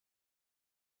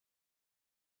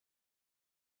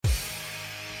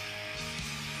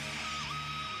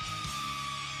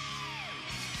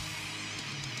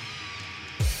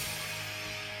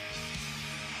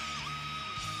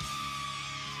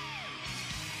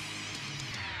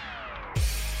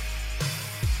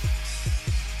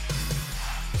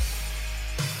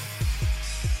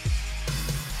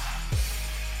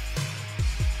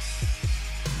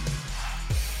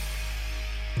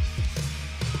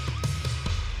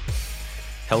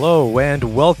Hello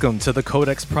and welcome to the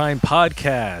Codex Prime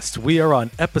podcast. We are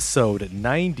on episode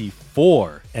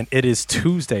 94 and it is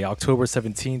Tuesday, October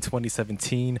 17,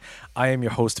 2017. I am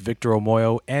your host, Victor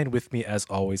Omoyo, and with me as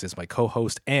always is my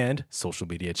co-host and social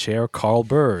media chair, Carl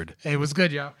Bird. Hey, what's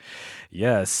good, y'all?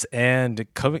 Yes, and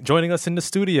joining us in the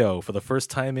studio for the first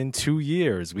time in 2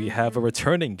 years, we have a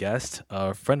returning guest,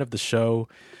 a friend of the show,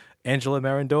 Angela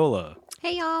Marandola.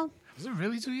 Hey, y'all. Is it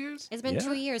really 2 years? It's been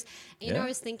 2 years. You know, Yeah. I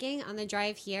was thinking on the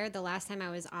drive here, the last time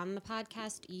I was on the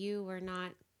podcast, you were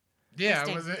not. Yeah,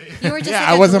 listening. was it? You were just yeah, like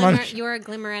I wasn't glimmer, on. You were a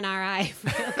glimmer in our eye.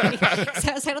 Really.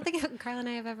 So I don't think Carl and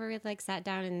I have ever really, sat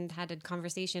down and had a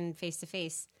conversation face to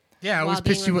face. Yeah, I always while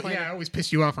being pissed you. recorded. Yeah, I always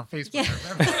pissed you off on Facebook. Yeah.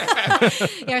 I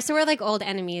remember. Yeah, so we're like old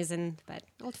enemies, but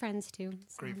old friends too.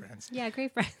 So, Great friends. Yeah,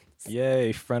 great friends.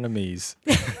 Yay, frenemies.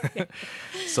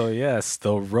 So yes,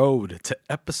 the road to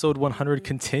episode 100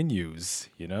 continues,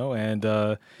 and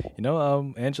Angela,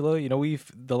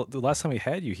 we've the last time we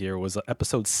had you here was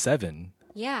episode 7.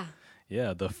 Yeah.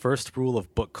 Yeah, the first rule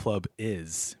of book club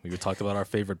is we talked about our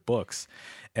favorite books.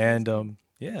 And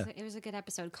yeah. It was a good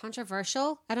episode.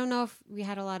 Controversial. I don't know if we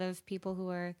had a lot of people who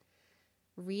were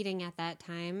reading at that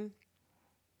time.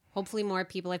 Hopefully more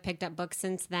people have picked up books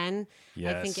since then.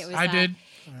 Yes. I think it was I did.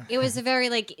 It was a very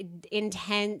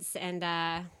intense and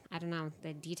I don't know,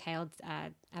 the detailed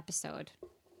episode.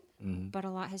 Mm-hmm. But a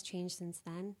lot has changed since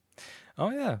then.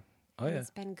 Oh yeah. It's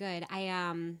been good.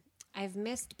 I've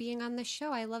missed being on the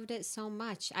show. I loved it so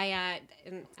much.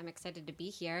 I'm excited to be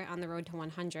here on the road to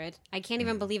 100. I can't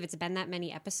even believe it's been that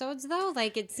many episodes though.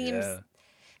 It seems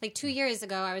like 2 years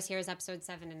ago I was here as episode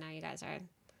 7 and now you guys are,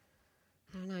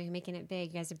 I don't know, you're making it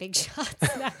big. You guys are big shots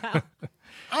now.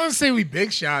 I don't say we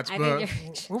big shots, I but think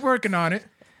you're- we're working on it.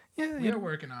 Yeah, We're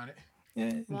working on it.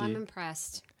 yeah, Well, I'm indeed.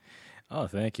 impressed. Oh,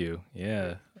 thank you.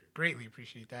 Yeah. Greatly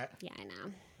appreciate that. Yeah, I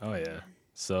know. Oh yeah.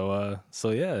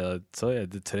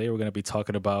 Today we're going to be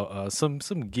talking about some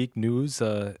geek news,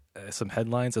 some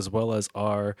headlines, as well as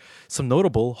some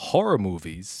notable horror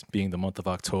movies. Being the month of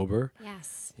October.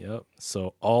 Yes. Yep.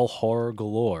 So all horror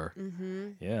galore. Mm-hmm.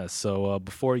 Yeah. So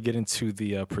before we get into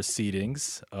the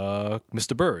proceedings,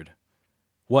 Mr. Bird,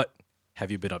 what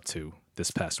have you been up to this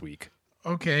past week?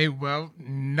 Okay, well,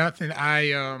 nothing.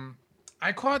 I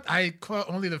caught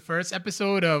only the first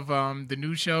episode of the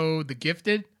new show, The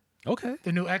Gifted. Okay.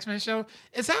 The new X-Men show.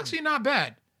 It's actually not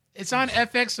bad. It's on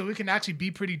FX, so it can actually be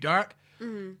pretty dark.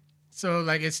 Mm-hmm. So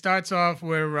it starts off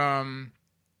where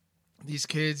these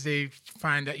kids they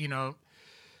find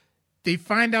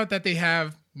out that they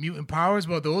have mutant powers.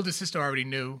 Well, the older sister already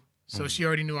knew, so she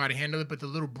already knew how to handle it. But the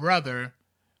little brother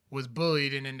was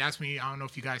bullied, and then that's when I don't know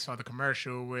if you guys saw the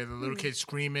commercial where the little kid's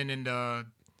screaming in the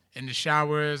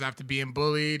showers after being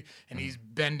bullied, and he's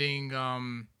bending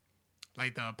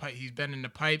he's bending the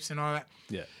pipes and all that.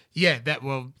 Yeah. Yeah,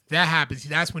 that happens.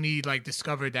 That's when he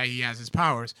discovered that he has his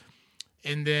powers.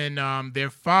 And then their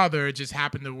father just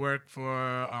happened to work for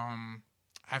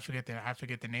I forget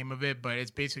the name of it, but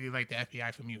it's basically like the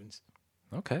FBI for mutants.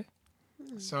 Okay.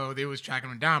 So they was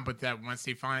tracking him down, but that once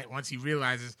he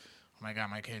realizes, oh my God,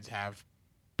 my kids have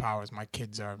powers, my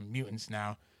kids are mutants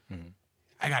now.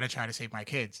 I gotta try to save my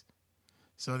kids.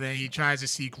 So then he tries to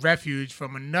seek refuge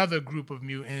from another group of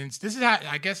mutants.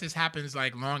 I guess this happens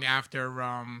long after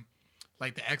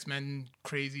the X-Men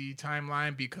crazy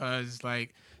timeline, because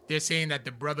they're saying that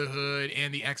the Brotherhood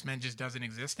and the X-Men just doesn't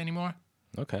exist anymore.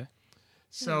 Okay.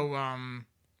 So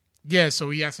so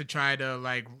he has to try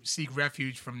to seek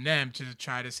refuge from them to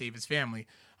try to save his family.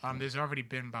 There's already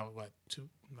been about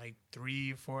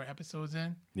 3 or 4 episodes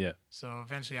in. Yeah. So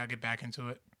eventually I'll get back into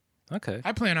it. Okay.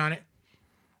 I plan on it.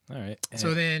 All right.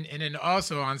 So then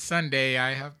also on Sunday,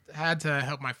 I have had to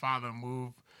help my father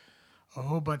move a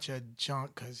whole bunch of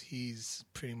junk because he's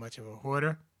pretty much of a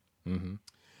hoarder. Mm-hmm.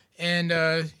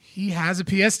 And he has a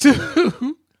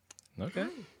PS2. Okay.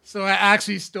 So I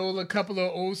actually stole a couple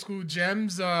of old school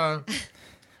gems.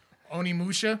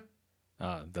 Onimusha.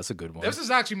 That's a good one. This was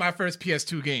actually my first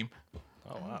PS2 game.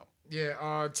 Oh wow. Yeah,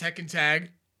 Tekken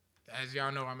Tag. As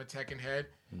y'all know, I'm a Tekken head.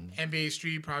 NBA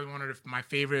Street, probably one of my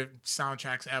favorite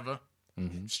soundtracks ever.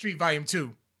 Street Volume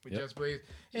 2 with Just Blaze.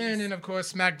 And then, of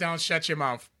course, SmackDown Shut Your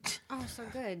Mouth. Oh, so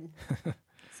good.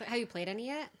 So have you played any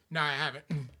yet? No, I haven't.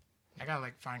 I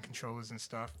gotta find controllers and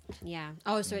stuff. Yeah.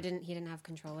 Oh, so he didn't have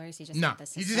controllers. He just No, had the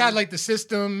system. he just had the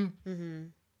system,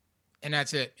 and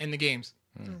that's it in the games.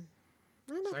 Oh,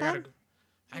 So not I bad.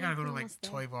 gotta go to Almost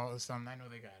there. Toy Vault or something. I know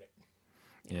they got it.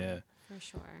 Yeah. For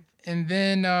sure. And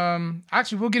then,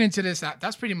 actually, we'll get into this.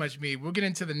 That's pretty much me. We'll get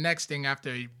into the next thing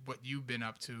after what you've been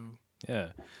up to, Yeah.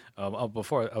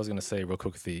 Before I was gonna say real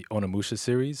quick, the Onimusha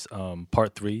series,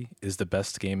 Part 3 is the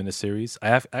best game in the series.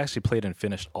 I actually played and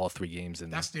finished all 3 games in.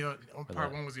 That's the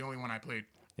part 1 was the only one I played.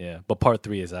 Yeah, but Part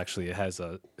 3 is actually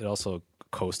it also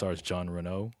co-stars John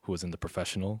Reno, who was in The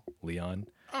Professional, Leon.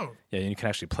 Oh, Yeah, and you can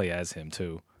actually play as him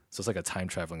too. So it's like a time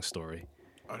traveling story.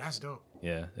 oh, that's dope.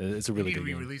 Yeah, it's a really They good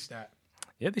need to game. re-release that.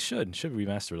 Yeah, they should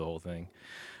remaster the whole thing.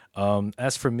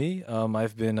 As for me,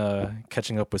 I've been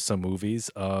catching up with some movies,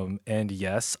 and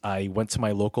yes, I went to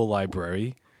my local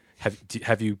library.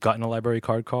 Have you gotten a library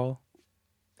card, Carl?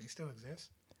 They still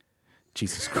exist.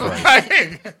 Jesus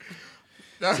Christ!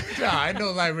 No, I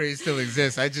know libraries still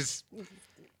exist. I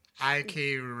can't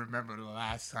even remember the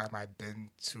last time I've been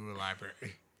to a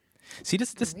library. See,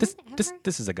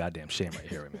 this is a goddamn shame right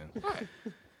here, man. What?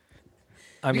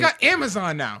 I We mean, got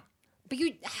Amazon now. But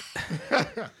you,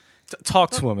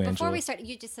 talk to him, before Angela. we start,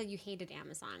 you just said you hated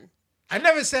Amazon. I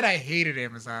never said I hated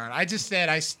Amazon. I just said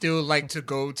I still like to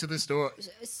go to the store.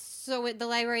 So the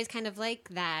library is kind of like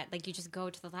that. Like you just go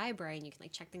to the library and you can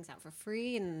like check things out for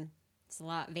free, and it's a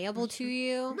lot available to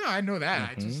you. No, I know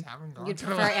that. I just haven't gone You'd to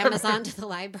the prefer library. Amazon to the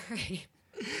library.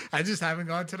 I just haven't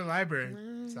gone to the library.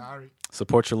 Sorry.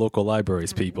 Support your local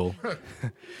libraries, people.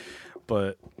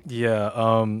 But yeah,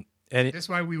 and This is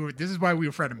why we were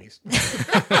frenemies.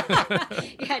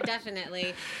 Yeah,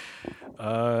 definitely.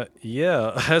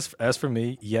 yeah. As for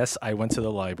me, yes, I went to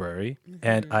the library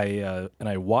and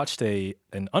I watched an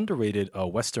underrated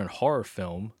Western horror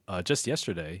film just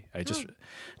yesterday. I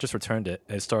just returned it.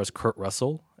 It stars Kurt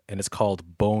Russell and it's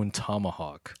called Bone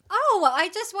Tomahawk. Oh, well, I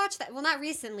just watched that. Well, not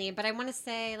recently, but I want to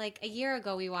say like a year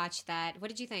ago we watched that. What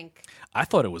did you think? I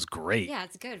thought it was great. Yeah,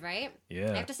 it's good, right?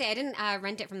 Yeah. I have to say I didn't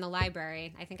rent it from the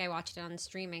library. I think I watched it on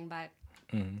streaming, but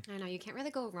I don't know. You can't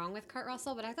really go wrong with Kurt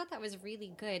Russell, but I thought that was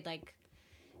really good. Like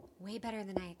way better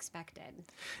than I expected.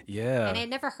 Yeah. And I had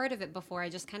never heard of it before. I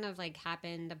just kind of like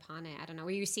happened upon it. I don't know.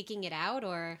 Were you seeking it out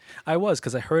or? I was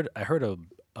because I heard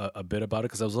a bit about it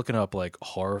because I was looking up like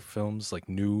horror films, like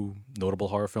new notable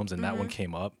horror films, and that one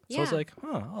came up. So I was Yeah. like,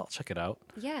 I'll check it out.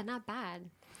 Yeah, not bad.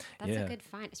 That's Yeah. a good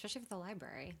find, especially for the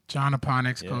library. John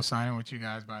Aponix co-signing with you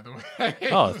guys, by the way.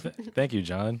 Oh, thank you,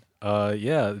 John.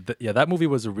 That movie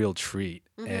was a real treat,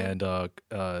 and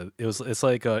it's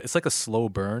like a slow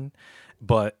burn,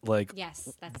 but like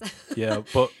Yes, that's yeah,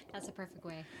 but that's a perfect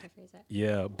way to phrase it.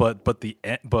 yeah, but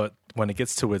when it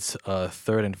gets to its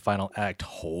third and final act,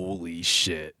 holy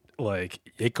shit. Like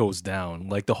it goes down.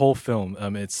 Like the whole film,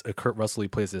 it's Kurt Russell. He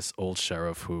plays this old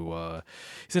sheriff who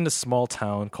he's in a small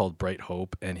town called Bright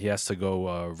Hope, and he has to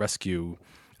go rescue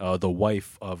the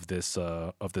wife of this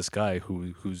guy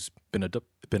who's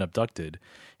been abducted.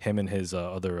 Him and his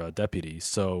other deputy.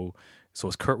 So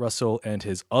it's Kurt Russell and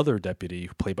his other deputy,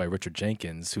 played by Richard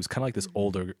Jenkins, who's kind of like this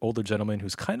older gentleman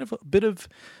who's kind of a bit of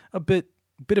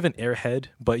an airhead,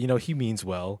 but he means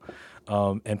well.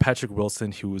 And Patrick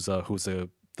Wilson, who's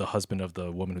the husband of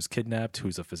the woman who's kidnapped,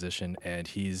 who's a physician, and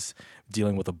he's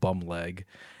dealing with a bum leg.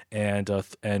 And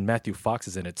Matthew Fox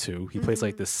is in it too. He plays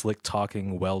like this slick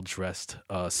talking, well dressed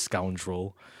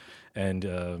scoundrel, and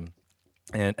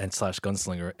slash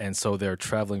gunslinger. And so they're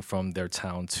traveling from their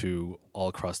town to all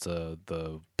across the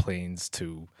plains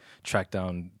to track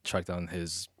down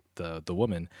the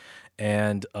woman.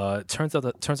 And turns out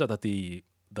that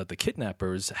the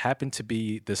kidnappers happen to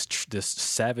be this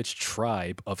savage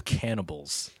tribe of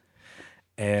cannibals,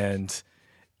 and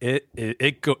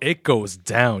it goes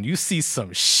down. You see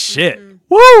some shit.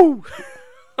 Woo!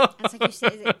 It's like you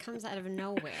said, it comes out of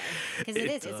nowhere because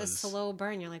it's a does. slow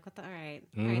burn. You're like, what the? All right,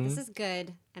 this is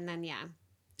good, and then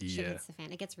shit hits the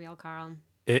fan. It gets real, Carl.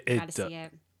 Gotta see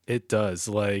it. It does.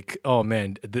 Like, oh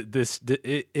man,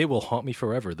 it will haunt me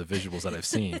forever. The visuals that I've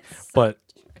seen, but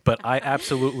I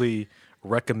absolutely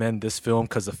recommend this film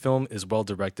because the film is well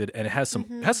directed and it has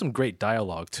some great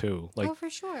dialogue too. Like, Oh,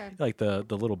 for sure. like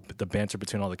the banter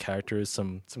between all the characters,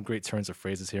 some great turns of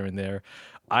phrases here and there.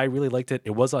 I really liked it.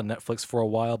 It was on Netflix for a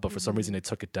while, but for some reason they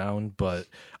took it down. But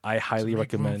I highly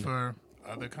Make room recommend. for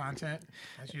other content.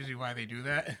 That's usually why they do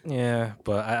that. Yeah,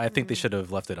 but I think they should have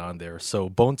left it on there. So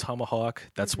Bone Tomahawk,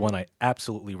 that's one I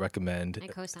absolutely recommend. I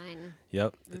co-sign.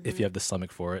 Yep, if you have the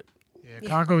stomach for it. Yeah,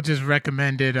 Congo just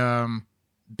recommended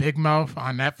Big Mouth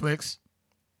on Netflix.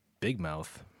 Big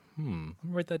Mouth. Let me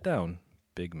write that down.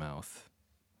 Big Mouth.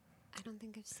 I don't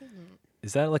think I've seen it.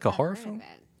 Is that like a horror Heard of film?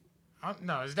 it.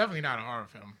 No, it's definitely not a horror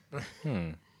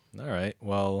film. All right.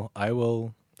 Well, I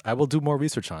will do more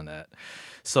research on that.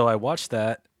 So I watched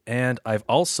that, and I've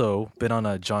also been on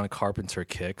a John Carpenter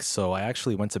kick. So I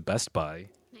actually went to Best Buy,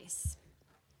 Nice.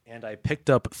 and I picked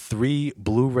up 3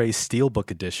 Blu-ray steelbook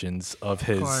editions of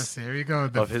his. Of course, there we go.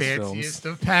 The of his fanciest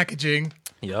of packaging.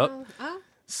 Yep. Oh,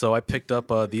 So I picked up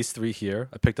these 3 here.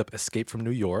 I picked up Escape from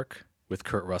New York with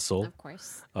Kurt Russell. of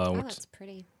course. which That's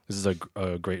pretty. this is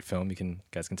a great film.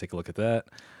 Guys can take a look at that.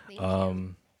 Thank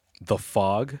you. The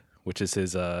Fog, which is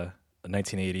his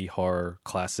 1980 horror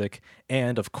classic,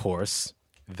 and of course,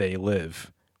 They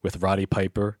Live with Roddy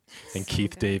Piper and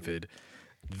Keith good. David.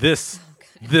 This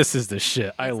is the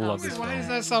shit. I It's love awesome. this Why film. does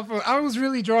that sound familiar? I was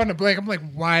really drawing a blank. I'm like,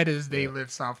 why does They Live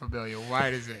sound familiar? Why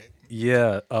does it?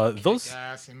 Yeah, those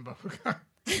Gas and bubblegum.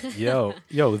 yo,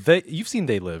 you've seen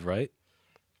They Live, right?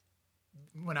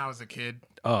 When I was a kid,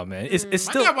 Oh man, it's my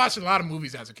still dad watched a lot of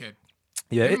movies as a kid.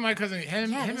 yeah, Him and my cousin, him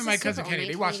this and my is cousin super Kenny,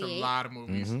 old, they watched a 1988. lot of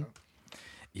movies. Mm-hmm. So.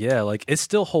 yeah, like it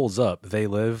still holds up. They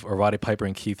Live or Roddy Piper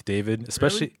and Keith David,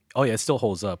 especially. Oh yeah, it still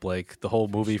holds up. Like the whole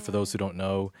movie, for those who don't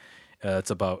know, it's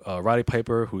about Roddy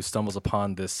Piper who stumbles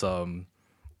upon this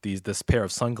this pair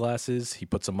of sunglasses. He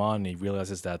puts them on and he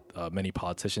realizes that many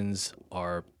politicians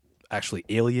are actually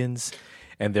aliens,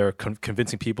 and they're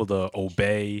convincing people to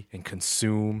obey and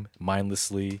consume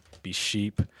mindlessly, be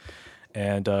sheep.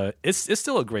 And it's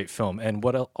still a great film. And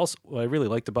what I really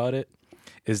liked about it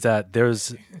is that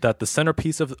the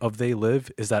centerpiece of They Live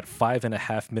is that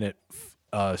 5.5 minute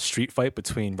street fight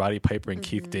between Roddy Piper and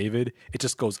Keith David. It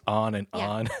just goes on and Yeah.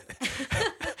 on.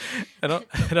 and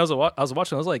I was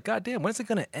watching. I was like, God damn, when's it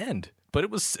gonna end? But it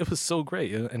was so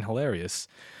great and hilarious.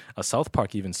 South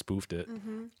Park even spoofed it.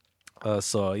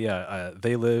 So yeah,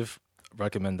 They Live.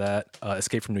 Recommend that.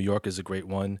 Escape from New York is a great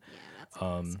one. Yeah, that's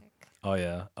classic. Oh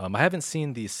yeah, I haven't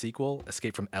seen the sequel,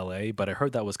 Escape from L.A., but I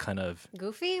heard that was kind of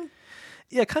Goofy?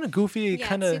 kind of goofy, Yeah,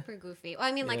 kind it's of super goofy. Well,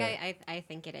 I mean, like, Yeah. I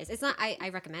think it is. It's not, I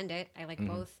recommend it. I like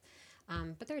both.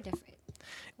 But they're different.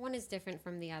 One is different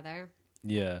from the other.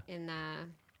 yeah. In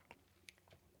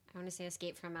I want to say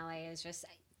Escape from LA is just,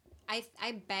 I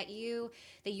bet you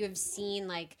that you have seen,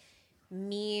 like,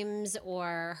 memes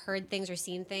or heard things or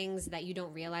seen things that you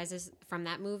don't realize is from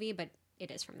that movie, but it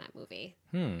is from that movie.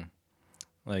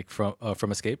 Like from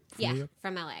Escape. From Yeah, New York?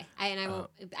 from LA.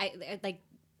 I like.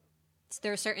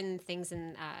 There are certain things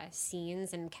and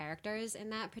scenes and characters in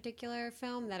that particular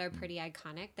film that are pretty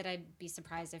iconic. That I'd be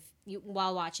surprised if you,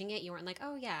 while watching it, you weren't like,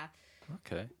 "Oh yeah,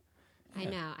 Okay.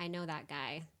 I know that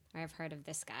guy, or I've heard of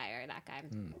this guy or that guy."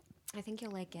 I think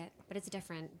you'll like it, but it's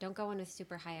different. Don't go in with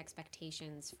super high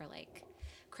expectations for like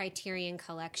Criterion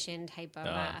Collection type of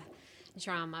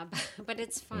drama, but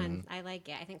it's fun. I like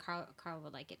it. I think Carl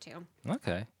would like it too.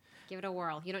 Okay. Give it a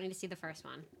whirl. You don't need to see the first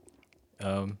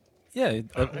one. Yeah.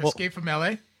 Well, Escape from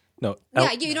LA. no.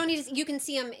 Yeah, you don't need to. You can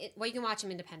see them. Well, you can watch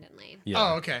them independently. Yeah.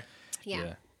 Oh, okay.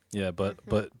 Yeah. Yeah. But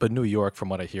New York, from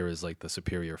what I hear, is like the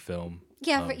superior film.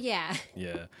 Yeah, Yeah.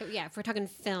 yeah. If we're talking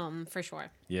film, for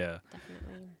sure, Yeah.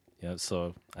 definitely. Yeah,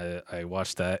 so I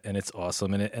watched that and it's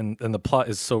awesome, and the plot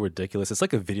is so ridiculous. It's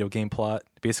like a video game plot,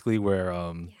 basically, where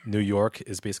New York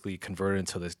is basically converted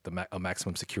into a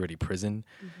maximum security prison,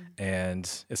 and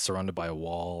it's surrounded by a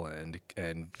wall, and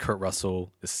Kurt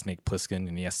Russell is Snake Plissken,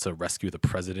 and he has to rescue the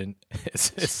president.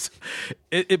 It's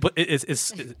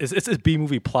a B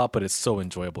movie plot, but it's so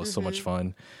enjoyable. It's so much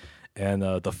fun, and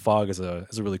The Fog is a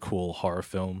really cool horror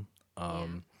film.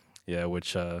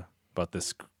 Which about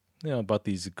this. About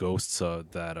these ghosts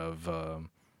that of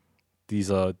these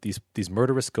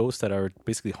murderous ghosts that are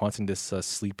basically haunting this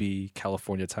sleepy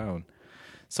California town.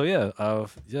 So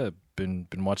been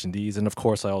watching these, and of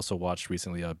course I also watched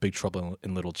recently Big Trouble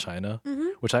in Little China,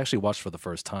 which I actually watched for the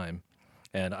first time,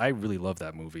 and I really love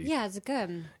that movie. Yeah, it's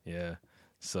good. Yeah.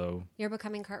 So You're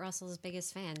becoming Kurt Russell's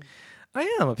biggest fan.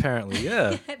 I am apparently.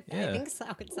 Yeah. I Yeah. think so.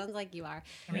 It sounds like you are.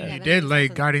 I mean, Yeah, you that did makes like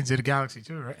sense. Guardians of the Galaxy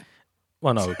too, right?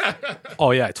 Well, no.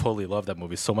 Oh yeah, I totally love that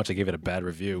movie so much I gave it a bad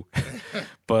review.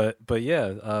 but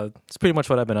yeah, it's pretty much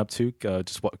what I've been up to.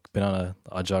 Been on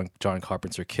a John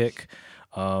Carpenter kick.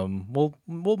 We'll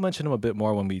mention him a bit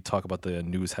more when we talk about the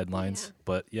news headlines. Yeah.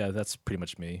 But yeah, that's pretty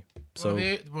much me. So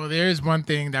There is one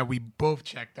thing that we both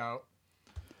checked out: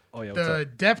 oh yeah, what's the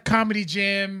up? Def Comedy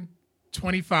Jam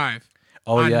 25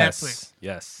 Oh on yes, Netflix.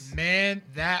 yes. Man,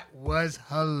 that was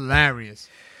hilarious.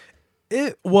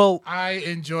 I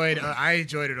enjoyed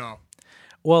it all.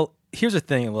 Well, here's the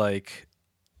thing. Like,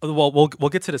 we'll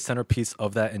get to the centerpiece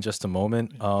of that in just a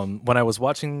moment. When I was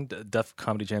watching Def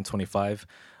Comedy Jam 25,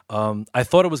 I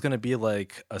thought it was going to be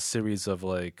like a series of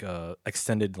like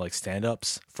extended like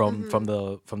stand-ups from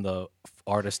the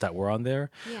artists that were on there,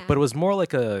 Yeah. but it was more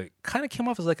like a kind of came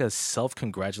off as like a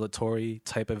self-congratulatory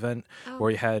type event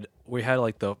where we had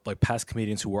like the past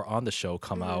comedians who were on the show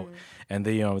come out, and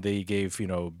they gave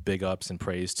big ups and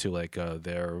praise to like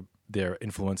their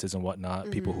influences and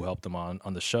whatnot, people who helped them on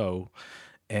the show,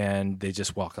 and they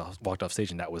just walked off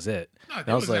stage, and that was it. No, And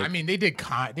that I was, was like, I mean, they did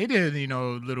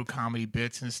little comedy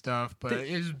bits and stuff, but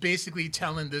it was basically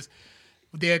telling this.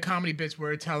 Their comedy bits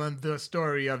were telling the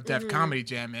story of Def Comedy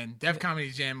Jam, and Def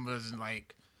Comedy Jam was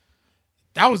like,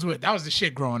 that was the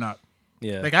shit growing up.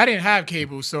 yeah, Like, I didn't have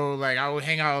cable, so like I would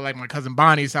hang out at like my cousin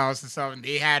Bonnie's house and stuff, and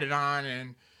they had it on,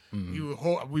 and we would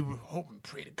hope and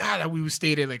pray to God that we would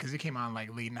stay there, like, because it came on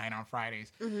like late night on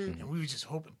Fridays, and we would just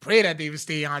hope and pray that they would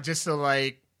stay on, just so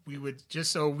like we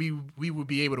would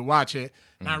be able to watch it,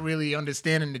 not really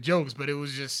understanding the jokes, but it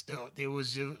was just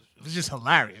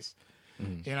hilarious.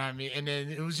 You know what I mean? And then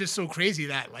it was just so crazy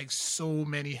that like so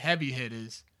many heavy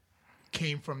hitters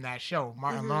came from that show.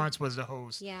 Martin Lawrence was the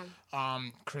host. Yeah.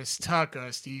 Chris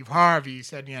Tucker, Steve Harvey,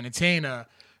 Cedric the Entertainer,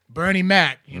 Bernie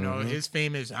Mac. You know his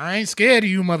famous "I ain't scared of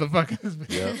you, motherfuckers."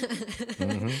 yeah. I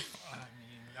mean,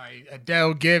 like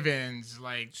Adele Givens,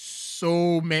 like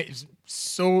so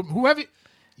whoever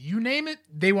you name it,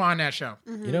 they were on that show.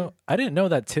 You know, I didn't know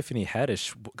that Tiffany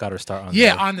Haddish got her start on.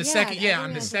 Yeah, there. on the Yeah, second, I yeah, didn't on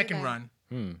the know second that. run.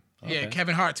 Okay. Yeah,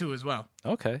 Kevin Hart too as well.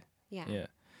 Okay. Yeah.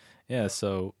 Yeah.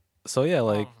 So yeah,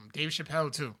 like Dave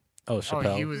Chappelle too. Chappelle.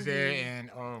 Oh, he was there,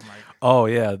 and oh my. Oh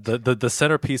yeah, the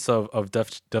centerpiece of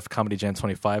Def Comedy Jam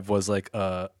 25 was like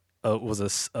a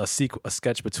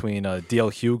sketch between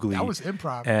D.L. Hughley. That was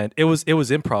improv. And it was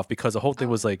improv because the whole thing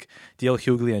was like D.L.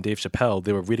 Hughley and Dave Chappelle.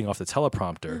 They were reading off the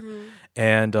teleprompter,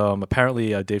 and apparently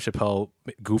Dave Chappelle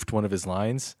goofed one of his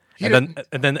lines, and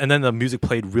then the music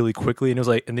played really quickly, and it was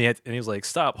like, and he was like,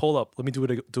 "Stop, hold up, let me do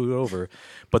it over."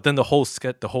 But then the whole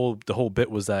sketch, the whole bit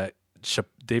was that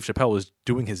Dave Chappelle was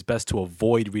doing his best to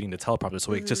avoid reading the teleprompter,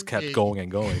 so it just kept going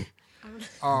and going.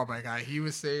 Oh my God, he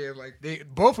was saying like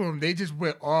both of them, they just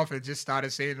went off and just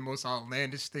started saying the most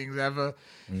outlandish things ever,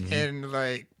 and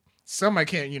like some I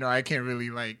can't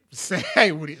really like say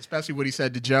especially what he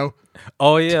said to Joe.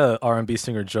 Oh yeah, R&B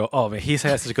singer Joe. Oh man, he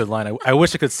has such a good line. I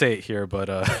wish I could say it here, but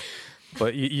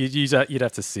you'd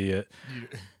have to see it.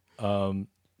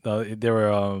 There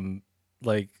were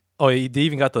like. Oh, they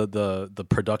even got the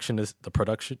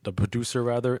producer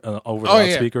rather over the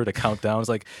loudspeaker to count down. It's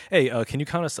like, hey, can you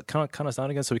count us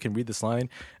down again so we can read this line?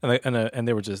 And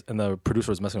they were just, and the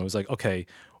producer was messing with. It was like, okay,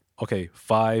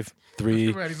 5,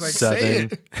 3, Like, 7,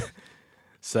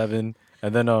 7,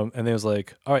 and then it was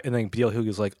like, all right, and then D.L. Hughley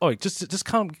was like, oh, just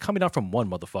count me down from 1,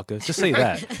 motherfucker. Just say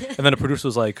that. And then the producer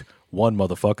was like, 1,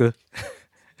 motherfucker.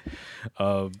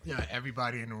 Yeah,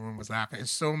 everybody in the room was laughing, and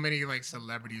so many like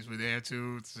celebrities were there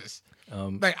too. It's just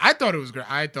like I thought it was great.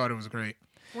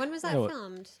 When was that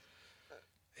filmed?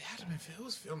 It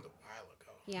was filmed a while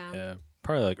ago. Yeah. Yeah,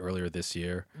 probably like earlier this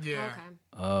year. Yeah.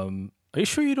 Okay. Are you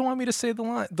sure you don't want me to say the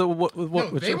line? No,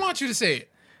 they want you to say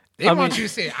it. They want you to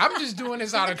say it. I'm just doing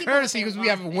this out of courtesy because we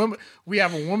have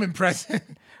a woman present.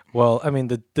 Well, I mean,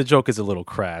 the joke is a little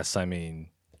crass. I mean,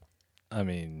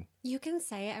 You can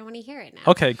say it. I want to hear it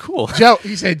now. okay, cool.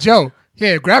 He said, Joe,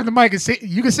 here, grab the mic and say.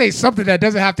 You can say something that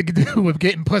doesn't have to do with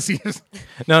getting pussy.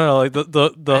 No, like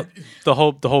the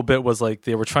whole bit was like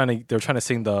they were trying to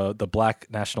sing the Black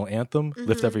national anthem,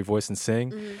 lift every voice and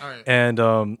sing, and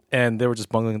they were just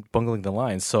bungling the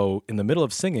lines. So in the middle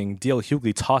of singing, D.L.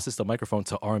 Hughley tosses the microphone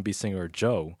to R&B singer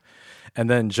Joe. And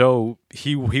then Joe,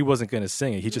 he wasn't going to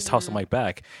sing it. He just tossed the mic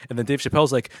back. And then Dave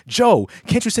Chappelle's like, Joe,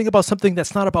 can't you sing about something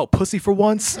that's not about pussy for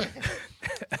once?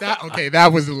 That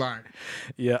was the line.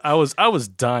 Yeah, I was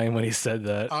dying when he said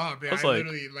that. Oh man, I was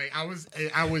literally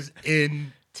I was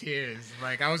in tears.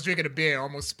 Like I was drinking a beer,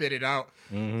 almost spit it out.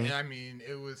 And I mean,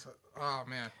 it was oh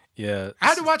man. Yeah. I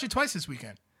had to watch it twice this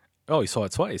weekend. Oh, you saw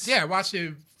it twice? Yeah, I watched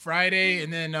it Friday,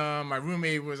 and then my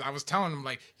roommate I was telling him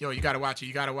like, yo, you gotta watch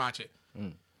it.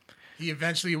 He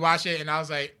eventually watched it, and I was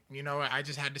like, you know what? I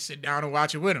just had to sit down and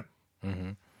watch it with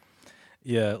him.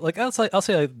 Yeah, like I'll say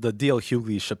like the D.L.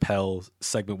 Hughley Chappelle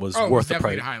segment was It was worth the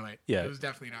definitely price. the highlight. Yeah. It was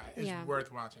definitely not. It's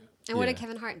worth watching. And what Yeah. did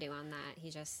Kevin Hart do on that? He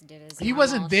just did his. He normal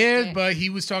wasn't there, shtick. but he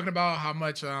was talking about how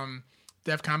much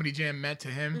Def Comedy Jam meant to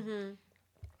him.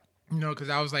 You know, because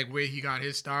I was like where he got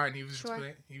his start, and he was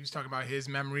he was talking about his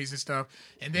memories and stuff.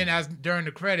 And then during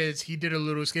the credits, he did a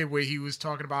little skit where he was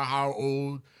talking about how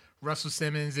old Russell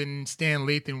Simmons and Stan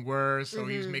Lathan were. So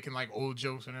he was making like old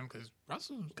jokes on them because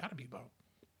Russell's got to be about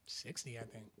 60, I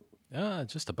think.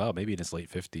 Just about, maybe in his late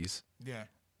 50s. Yeah,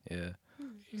 Yeah.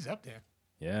 he's up there.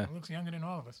 Yeah. He looks younger than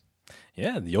all of us.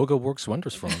 Yeah, the yoga works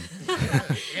wonders for him.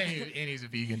 And he's a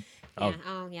vegan. Yeah.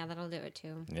 Oh, yeah, that'll do it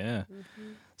too. Yeah.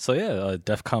 So yeah,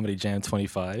 Def Comedy Jam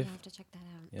 25. I'll have to check that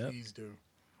out. Yep. Please do.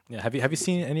 Yeah. Have you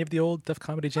seen any of the old Def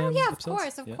Comedy Jam? Oh yeah, of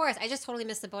episodes? course. I just totally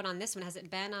missed the boat on this one. Has it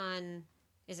been on?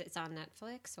 Is it's on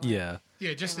Netflix? Or? Yeah.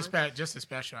 Yeah, just a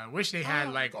special. I wish they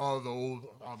had like all the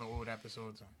old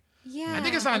episodes on. Yeah. I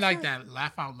think it's on like that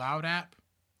Laugh Out Loud app.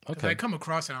 Okay. I come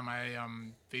across it on my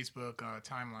Facebook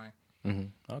timeline.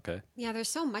 Mm-hmm. Okay. Yeah, there's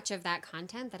so much of that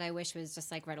content that I wish was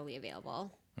just like readily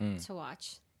available to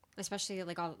watch, especially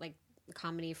like all like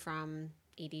comedy from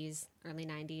 80s, early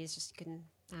 90s. Just you can,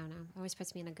 I don't know, it always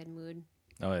puts me in a good mood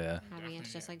Oh yeah. having it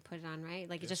to just like put it on, right?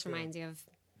 Like it just reminds you of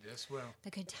Yes, well.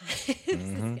 the good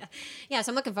times. Yeah,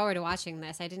 so I'm looking forward to watching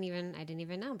this. I didn't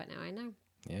even know, but now I know.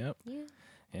 Yep. Yeah.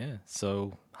 Yeah.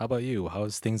 So, how about you?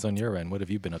 How's things on your end? What have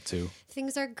you been up to?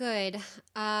 Things are good.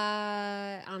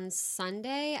 On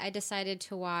Sunday, I decided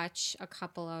to watch a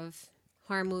couple of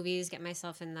horror movies, get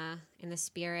myself in the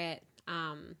spirit.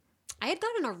 I had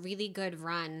gotten a really good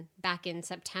run back in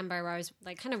September where I was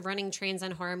like kind of running trains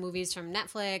on horror movies from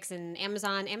Netflix and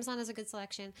Amazon. Amazon has a good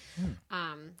selection.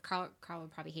 Carl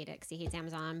would probably hate it because he hates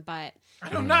Amazon, but I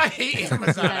do not hate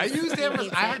Amazon. I used He Amazon.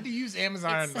 hates I it. had to use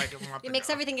Amazon like a month it makes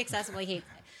ago. everything accessible. He hates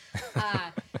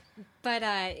it. But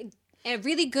a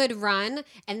really good run,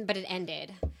 but it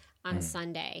ended on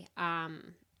Sunday.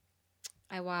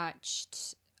 I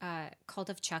watched Cult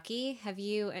of Chucky. Have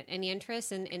you any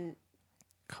interest in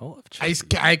Call of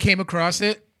Chucky. I came across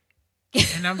it,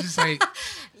 and I'm just like,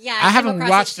 Yeah, I came haven't across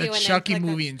watched it too, a and then Chucky clicked on-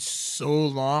 movie in so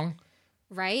long.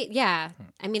 Right? Yeah.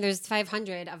 I mean, there's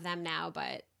 500 of them now,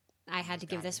 but I had to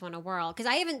give this one a whirl because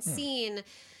I haven't seen.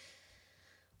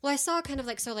 Well, I saw kind of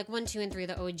like 1, 2, and 3,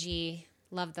 the OG.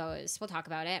 Love those. We'll talk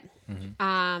about it.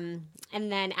 And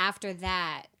then after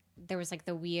that, there was like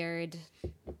the weird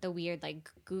like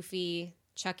goofy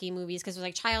Chucky movies because it was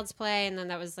like Child's Play, and then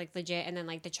that was like legit, and then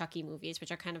like the Chucky movies,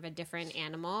 which are kind of a different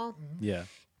animal. Yeah.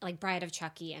 Like Bride of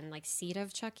Chucky and like Seed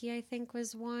of Chucky, I think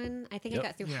was one. I think Yep. I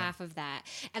got through Yeah. half of that.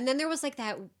 And then there was like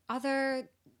that other,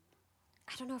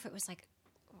 I don't know if it was like,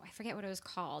 I forget what it was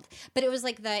called, but it was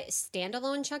like the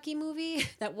standalone Chucky movie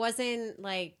that wasn't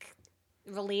like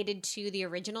related to the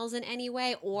originals in any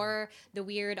way or the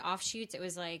weird offshoots. It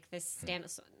was like this I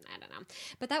don't know.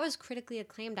 But that was critically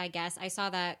acclaimed, I guess. I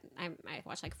saw that. I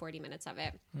watched like 40 minutes of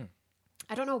it.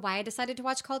 I don't know why I decided to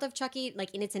watch Cult of Chucky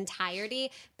like in its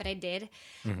entirety, but I did.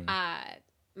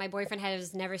 My boyfriend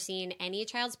has never seen any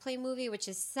Child's Play movie, which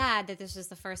is sad that this was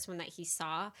the first one that he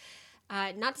saw.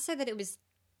 Not to say that it was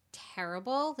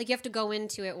terrible. Like you have to go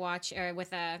into it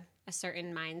with a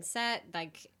certain mindset.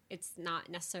 Like it's not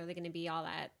necessarily going to be all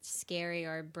that scary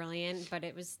or brilliant, but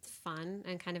it was fun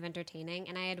and kind of entertaining.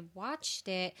 And I had watched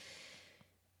it,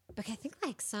 but I think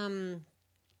like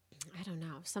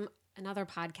another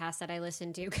podcast that I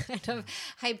listened to kind of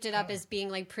hyped it up as being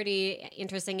like pretty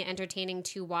interesting and entertaining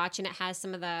to watch. And it has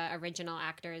some of the original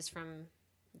actors from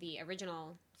the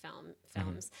original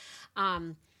films.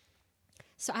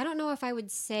 So I don't know if I would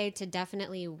say to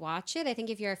definitely watch it. I think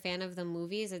if you're a fan of the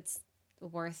movies, it's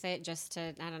worth it just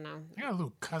to, I don't know, I got a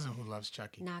little cousin who loves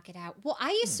Chucky. knock it out. Well, I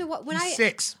used to, He's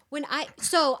 6.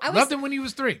 I Loved him when he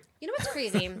was 3. You know what's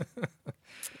crazy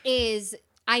is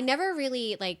I never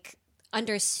really like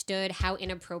understood how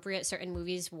inappropriate certain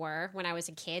movies were when I was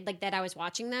a kid, like that I was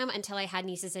watching them until I had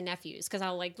nieces and nephews. Because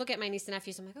I'll like look at my niece and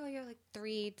nephews. I'm like, oh, you're like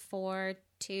 3, 4,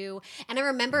 2. And I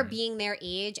remember being their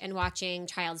age and watching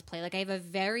Child's Play. Like I have a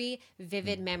very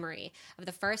vivid memory of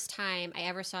the first time I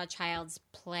ever saw Child's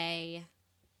Play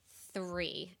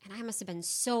 3, and I must have been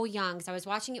so young because I was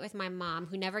watching it with my mom,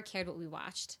 who never cared what we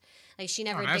watched. Like she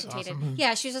never that's dictated. awesome.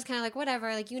 Yeah, she was just kind of like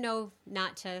whatever. Like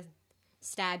not to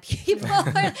stab people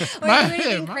or do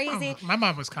anything crazy. My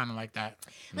mom was kind of like that.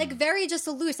 Like very just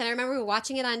loose. And I remember we were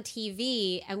watching it on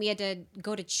TV, and we had to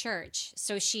go to church,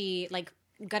 so she like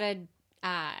got a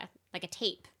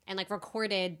tape and like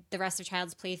recorded the rest of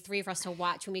Child's Play 3 for us to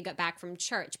watch when we got back from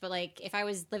church. But like if I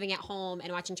was living at home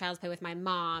and watching Child's Play with my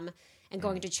mom and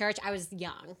going to church, I was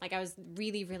young. Like I was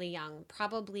really, really young.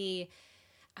 Probably,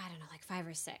 I don't know, like 5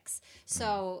 or 6.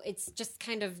 So it's just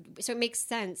kind of, so it makes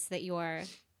sense that your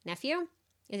nephew,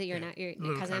 is it your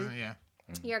Little cousin? yeah.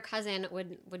 Your cousin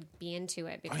would be into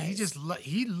it because He just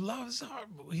he loves horror.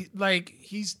 Like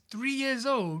he's 3 years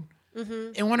old,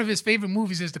 and one of his favorite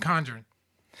movies is The Conjuring.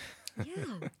 yeah,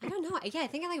 I don't know. Yeah, I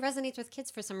think it like resonates with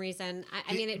kids for some reason.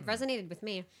 I mean, it resonated with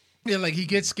me. Yeah, like he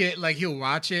gets scared. Like he'll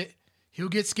watch it. He'll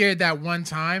get scared that one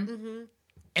time,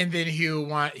 and then he'll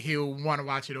want to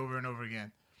watch it over and over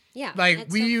again. Yeah, Like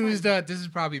it's we so used. fun. This is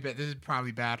probably bad. This is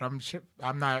probably bad.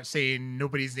 I'm not saying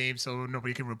nobody's name, so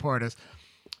nobody can report us.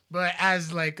 But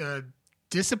as like a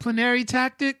disciplinary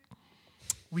tactic,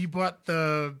 we bought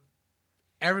the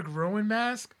Eric Rowan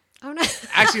mask. Oh no!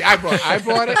 Actually, I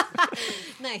bought it.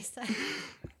 Nice.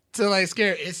 To like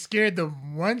it scared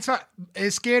them one time.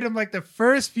 It scared them like the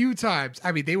first few times.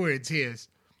 I mean, they were in tears.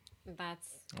 That's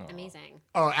amazing.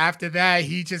 Oh, after that,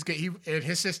 he just get and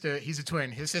his sister. He's a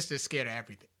twin. His sister's scared of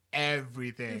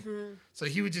everything. Mm-hmm. So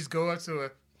he would just go up to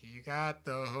her. You got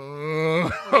the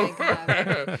whole. Oh my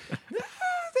God.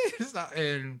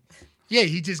 And yeah,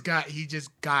 he got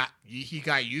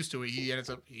used to it.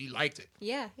 He liked it.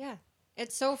 Yeah.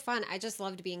 It's so fun. I just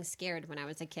loved being scared when I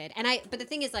was a kid. But the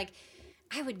thing is, like,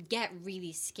 I would get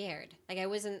really scared. Like, I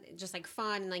wasn't just like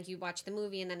fun. Like, you watch the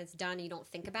movie and then it's done and you don't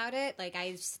think about it. Like,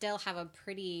 I still have a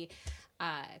pretty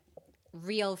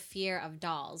real fear of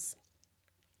dolls.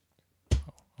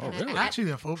 Oh, And really?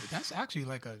 Actually, a phobia. That's actually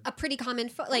like a pretty common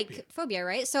phobia,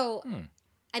 right? So,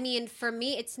 I mean, for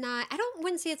me, it's not.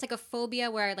 Wouldn't say it's like a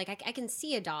phobia where like I can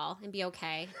see a doll and be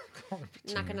okay.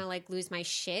 I'm not gonna like lose my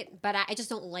shit, but I just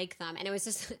don't like them. And it was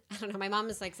just I don't know. My mom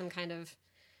is like some kind of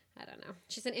I don't know.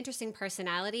 She's an interesting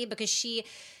personality because she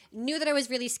knew that I was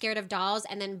really scared of dolls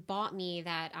and then bought me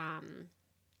that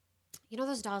you know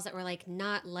those dolls that were like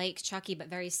not like Chucky but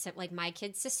very like my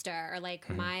kid sister or like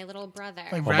my little brother.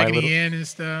 like My Raggedy Little- Ann and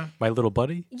stuff. My Little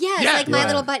Buddy? Yes, Yeah. like My Yeah.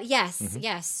 Little Butt.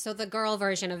 Yes. So the girl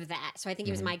version of that. So I think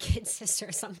it was my kid sister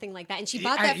or something like that. And she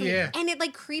bought that for me. And it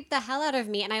like creeped the hell out of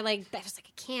me. And I was like, I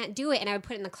can't do it. And I would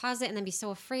put it in the closet and then be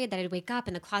so afraid that I'd wake up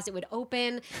and the closet would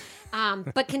open.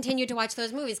 But continued to watch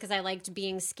those movies because I liked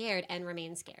being scared and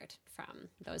remain scared from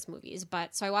those movies.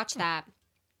 But so I watched that.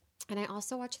 And I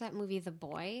also watched that movie, The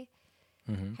Boy.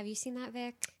 Have you seen that,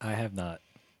 Vic? I have not.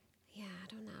 Yeah, I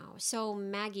don't know. So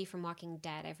Maggie from Walking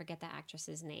Dead, I forget the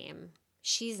actress's name.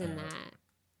 She's in that.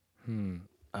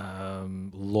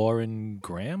 Lauren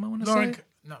Graham, I want to say? Lauren.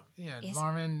 Is-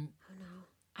 Lauren.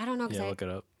 I don't know because Yeah, look it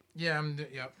up. Yeah,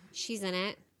 yep. she's in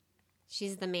it.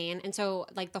 She's the main. And so,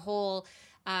 like, the whole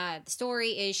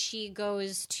story is she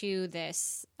goes to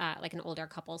this, like, an older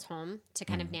couple's home to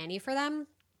kind of nanny for them.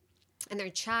 And their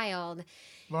child,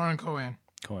 Lauren Cohen.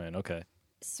 Cohen, okay.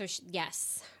 so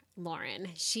yes, Lauren,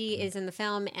 she is in the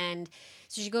film. And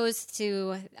so she goes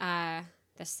to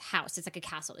this house. It's like a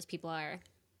castle. These people are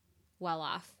well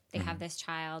off. They have this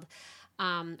child,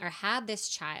 or had this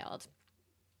child.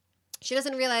 She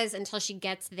doesn't realize until she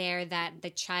gets there that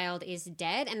the child is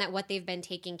dead and that what they've been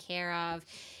taking care of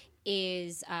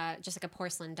is just like a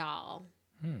porcelain doll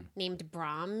named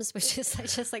Brahms, which is like,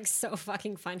 just like so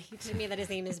fucking funny to me that his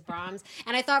name is Brahms.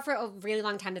 And I thought for a really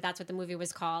long time that that's what the movie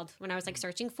was called. When I was like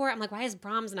searching for it, I'm like, why is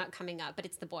Brahms not coming up? But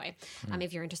it's The Boy,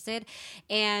 if you're interested.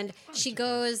 And she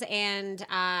goes and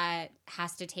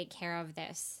has to take care of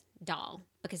this doll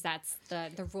because that's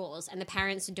the rules. And the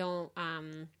parents don't...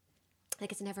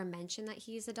 like it's never mentioned that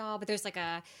he's a doll, but there's like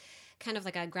a kind of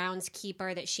like a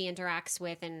groundskeeper that she interacts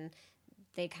with, and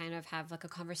they kind of have like a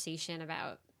conversation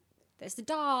about this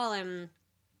doll and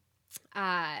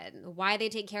why they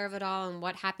take care of the doll and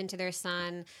what happened to their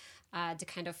son to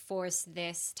kind of force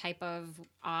this type of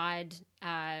odd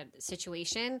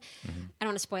situation. I don't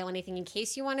want to spoil anything in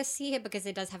case you want to see it because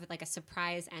it does have like a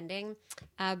surprise ending.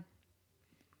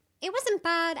 It wasn't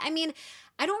bad. I mean,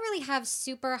 I don't really have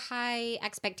super high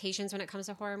expectations when it comes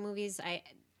to horror movies.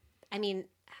 I mean,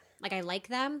 like I like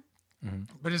them.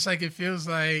 But it's like it feels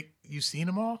like you've seen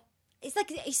them all. It's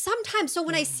like sometimes. So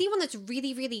when I see one that's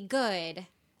really, really good,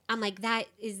 I'm like, that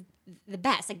is the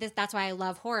best. Like this, that's why I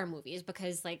love horror movies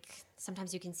because like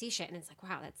sometimes you can see shit and it's like,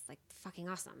 wow, that's like fucking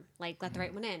awesome. Like let the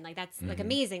right one in. Like that's like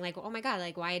amazing. Like oh my god,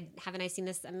 like why haven't I seen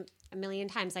this a million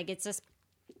times? Like it's just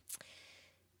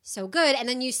so good. And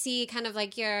then you see kind of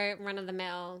like your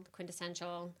run-of-the-mill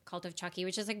quintessential Cult of Chucky,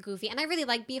 which is like goofy. And I really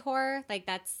like B-horror. Like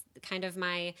that's kind of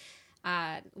my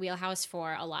wheelhouse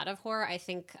for a lot of horror. I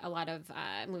think a lot of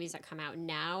movies that come out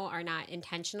now are not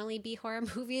intentionally B-horror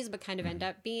movies, but kind of end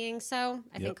up being so.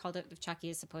 I think Cult of Chucky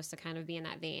is supposed to kind of be in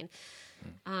that vein.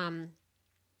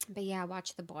 But yeah,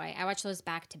 watch The Boy. I watched those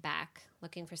back to back,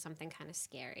 looking for something kind of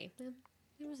scary.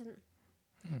 It wasn't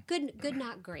good,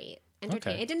 not great.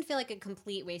 Entertaining. Okay. It didn't feel like a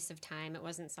complete waste of time. It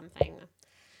wasn't something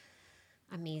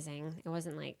amazing. It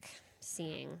wasn't like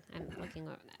I'm looking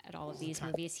at all of these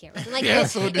movies here. It wasn't like,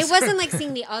 it wasn't like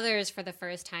seeing the others for the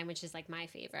first time, which is like my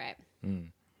favorite.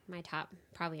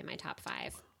 Probably in my top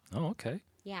 5. Oh, okay.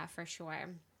 Yeah, for sure.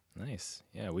 Nice.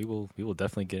 Yeah, we will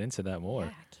definitely get into that more. Yeah,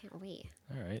 I can't wait.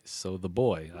 All right. So The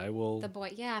Boy, I will... The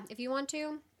Boy, yeah. If you want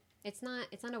to, it's not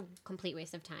a complete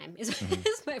waste of time. Is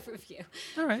my review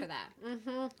All right. for that.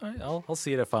 All right. I'll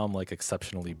see it if I'm like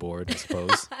exceptionally bored, I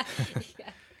suppose. Yeah.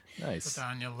 Nice. Put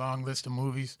on your long list of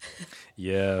movies.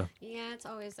 Yeah. Yeah, it's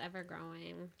always ever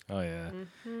growing. Oh, yeah.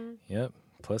 Yep.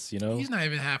 Plus, you know... He's not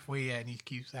even halfway yet, and he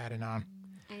keeps adding on.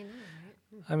 I know,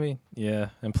 right? I mean, yeah.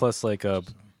 And plus, like...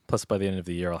 Plus, by the end of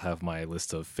the year, I'll have my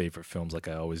list of favorite films like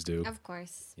I always do. Of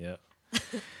course. Yeah.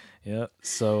 Yeah.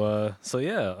 So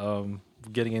yeah.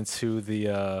 getting into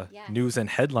the Yes. news and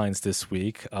headlines this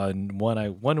week.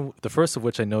 The first of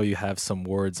which I know you have some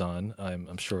words on.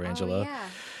 I'm sure, Angela.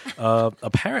 Oh, yeah.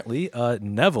 Apparently,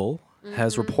 Neville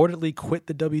has reportedly quit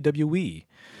the WWE.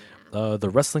 The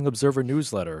Wrestling Observer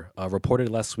newsletter reported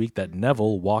last week that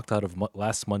Neville walked out of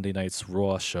last Monday night's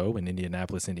Raw show in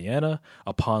Indianapolis, Indiana,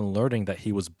 upon learning that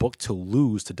he was booked to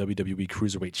lose to WWE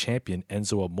Cruiserweight Champion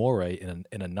Enzo Amore in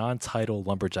a non-title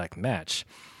lumberjack match.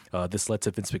 This led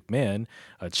to Vince McMahon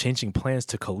changing plans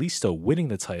to Kalisto winning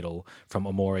the title from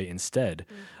Amore instead.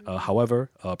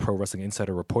 However, Pro Wrestling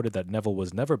Insider reported that Neville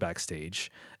was never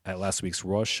backstage at last week's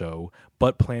Raw show,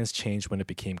 but plans changed when it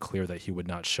became clear that he would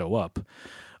not show up.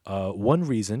 One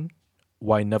reason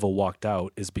why Neville walked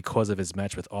out is because of his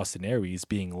match with Austin Aries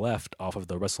being left off of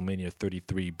the WrestleMania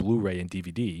 33 Blu-ray and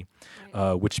DVD,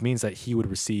 which means that he would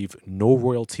receive no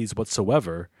royalties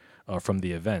whatsoever from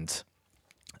the event.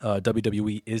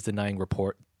 WWE is denying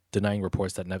reports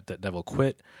that Neville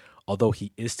quit. Although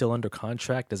he is still under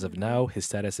contract as of now, his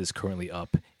status is currently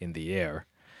up in the air.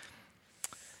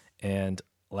 And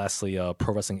lastly,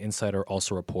 Pro Wrestling Insider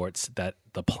also reports that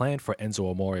the plan for Enzo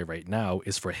Amore right now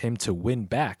is for him to win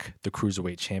back the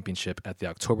Cruiserweight Championship at the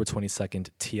October 22nd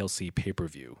TLC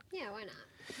pay-per-view. Yeah, why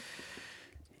not?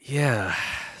 Yeah,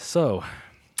 so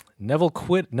Neville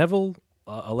quit. Neville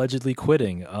allegedly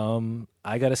quitting.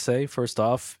 I gotta say, first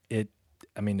off, it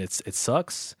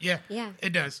sucks. Yeah, Yeah.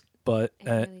 it does. But It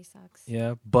really sucks.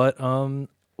 yeah, but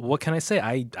what can I say?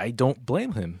 I don't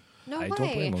blame him. No I way.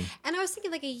 don't blame him. And I was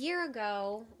thinking, like, a year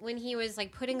ago when he was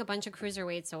like putting a bunch of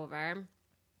cruiserweights over,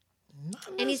 Not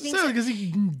And he's being necessarily because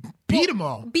he beat them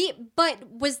all. but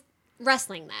was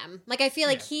wrestling them. Like, I feel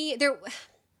like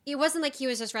it wasn't like he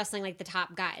was just wrestling like the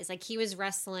top guys. Like, he was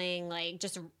wrestling like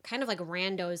just kind of like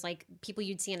randos, like people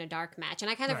you'd see in a dark match. And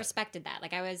I kind of Right. respected that.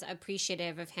 Like, I was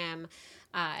appreciative of him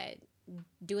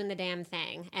doing the damn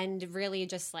thing and really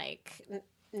just like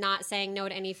not saying no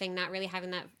to anything, not really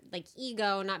having that like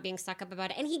ego, not being stuck up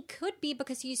about it. And he could be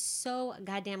because he's so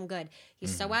goddamn good.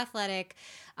 He's so athletic.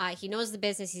 He knows the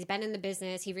business. He's been in the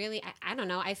business. He really, I don't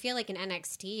know. I feel like in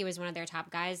NXT, he was one of their top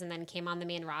guys and then came on the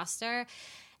main roster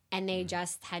and they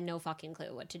just had no fucking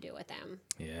clue what to do with him.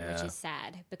 Yeah. Which is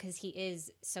sad because he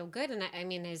is so good. And I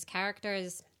mean, his character,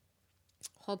 his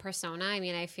whole persona, I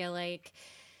mean, I feel like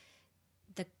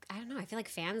I don't know. I feel like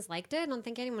fans liked it. I don't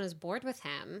think anyone was bored with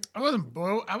him. I wasn't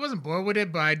bored with it,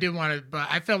 but I did want to. But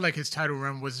I felt like his title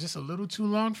run was just a little too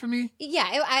long for me. Yeah,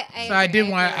 I So I did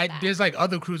agree want. with that. There's like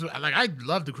other cruiserweight. Like I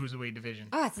love the cruiserweight division.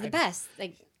 Oh, it's the best.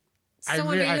 Like I so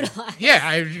really-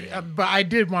 underutilized. But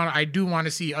I do want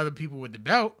to see other people with the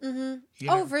belt. Mm-hmm.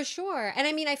 Oh, for sure. And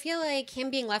I mean, I feel like him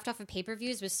being left off of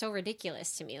pay-per-views was so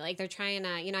ridiculous to me. Like they're trying to,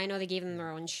 I know they gave them their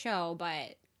own show,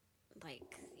 but like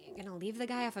you're gonna leave the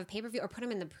guy off of pay-per-view or put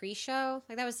him in the pre-show?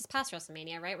 Like that was this past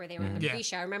WrestleMania, right? Where they were in the Yeah.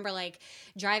 pre-show. I remember like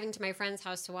driving to my friend's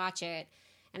house to watch it.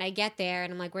 And I get there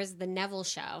and I'm like, where's the Neville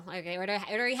show? Like, it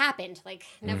already happened. Like,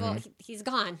 Neville, he's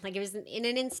gone. Like, it was in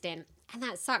an instant. And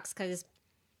that sucks because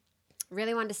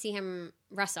really wanted to see him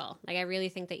wrestle. Like, I really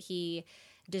think that he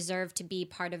deserved to be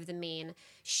part of the main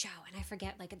show. And I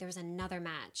forget, like, there was another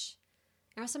match.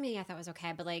 WrestleMania I thought was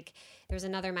okay, but, like, there was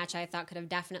another match I thought could have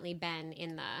definitely been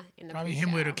in the Probably pre-show.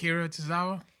 him with Akira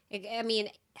Tozawa. I mean,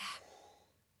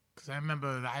 Because I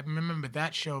remember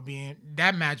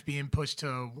that match being pushed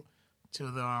to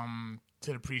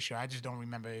the pre-show. I just don't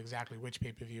remember exactly which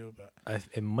pay-per-view, but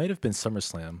It might have been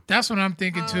SummerSlam. that's what I'm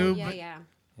thinking too. yeah, But yeah.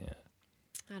 Yeah.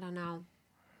 I don't know.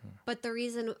 But the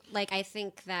reason, like, I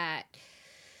think that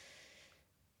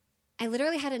I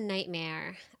literally had a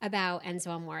nightmare about Enzo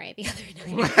Amore the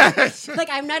other night. Like,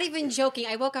 I'm not even joking.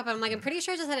 I woke up and I'm like, I'm pretty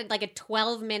sure I just had like a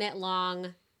 12-minute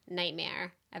long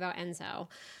nightmare about Enzo.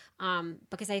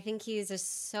 Because I think he's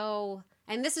just so,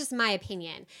 and this is my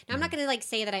opinion. Now, I'm not going to like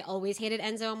say that I always hated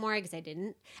Enzo Amore because I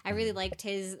didn't. I really liked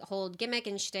his whole gimmick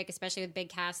and shtick, especially with Big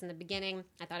Cass in the beginning.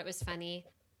 I thought it was funny.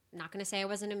 I'm not going to say I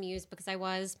wasn't amused because I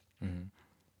was.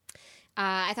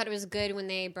 I thought it was good when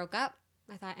they broke up.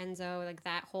 I thought Enzo, like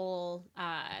that whole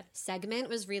segment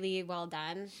was really well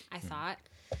done, I thought.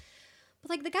 But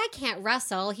like the guy can't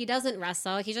wrestle. He doesn't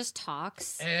wrestle. He just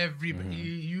talks. everybody,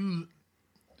 you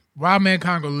Wildman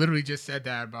Congo literally just said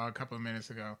that about a couple of minutes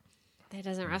ago. He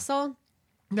doesn't wrestle.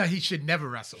 No, he should never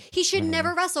wrestle. He should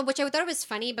never wrestle, which I thought was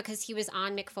funny because he was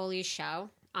on Mick Foley's show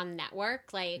on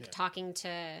network, like talking to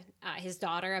his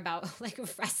daughter about like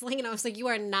wrestling, and I was like, you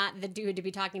are not the dude to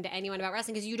be talking to anyone about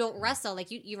wrestling because you don't wrestle.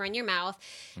 Like you run your mouth,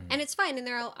 and it's fine. And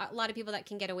there are a lot of people that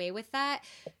can get away with that.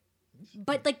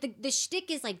 But like the shtick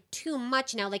is like too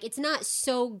much now. Like it's not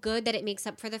so good that it makes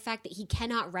up for the fact that he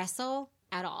cannot wrestle.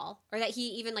 at all, or that he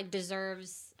even like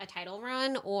deserves a title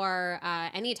run or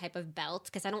any type of belt,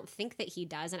 because I don't think that he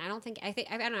does, and I don't know. I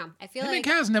feel Him like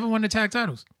and Kaz never won the tag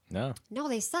titles. No. no,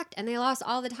 they sucked and they lost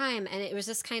all the time, and it was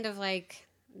just kind of like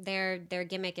their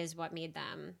gimmick is what made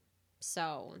them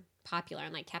so popular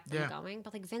and like kept them going.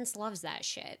 But like Vince loves that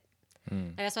shit.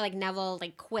 And that's why like Neville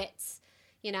like quits,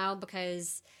 you know,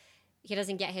 because he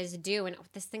doesn't get his due. And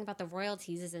this thing about the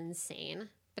royalties is insane.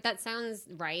 But that sounds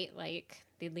right. Like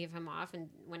they'd leave him off and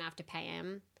wouldn't have to pay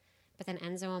him. But then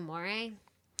Enzo Amore,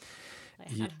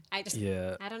 like,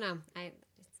 I don't know.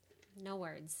 No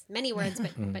words, many words,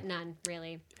 but none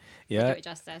really. Yeah, do it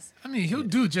justice. I mean, he'll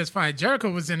do just fine. Jericho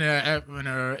was in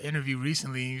an interview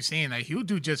recently. He was saying that he'll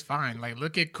do just fine. Like,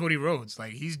 look at Cody Rhodes.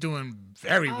 Like, he's doing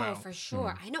very well. Oh, for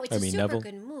sure. I know it's a super Neville.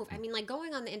 good move. I mean, like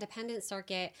going on the independent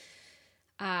circuit,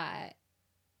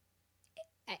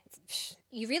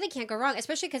 you really can't go wrong.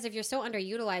 Especially because if you're so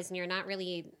underutilized and you're not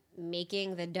really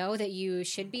making the dough that you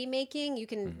should be making, you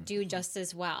can do just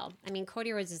as well. I mean,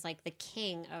 Cody Rhodes is like the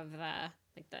king of the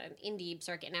indie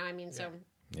circuit now. I mean, so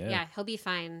yeah, he'll be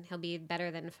fine. He'll be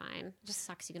better than fine. It just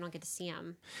sucks you don't get to see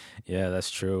him. Yeah, that's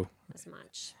true. As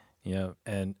much. Yeah,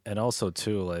 and also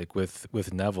too, like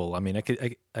with Neville, I mean, I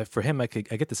get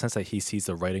the sense that he sees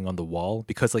the writing on the wall,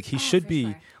 because like he should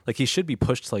be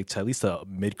pushed to at least a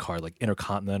mid card, like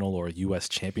Intercontinental or U.S.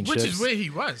 Championships, which is where he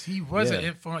was. He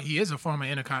is a former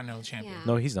Intercontinental champion. Yeah.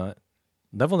 No, he's not.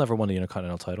 Neville never won the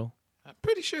Intercontinental title. I'm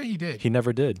pretty sure he did. He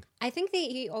never did. I think that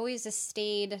he always just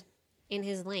stayed in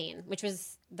his lane, which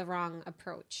was the wrong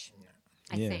approach.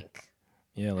 I think.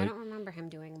 Yeah, like I don't remember him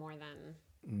doing more than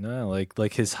no,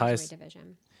 like his highest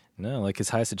division. No, like his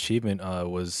highest achievement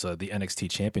was the NXT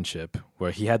Championship,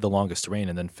 where he had the longest reign,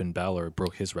 and then Finn Balor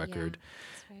broke his record.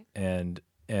 Yeah, that's right.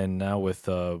 And now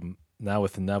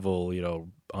with Neville, you know,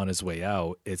 on his way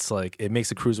out, it's like it makes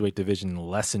the cruiserweight division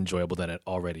less enjoyable than it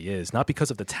already is. Not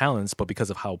because of the talents, but because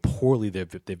of how poorly they've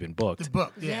been booked. The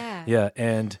book, Yeah.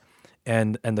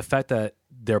 And the fact that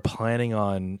they're planning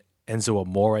on Enzo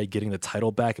Amore getting the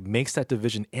title back makes that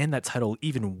division and that title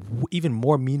even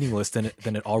more meaningless than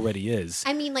it already is.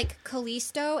 I mean, like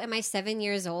Kalisto, am I 7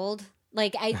 years old?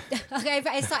 Like I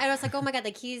saw, I was like, oh my god,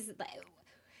 like he's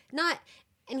not,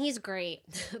 and he's great,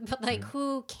 but like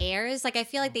who cares? Like I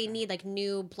feel like they need like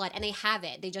new blood, and they have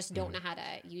it. They just don't know how to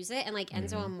use it. And like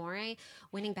Enzo Amore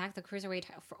winning back the cruiserweight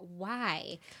title,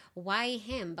 why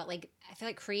him? But like I feel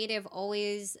like creative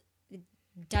always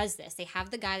does this. They have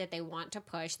the guy that they want to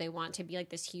push. They want to be like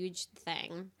this huge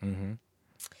thing.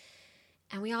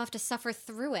 And we all have to suffer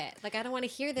through it. Like, I don't want to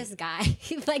hear this guy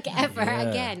like ever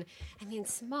again. I mean,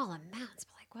 small amounts,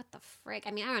 but like, what the frick?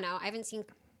 I mean, I don't know.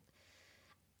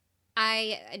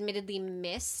 I admittedly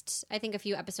missed, I think, a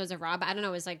few episodes of Raw, but I don't know.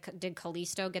 It was like, did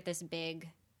Kalisto get this big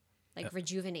like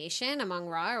rejuvenation among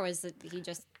Raw, or was it he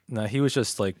just... No, he was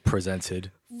just like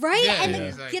presented. Right? Yeah, and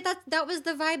he's like- that was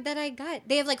the vibe that I got.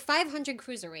 They have like 500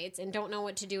 cruiserweights and don't know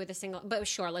what to do with a single... But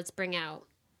sure, let's bring out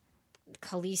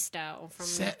Kalisto from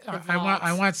the vault.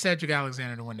 I want Cedric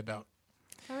Alexander to win the belt.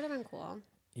 That would have been cool.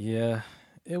 Yeah,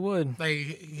 it would. Like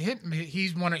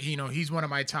he's one of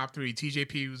my top three.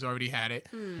 TJP, who's already had it,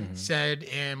 Ced,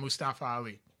 and Mustafa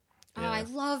Ali. Oh, I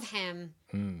love him.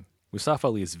 Mustafa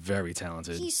Ali is very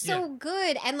talented. He's so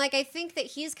good. And like I think that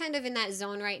he's kind of in that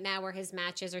zone right now where his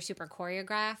matches are super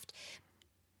choreographed.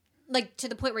 Like to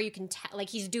the point where you can tell, like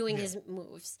he's doing his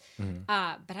moves, but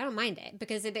I don't mind it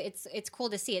because it's cool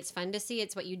to see. It's fun to see.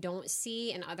 It's what you don't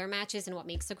see in other matches and what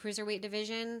makes the cruiserweight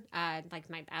division like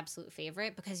my absolute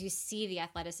favorite, because you see the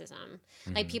athleticism.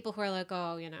 Like people who are like,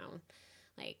 oh, you know,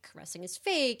 like wrestling is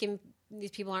fake and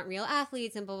these people aren't real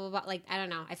athletes and blah blah blah. Like I don't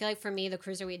know. I feel like for me the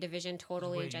cruiserweight division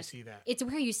totally just it's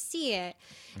where you see it.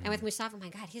 And with Mustafa, oh my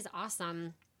god, he's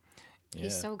awesome. Yeah.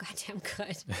 He's so goddamn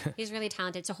good. He's really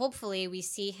talented. So hopefully we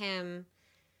see him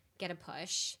get a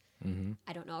push.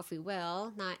 I don't know if we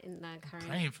will. Not in the current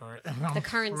Praying for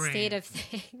it. state of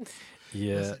things.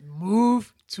 Yeah. Listen,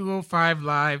 move 205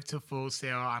 Live to Full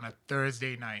Sail on a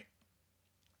Thursday night.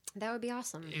 That would be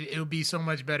awesome. It would be so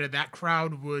much better. That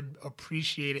crowd would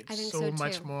appreciate it I think so so,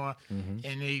 much too. more,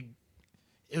 and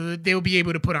they will be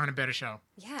able to put on a better show.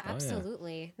 Yeah,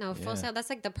 absolutely. No, Full Sail. That's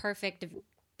like the perfect.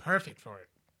 Perfect for it.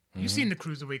 You've seen the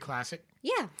Cruiserweight Classic.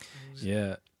 Yeah.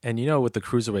 Yeah. And you know, with the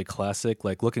Cruiserweight Classic,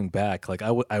 like looking back, like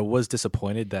I was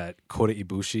disappointed that Kota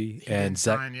Ibushi and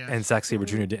Zack Sabre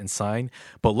Jr. didn't sign.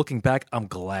 But looking back, I'm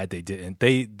glad they didn't.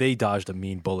 They dodged a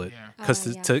mean bullet because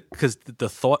the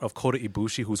thought of Kota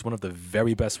Ibushi, who's one of the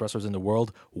very best wrestlers in the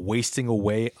world, wasting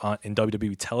away in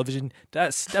WWE television,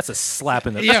 that's a slap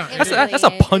in the Yeah, that's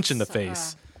a punch in the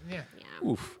face. Yeah.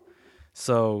 Oof.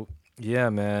 So Yeah,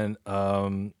 man.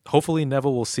 Hopefully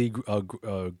Neville will see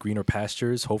greener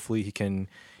pastures. Hopefully he can,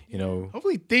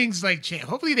 Hopefully things like change.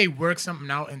 Hopefully they work something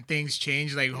out and things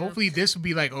change. Like hopefully this will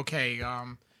be like, okay,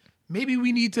 maybe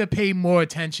we need to pay more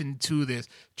attention to this.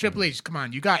 Triple H, come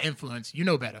on, you got influence. You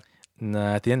know better.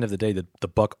 Nah, at the end of the day, the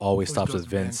buck always stops goes with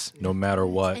to Vince, Vince. no matter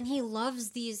what. And he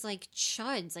loves these like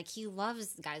chuds. Like he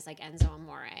loves guys like Enzo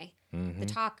Amore, the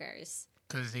talkers.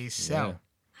 Because they sell. Yeah.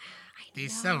 They know,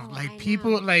 sell. I Like know.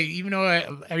 people, like even though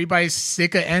everybody's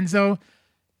sick of Enzo,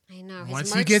 I know. His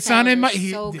once he merch gets on sales it, are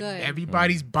so good.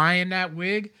 everybody's buying that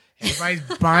wig.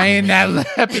 Everybody's buying that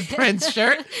Leopard Prince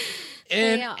shirt.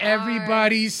 And They are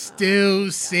everybody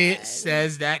still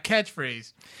says that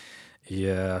catchphrase.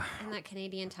 Yeah. In that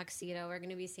Canadian tuxedo, we're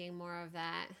going to be seeing more of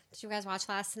that. Did you guys watch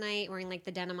last night? Wearing like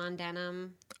the denim on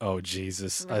denim. Oh,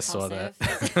 Jesus. I saw that.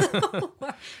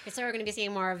 So we're going to be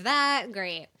seeing more of that.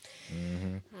 Great.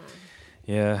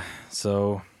 Yeah.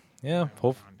 So, yeah.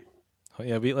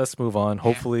 Let's move on.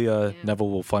 Hopefully, Neville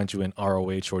will find you in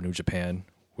ROH or New Japan,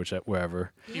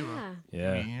 wherever. Yeah.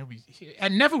 Yeah. I mean,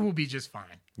 and Neville will be just fine.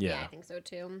 Yeah, I Yeah. think so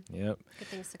too. Yep. Good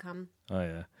things to come. Oh,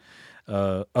 yeah.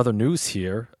 Other news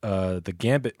here, the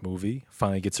Gambit movie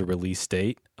finally gets a release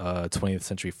date. 20th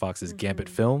Century Fox's Gambit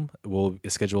film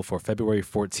is scheduled for February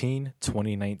 14,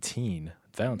 2019,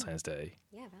 Valentine's Day.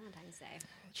 Yeah, Valentine's Day.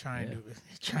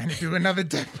 Trying to do another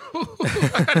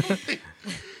Deadpool.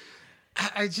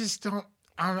 I just don't.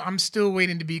 I'm still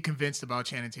waiting to be convinced about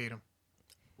Channing Tatum.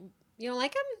 You don't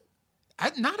like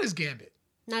him? Not as Gambit.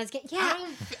 Not as good. Yeah.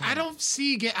 I don't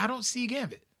see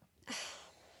Gambit.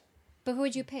 But who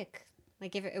would you pick?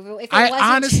 Like if it wasn't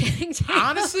honestly, Channing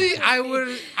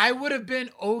Tatum? I would have been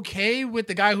okay with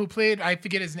the guy who played. I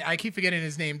keep forgetting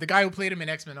his name. The guy who played him in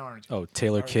X-Men Orange. Oh,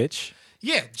 Taylor Kitsch?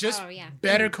 Yeah, just Oh, yeah.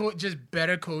 better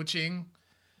coaching.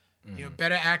 You know,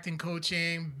 better acting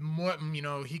coaching. More,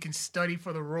 he can study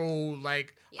for the role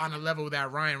like on a level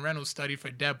that Ryan Reynolds studied for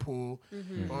Deadpool,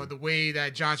 or the way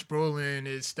that Josh Brolin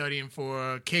is studying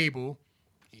for Cable.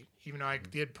 Even though I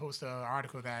did post an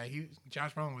article that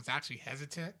Josh Brolin was actually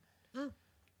hesitant,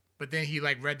 but then he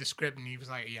read the script and he was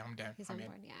like, "Yeah, I'm done. He's I'm on in."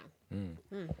 board,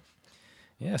 yeah.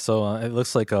 Yeah, so it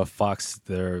looks like Fox,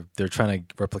 they're trying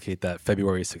to replicate that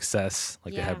February success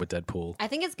like they Yeah. had with Deadpool. I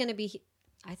think it's gonna be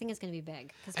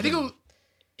big. 'Cause I think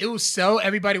it will sell.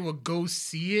 Everybody will go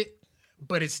see it,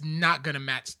 but it's not gonna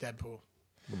match Deadpool.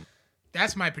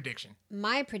 That's my prediction.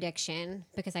 my prediction,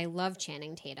 because I love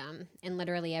Channing Tatum and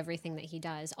literally everything that he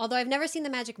does. Although I've never seen the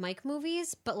Magic Mike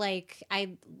movies, but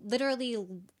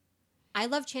I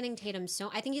love Channing Tatum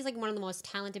so. I think he's one of the most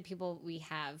talented people we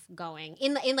have going.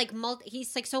 He's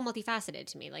so multifaceted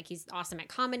to me. Like he's awesome at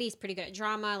comedy. He's pretty good at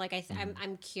drama.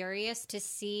 I'm curious to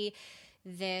see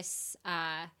this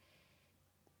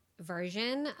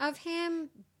version of him,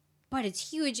 but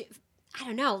it's huge. I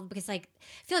don't know because I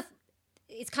feel like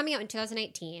it's coming out in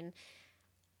 2018.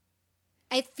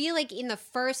 I feel like in the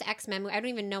first X-Men movie, I don't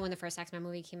even know when the first X-Men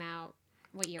movie came out.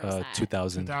 What year was that?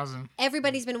 2000. 2000.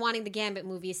 Everybody's been wanting the Gambit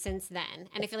movie since then.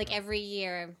 And I feel like every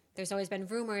year there's always been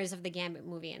rumors of the Gambit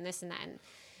movie and this and that. And,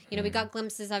 we got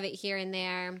glimpses of it here and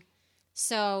there.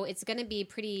 So it's going to be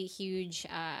pretty huge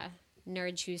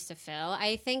nerd shoes to fill.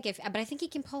 I think but I think he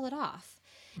can pull it off.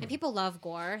 And people love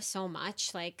gore so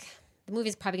much. The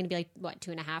movie's probably going to be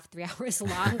 2.5, 3 hours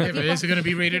long. Yeah, but is it going to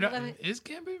be rated R? people love it. Is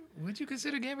Gambit? Would you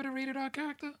consider Gambit a rated R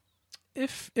character?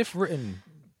 If written,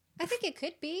 I think it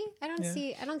could be. I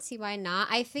don't see why not.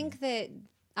 I think that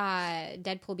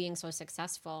Deadpool being so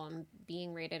successful and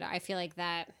being rated, I feel like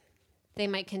that they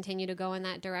might continue to go in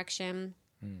that direction.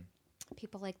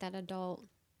 People like the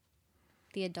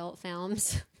adult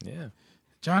films. yeah.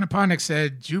 John Aponic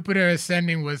said Jupiter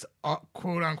Ascending was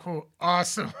quote unquote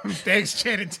awesome. Thanks,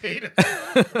 Channing Tatum.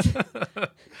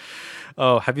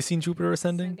 Oh, have you seen Jupiter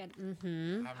Ascending? Good.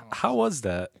 Mm-hmm. How was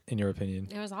that, in your opinion?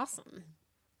 It was awesome.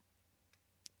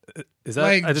 Is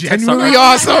that a genuinely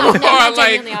text- awesome, No, or not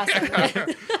genuinely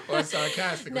awesome. or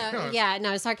sarcastic?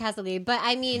 No, sarcastically. But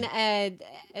I mean,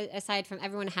 aside from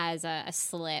everyone has a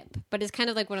slip, but it's kind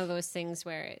of like one of those things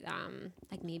where,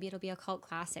 maybe it'll be a cult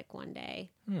classic one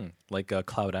day. Like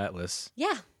Cloud Atlas.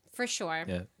 Yeah, for sure.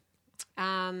 Yeah.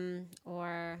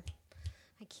 Or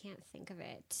I can't think of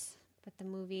it, but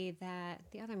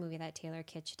the other movie that Taylor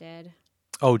Kitsch did.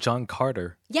 Oh, John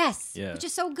Carter. Yes, Yeah. which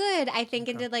is so good. I think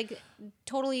and did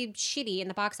totally shitty in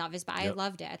the box office, but I Yep.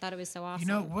 loved it. I thought it was so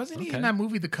awesome. Wasn't he Okay. in that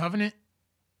movie The Covenant?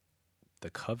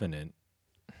 The Covenant.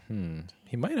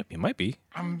 He might be.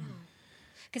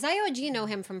 Because I OG know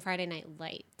him from Friday Night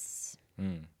Lights.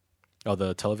 Oh,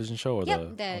 the television show or Yep, the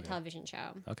the okay. television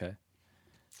show. Okay.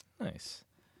 Nice.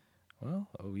 Well,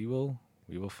 we will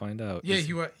We will find out. Yeah,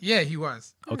 he was. Yeah, he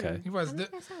was. Okay. He was. I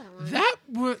think I saw that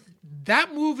one.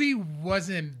 That movie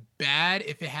wasn't bad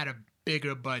if it had a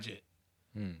bigger budget.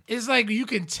 It's like you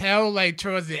can tell, like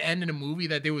towards the end of the movie,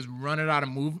 that they was running out of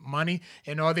money,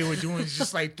 and all they were doing is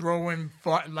just like throwing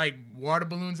like water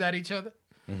balloons at each other.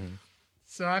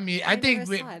 So I mean, I think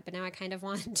never saw it, but now I kind of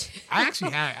want to. I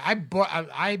actually had.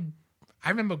 I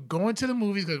remember going to the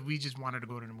movies because we just wanted to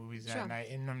go to the movies that night,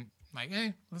 and I'm like,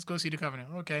 hey, let's go see The Covenant.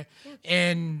 Okay,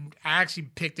 and I actually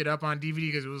picked it up on DVD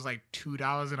because it was like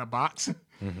 $2 in a box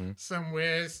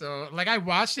somewhere. So like I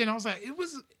watched it, and I was like, it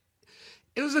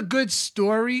was a good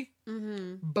story,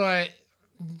 but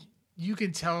you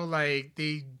can tell like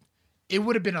it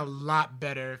would have been a lot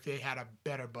better if they had a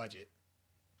better budget.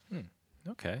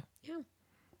 Okay. Yeah.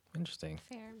 Interesting.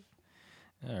 Fair.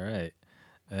 All right.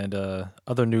 And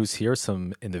other news here,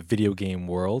 some in the video game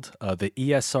world. The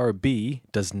ESRB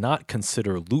does not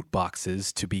consider loot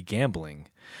boxes to be gambling.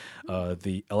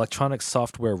 The Electronic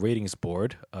Software Ratings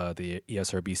Board, the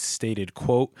ESRB, stated,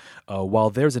 quote, while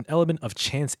there's an element of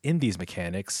chance in these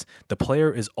mechanics, the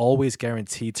player is always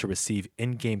guaranteed to receive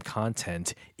in-game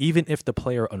content, even if the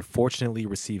player unfortunately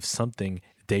receives something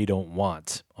they don't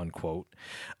want, unquote.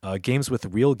 Games with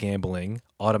real gambling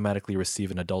automatically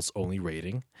receive an adults-only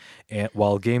rating, and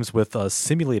while games with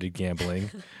simulated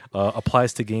gambling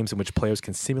applies to games in which players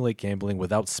can simulate gambling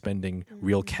without spending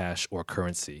real cash or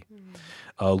currency.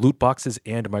 Loot boxes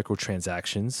and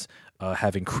microtransactions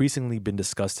have increasingly been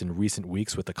discussed in recent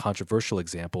weeks with the controversial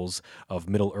examples of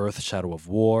Middle-earth: Shadow of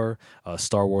War,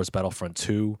 Star Wars Battlefront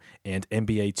 2, and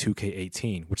NBA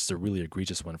 2K18, which is a really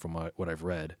egregious one from what I've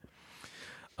read.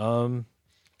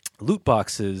 Loot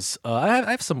boxes.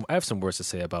 I have some words to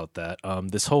say about that.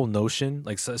 This whole notion,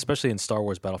 like especially in Star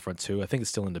Wars Battlefront 2, I think it's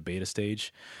still in the beta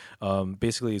stage.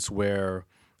 Basically, it's where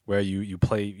you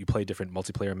play different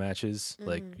multiplayer matches,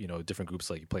 like different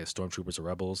groups, like you play as stormtroopers or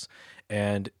rebels,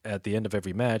 and at the end of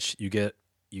every match, you get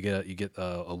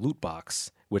a loot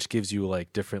box, which gives you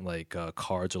like different like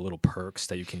cards or little perks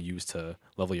that you can use to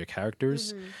level your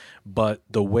characters. But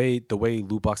the way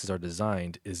loot boxes are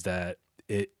designed is that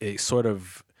it sort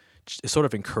of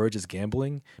encourages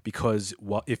gambling, because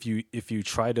if you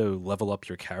try to level up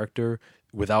your character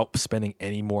without spending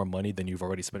any more money than you've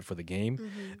already spent for the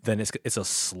game, then it's a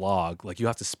slog. Like you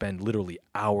have to spend literally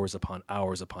hours upon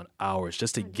hours upon hours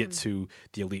just to get to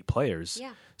the elite players.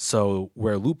 Yeah. So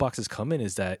where loot boxes come in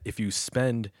is that if you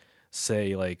spend,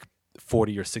 say, like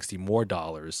 $40 or $60 more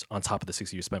on top of the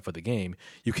 $60 you spent for the game,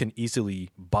 you can easily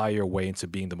buy your way into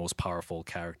being the most powerful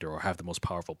character or have the most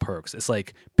powerful perks. It's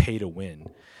like pay to win.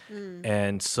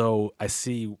 And so I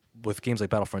see with games like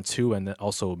Battlefront 2 and then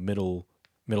also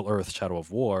Middle-earth: Shadow of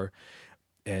War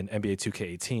and NBA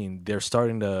 2K18, they're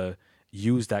starting to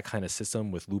use that kind of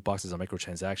system with loot boxes and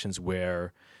microtransactions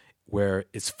where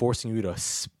it's forcing you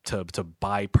to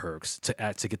buy perks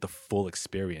to get the full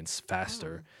experience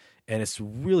faster. And it's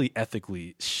really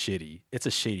ethically shitty. It's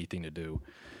a shady thing to do.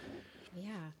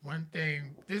 Yeah. One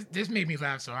thing, this made me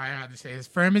laugh, so I have to say this.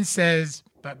 Furman says,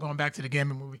 but going back to the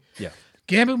Gambit movie,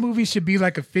 Gambit movie should be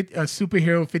like a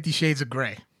superhero 50 Shades of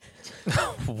Grey.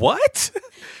 What?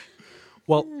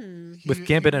 Well, with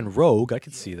Gambit and Rogue, I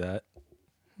could see that.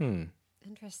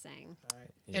 Interesting.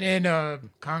 And then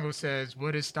Congo says,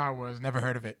 "What is Star Wars? Never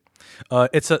heard of it."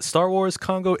 It's a Star Wars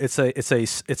Congo. It's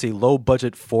a low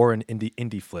budget foreign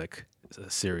indie flick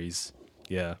series.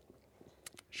 Yeah.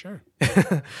 Sure.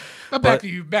 But back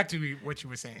to what you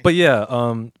were saying. But yeah,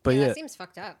 That seems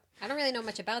fucked up. I don't really know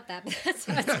much about that, but that's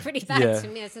pretty bad to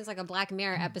me. It seems like a Black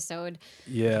Mirror episode.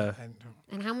 Yeah.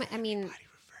 And how much? I mean,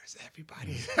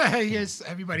 everybody. Yes,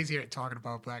 everybody's here talking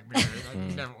about Black Mirror.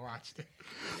 I've never watched it,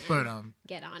 but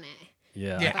get on it.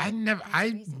 Yeah.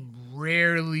 I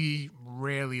rarely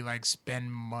like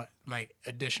spend like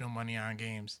additional money on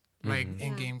games, like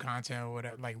in-game content or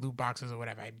whatever, like loot boxes or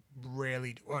whatever. I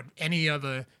rarely, or any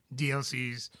other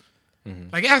DLCs.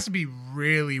 Like it has to be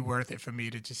really worth it for me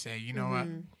to just say, you know what?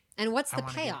 And what's the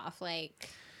payoff? Like,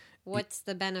 what's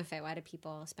the benefit? Why do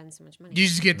people spend so much money? You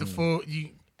just get the full,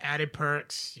 added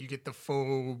perks. You get the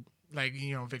full, like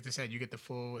Victor said, you get the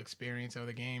full experience of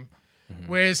the game.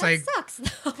 Where it's that like sucks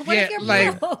though. What if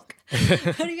you're broke?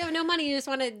 What if you have no money? You just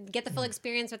want to get the full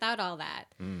experience without all that.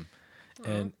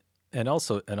 And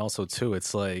also too,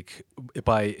 it's like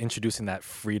by introducing that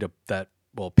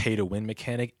pay to win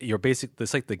mechanic,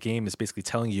 it's like the game is basically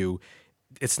telling you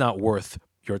it's not worth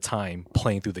your time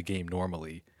playing through the game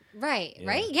normally. Right.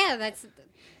 Yeah, that's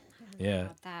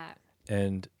about that.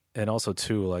 And also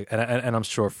too, like, and I'm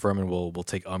sure Furman will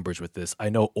take umbrage with this. I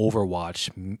know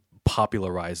Overwatch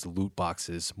popularized loot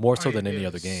boxes more so than any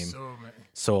other game.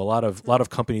 So a lot of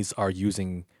companies are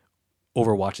using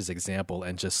Overwatch's example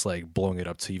and just like blowing it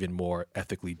up to even more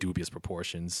ethically dubious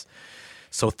proportions.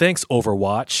 So thanks,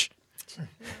 Overwatch.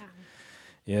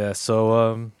 Yeah.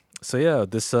 So yeah,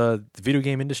 this the video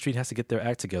game industry has to get their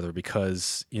act together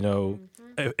because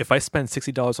if I spend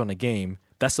 $60 on a game,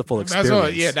 that's the full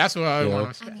experience. That's what I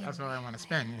want to. That's what I want to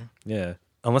spend. Yeah.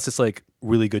 Unless it's like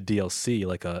really good DLC,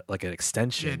 like an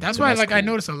extension. Yeah, that's why I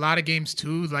notice a lot of games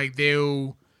too. Like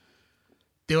they'll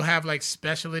have like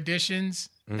special editions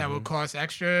that will cost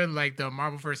extra. Like the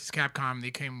Marvel vs. Capcom,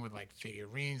 they came with like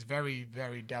figurines, very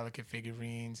very delicate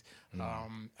figurines. I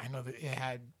know that it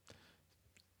had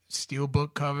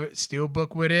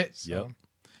steelbook with it. So. Yep.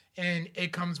 And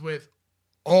it comes with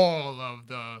all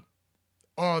the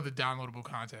downloadable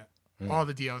content, all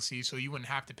the DLC, so you wouldn't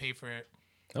have to pay for it.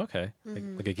 Okay,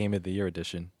 like a Game of the Year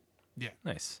edition. Yeah,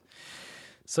 nice.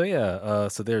 So yeah,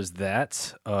 so there's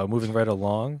that. Moving right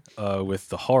along with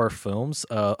the horror films,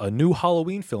 a new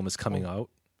Halloween film is coming out.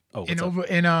 Oh,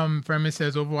 Fremen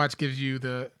says Overwatch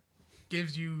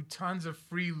gives you tons of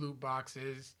free loot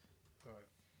boxes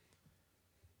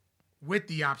with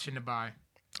the option to buy.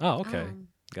 Oh, okay.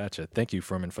 Gotcha. Thank you,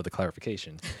 Furman, for the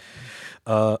clarification.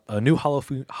 A new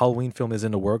Halloween film is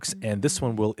in the works, and this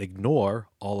one will ignore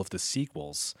all of the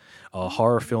sequels.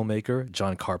 Horror filmmaker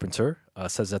John Carpenter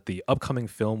says that the upcoming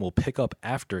film will pick up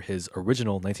after his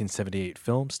original 1978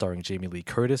 film starring Jamie Lee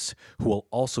Curtis, who will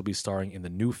also be starring in the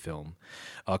new film.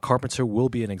 Carpenter will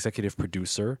be an executive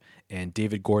producer, and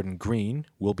David Gordon Green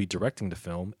will be directing the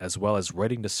film, as well as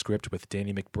writing the script with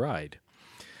Danny McBride.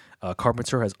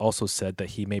 Carpenter has also said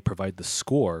that he may provide the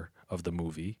score of the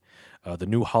movie. The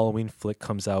new Halloween flick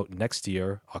comes out next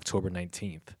year, October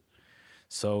 19th.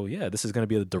 So, yeah, this is going to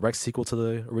be a direct sequel to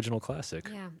the original classic.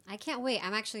 Yeah, I can't wait.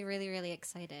 I'm actually really, really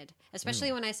excited,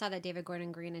 especially when I saw that David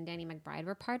Gordon Green and Danny McBride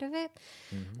were part of it.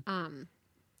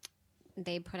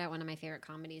 They put out one of my favorite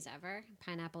comedies ever,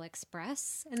 Pineapple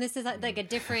Express. And this is like a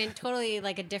different, totally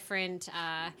like a different,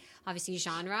 obviously,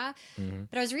 genre.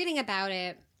 But I was reading about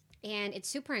it. And it's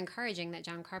super encouraging that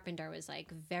John Carpenter was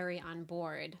like very on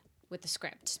board with the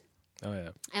script. Oh yeah,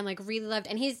 and like really loved,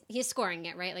 and he's scoring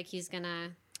it, right? Like he's gonna,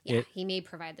 he may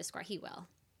provide the score. He will.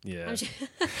 Yeah,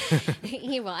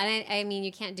 he will. And I mean,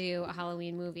 you can't do a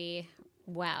Halloween movie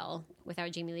well without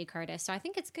Jamie Lee Curtis. So I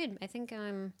think it's good. I think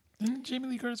Didn't Jamie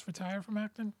Lee Curtis retire from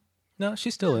acting? No,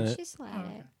 she's still in it. She's still at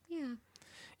it. Yeah.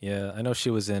 Yeah, I know she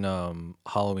was in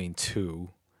Halloween 2.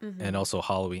 And also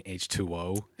Halloween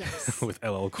H2O with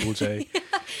LL Cool J.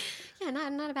 Yeah,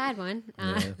 not a bad one.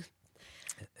 Yeah.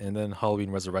 And then Halloween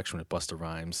Resurrection with Busta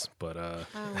Rhymes. But oh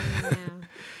yeah,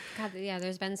 God, yeah.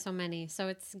 There's been so many, so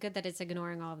it's good that it's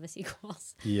ignoring all of the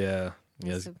sequels. Yeah,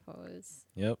 I suppose.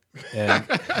 Yep. And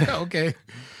okay.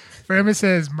 Furman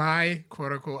says my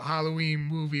quote unquote Halloween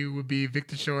movie would be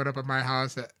Victor showing up at my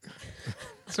house at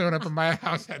 10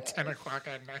 o'clock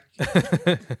at night.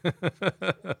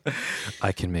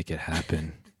 I can make it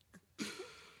happen.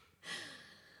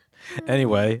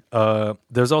 Anyway,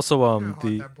 there's also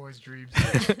that boy's dreams.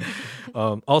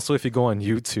 Also, if you go on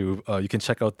YouTube, you can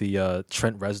check out the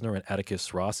Trent Reznor and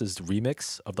Atticus Ross's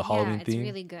remix of the Halloween theme. It's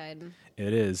really good.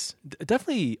 It is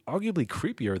definitely arguably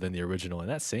creepier than the original, and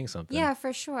that's saying something. Yeah,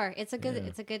 for sure. It's a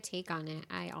good take on it.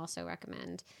 I also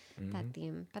recommend that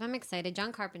theme. But I'm excited.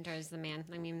 John Carpenter is the man.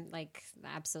 I mean, like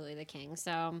absolutely the king.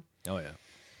 So. Oh yeah.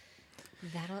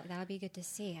 That'll be good to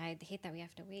see. I hate that we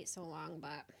have to wait so long,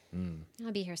 but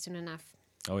I'll be here soon enough.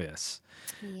 Oh yes.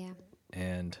 Yeah.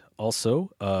 And also,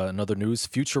 another news: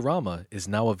 Futurama is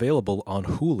now available on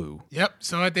Hulu. Yep,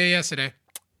 saw it there yesterday.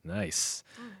 Nice.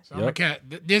 So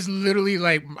there's literally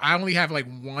like I only have like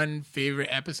one favorite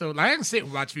episode. Like I can sit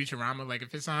and watch Futurama. Like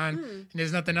if it's on and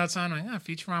there's nothing else on, I'm like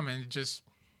Futurama and just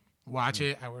watch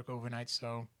it. I work overnight,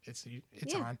 so it's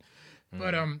on.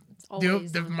 But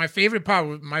my favorite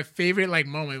part, my favorite like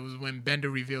moment was when Bender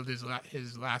revealed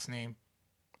his last name.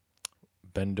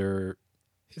 Bender.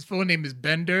 His full name is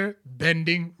Bender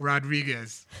Bending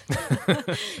Rodriguez.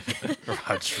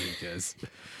 Rodriguez.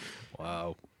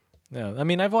 Wow. Yeah, I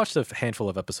mean, I've watched a handful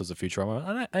of episodes of Futurama,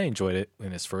 and I enjoyed it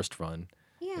in its first run.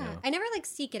 Yeah. I never like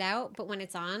seek it out, but when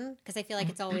it's on, because I feel like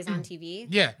it's always on TV.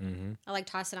 Yeah. I like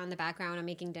toss it on the background. I'm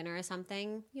making dinner or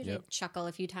something. Usually chuckle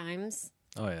a few times.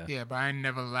 Oh yeah. Yeah, but I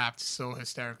never laughed so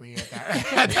hysterically at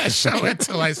that show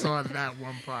until I saw that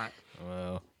one part.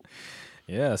 Well,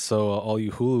 yeah. So all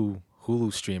you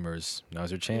Hulu streamers,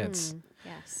 now's your chance.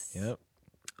 Yes. Yep.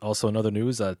 Also, another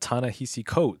news: Ta-Nehisi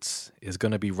Coates is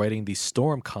going to be writing the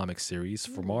Storm comic series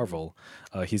for Marvel.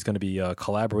 He's going to be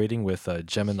collaborating with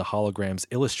Gem and the Holograms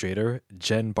illustrator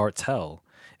Jen Bartel,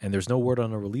 and there's no word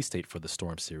on a release date for the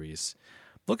Storm series.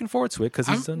 Looking forward to it because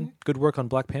he's done good work on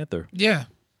Black Panther. Yeah.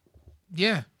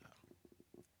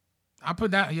 I'll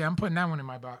put that. Yeah, I'm putting that one in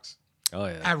my box Oh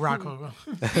yeah. at Rock Hogo.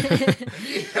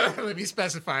 Let me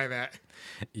specify that.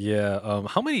 Yeah.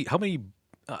 How many?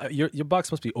 Your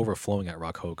box must be overflowing at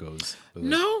Rock Hogo's.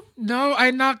 No,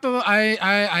 I knocked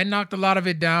I knocked a lot of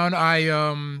it down. I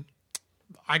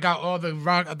got all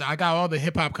the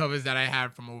hip hop covers that I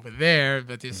had from over there,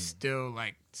 but there's still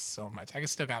like so much. I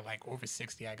still got like over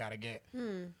 60 I gotta get.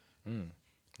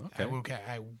 Okay.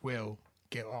 I will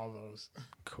get all those.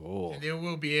 Cool. And there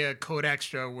will be a Code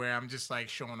Extra where I'm just like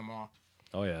showing them all.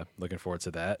 Oh yeah, looking forward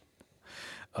to that.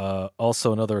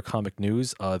 Also, another comic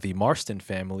news: the Marston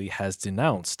family has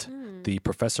denounced the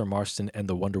Professor Marston and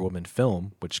the Wonder Woman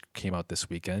film, which came out this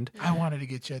weekend. I wanted to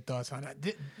get your thoughts on that.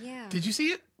 Did you see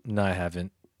it? No, I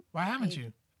haven't. Why haven't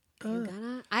you? You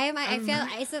gonna? I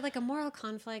feel. Is it like a moral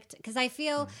conflict? Because I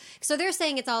feel. So they're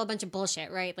saying it's all a bunch of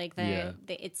bullshit, right? Like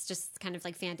it's just kind of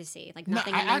like fantasy. Like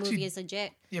nothing in the movie is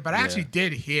legit. Yeah, but I actually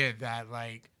did hear that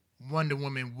like Wonder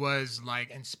Woman was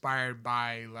like inspired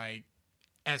by like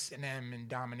S&M and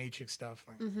dominatrix stuff.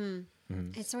 Like, And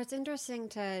so it's interesting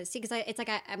to see because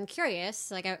I'm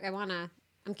curious. Like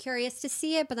I'm curious to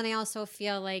see it, but then I also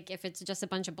feel like if it's just a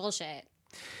bunch of bullshit.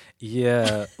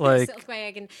 Yeah, like That's the way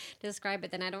I can describe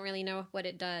it. Then I don't really know what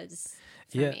it does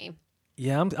for me.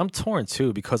 Yeah, I'm torn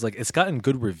too because like it's gotten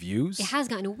good reviews. It has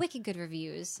gotten wicked good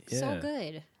reviews. Yeah. So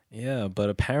good. Yeah, but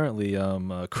apparently,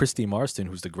 Christy Marston,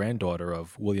 who's the granddaughter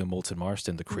of William Moulton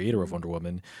Marston, the creator of Wonder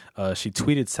Woman, she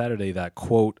tweeted Saturday that,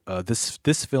 quote,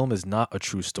 this film is not a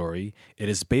true story. It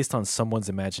is based on someone's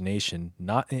imagination,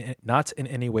 not in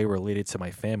any way related to my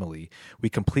family. We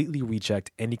completely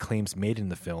reject any claims made in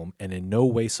the film and in no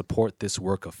way support this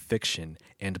work of fiction.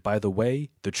 And by the way,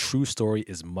 the true story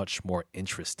is much more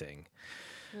interesting.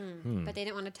 But they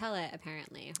didn't want to tell it,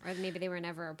 apparently. Or maybe they were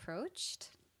never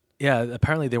approached. Yeah,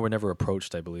 apparently they were never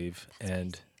approached, I believe.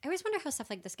 And I always wonder how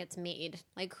stuff like this gets made.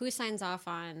 Like, who signs off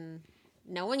on...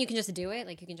 No one? You can just do it?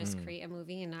 Like, you can just create a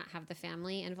movie and not have the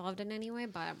family involved in any way?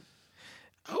 But...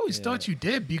 I always thought you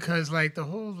did because, like, the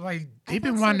whole, like, they've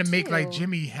been thought wanting so, to make, like, too.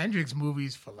 Jimi Hendrix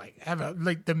movies for, like, ever.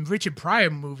 Like, the Richard Pryor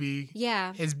movie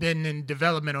has been in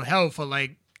developmental hell for,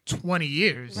 like, 20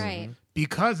 years. Right.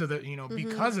 Because of the,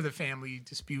 because of the family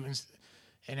disputes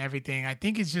and everything. I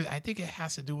think it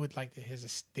has to do with, like, their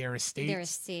estates. Their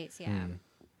estates, yeah. And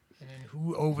then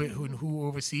who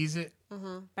oversees it.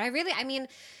 But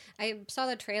I saw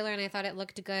the trailer and I thought it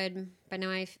looked good, but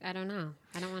now I don't know.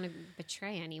 I don't want to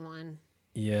betray anyone.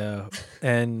 yeah,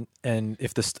 and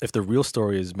if the real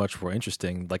story is much more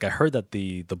interesting, like I heard that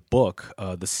the book,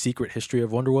 The Secret History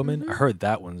of Wonder Woman, I heard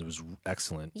that one was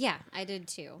excellent. Yeah, I did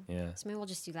too. Yeah. So maybe we'll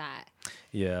just do that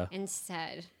Yeah,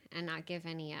 instead and not give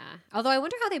any... Although I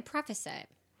wonder how they preface it.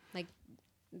 Like,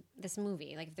 this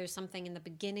movie. Like, if there's something in the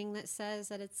beginning that says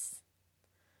that it's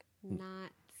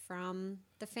not from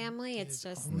the family, it's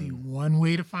just... Only one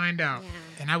way to find out. Yeah.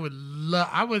 And I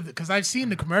would, because I've seen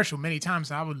the commercial many times,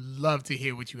 so I would love to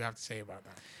hear what you have to say about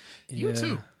that. You Yeah.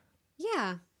 too.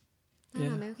 Yeah. I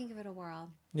don't know. Maybe we can give it a whirl.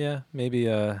 yeah, maybe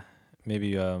not.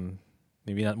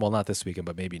 Well, not this weekend,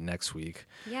 but maybe next week.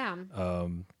 Yeah.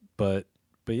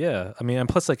 But yeah, I mean, and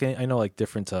plus, like I know, like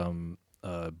different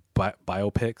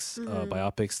biopics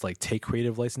like take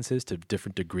creative licenses to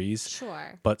different degrees.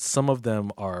 Sure. But some of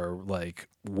them are like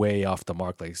way off the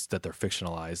mark, like that they're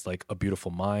fictionalized. Like A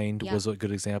Beautiful Mind Yeah. was a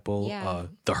good example. Yeah.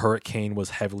 The Hurricane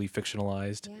was heavily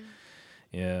fictionalized. Yeah.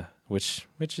 Yeah, which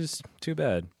is too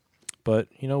bad. But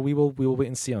we will wait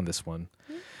and see on this one.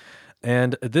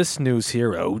 And this news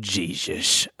here, oh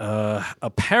Jesus!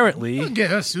 Apparently, You can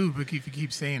get us sued if you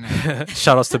keep saying that.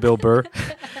 shout outs to Bill Burr.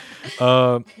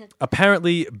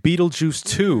 Apparently, Beetlejuice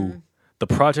 2, the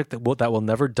project that will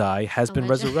never die, has been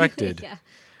Allegedly. resurrected. Yeah.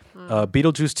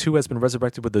 Beetlejuice 2 has been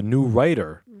resurrected with a new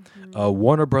writer.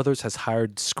 Warner Brothers has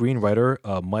hired screenwriter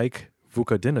Mike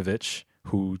Vukadinovich,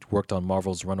 who worked on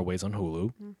Marvel's Runaways on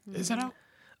Hulu. Is it out?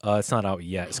 It's not out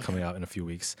yet. It's coming out in a few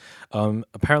weeks.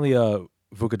 Apparently,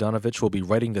 Vukadinovich will be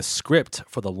writing the script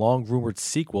for the long-rumored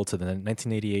sequel to the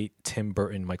 1988 Tim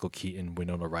Burton, Michael Keaton,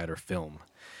 Winona Ryder film.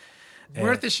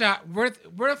 Worth a shot.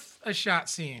 Worth a shot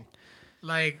seeing.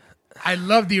 Like, I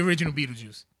love the original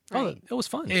Beetlejuice. Oh, Right. it was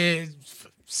fun. It's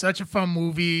such a fun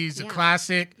movie. It's a Yeah.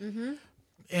 classic.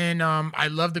 And I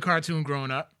love the cartoon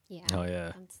growing up. Yeah. Oh,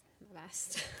 yeah. That's the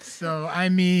best. So, I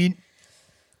mean,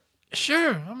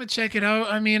 sure, I'm going to check it out.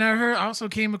 I mean, I also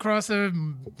came across a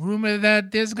rumor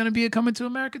that there's going to be a Coming to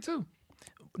America too.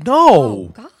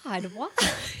 No! God, what?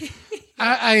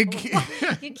 I You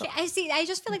can't, I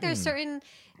just feel like there are certain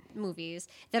movies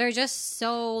that are just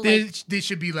so like, they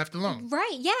should be left alone.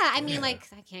 right. Yeah. I mean, like,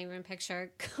 I can't even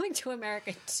picture Going to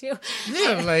America too.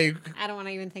 Yeah, like, I don't want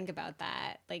to even think about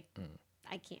that. Like,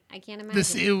 I can't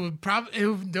imagine. It would probably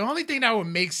the only thing that would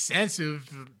make sense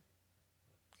if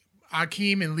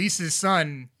Akeem and Lisa's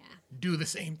son do the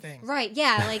same thing. Right?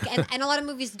 Yeah. Like, and a lot of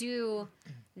movies do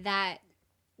that.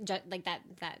 Like that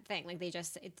thing, like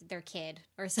it's their kid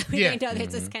or something. Yeah.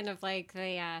 It's just kind of like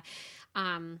they,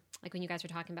 like when you guys were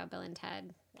talking about Bill and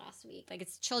Ted last week, like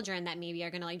it's children that maybe are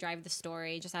gonna like drive the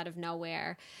story just out of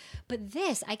nowhere. But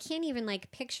this, I can't even like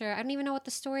picture. I don't even know what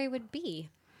the story would be.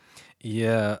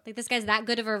 Yeah. Like this guy's that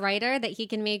good of a writer that he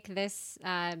can make this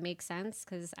make sense.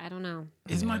 Because I don't know.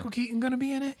 Is Michael Keaton gonna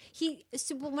be in it?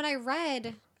 When I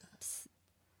read,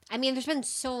 I mean, there's been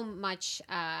so much.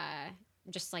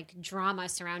 Just like drama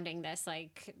surrounding this,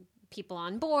 like people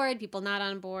on board, people not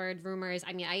on board, rumors.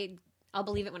 I mean, I'll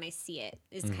believe it when I see it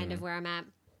is kind of where I'm at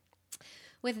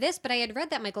with this. But I had read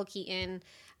that Michael Keaton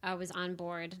was on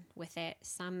board with it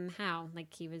somehow.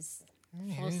 Like he was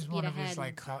full He's speed one ahead. of his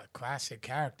like classic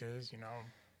characters,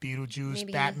 Beetlejuice,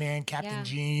 Maybe, Batman, Captain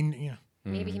Jean.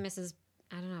 Maybe he misses,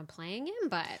 I don't know, playing him,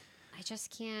 but I just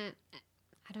can't.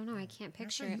 I don't know. I can't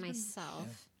picture it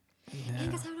myself. Yeah,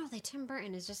 because I don't know. Like Tim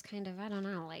Burton is just kind of, I don't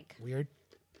know, like weird.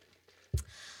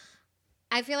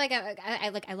 I feel like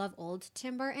I love old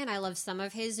Tim Burton. I love some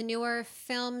of his newer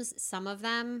films, some of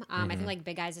them. I think like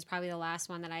Big Eyes is probably the last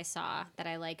one that I saw that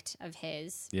I liked of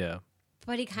his. Yeah.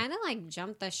 But he kind of like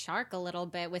jumped the shark a little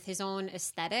bit with his own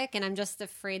aesthetic, and I'm just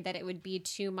afraid that it would be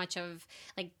too much of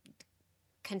like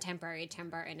contemporary Tim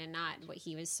Burton and not what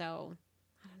he was so,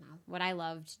 I don't know, what I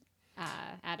loved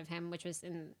out of him, which was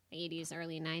in the 80s,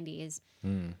 early 90s.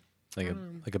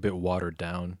 Like a bit watered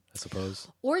down, I suppose.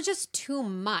 Or just too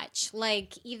much.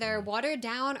 Like either watered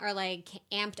down or like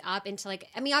amped up into like,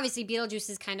 I mean, obviously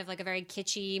Beetlejuice is kind of like a very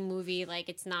kitschy movie. Like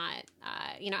it's not,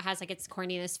 it has like its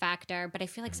corniness factor, but I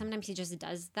feel like sometimes he just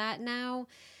does that now,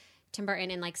 Tim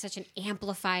Burton, in like such an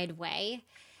amplified way.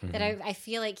 That I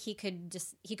feel like he could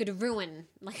ruin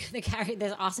like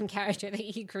this awesome character that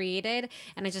he created,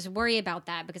 and I just worry about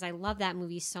that because I love that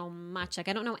movie so much. Like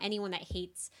I don't know anyone that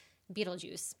hates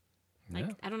Beetlejuice.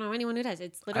 Like I don't know anyone who does.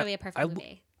 It's literally a perfect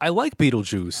movie. I like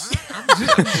Beetlejuice. I'm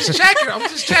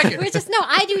just checking. No,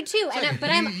 I do too.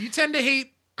 You tend to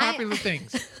hate popular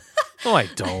things. No, I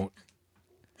don't.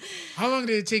 How long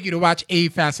did it take you to watch a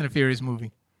Fast and the Furious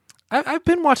movie? I've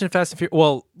been watching Fast and Furious.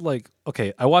 Well, like,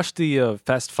 okay, I watched the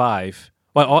Fast 5.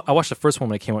 Well, I watched the first one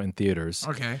when it came out in theaters.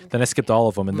 Okay. Then I skipped all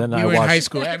of them, and then I were watched. In high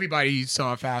school. Everybody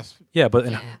saw Fast. Yeah, but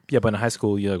in high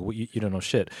school, you don't know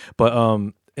shit. But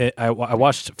I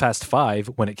watched Fast 5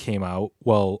 when it came out,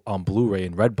 on Blu-ray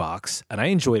and Redbox, and I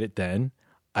enjoyed it then.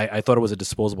 I thought it was a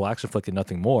disposable action flick and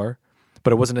nothing more.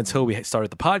 But it wasn't until we started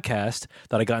the podcast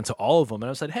that I got into all of them, and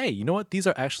I said, hey, you know what? These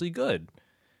are actually good.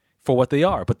 For what they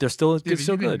are, but they're still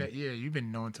good. You've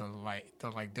been known to like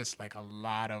a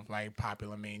lot of like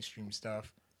popular mainstream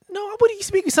stuff. No, what do you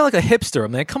make me sound like a hipster?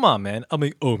 I'm like, come on, man. I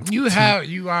mean, you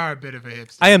are a bit of a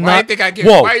hipster. I am why not. Do you think I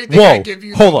give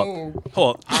you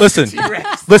Hold up.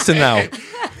 Listen now.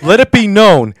 Let it be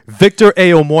known, Victor A.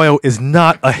 Omoyo is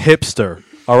not a hipster.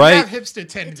 All right. You have hipster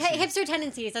tendencies. Hipster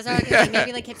tendencies. That's all I can say.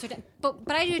 Maybe like hipster,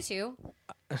 but I do too.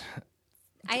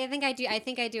 I think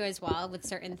I do as well with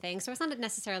certain things. So it's not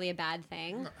necessarily a bad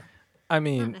thing. I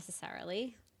mean, not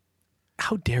necessarily.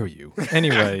 How dare you?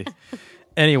 Anyway.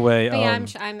 But yeah,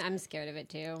 I'm scared of it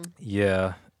too.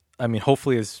 Yeah. I mean,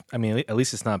 hopefully at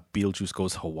least it's not Beetlejuice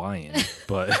Goes Hawaiian,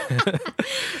 but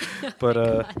that would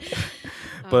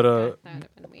have been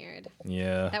weird.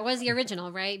 Yeah. That was the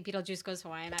original, right? Beetlejuice Goes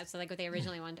Hawaiian. That's like what they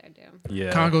originally wanted to do.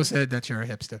 Yeah. Congo said that you're a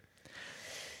hipster.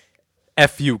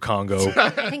 F you, Congo.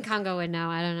 I think Congo would know.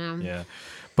 I don't know. Yeah.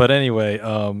 But anyway,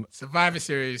 Survivor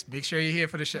Series. Make sure you're here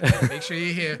for the show. Make sure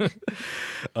you're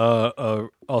here.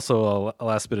 Also, a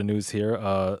last bit of news here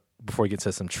before we get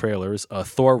to some trailers.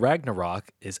 Thor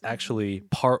Ragnarok is actually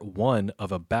part 1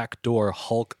 of a backdoor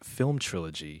Hulk film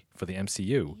trilogy for the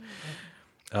MCU.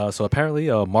 So apparently,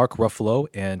 Mark Ruffalo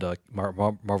and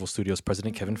Marvel Studios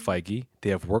president Kevin Feige, they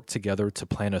have worked together to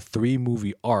plan a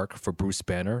 3-movie arc for Bruce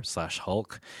Banner /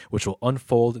 Hulk, which will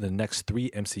unfold in the next 3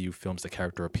 MCU films the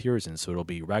character appears in. So it'll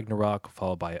be Ragnarok,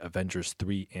 followed by Avengers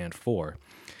 3 and 4.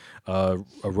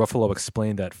 Ruffalo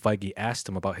explained that Feige asked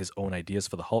him about his own ideas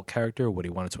for the Hulk character, what he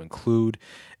wanted to include,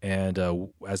 and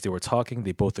as they were talking,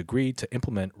 they both agreed to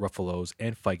implement Ruffalo's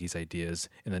and Feige's ideas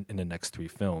in the next 3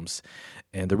 films.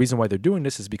 And the reason why they're doing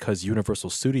this is because Universal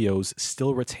Studios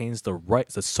still retains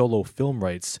the solo film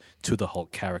rights to the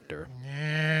Hulk character.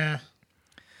 Yeah.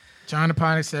 John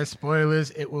Aponic says, spoilers,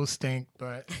 it will stink,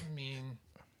 but I mean...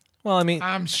 Well, I mean...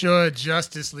 I'm sure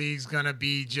Justice League's gonna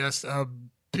be just a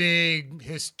big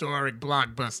historic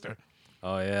blockbuster.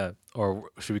 Oh yeah,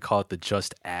 or should we call it the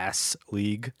Just Ass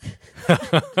League?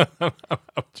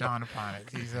 John Aponic.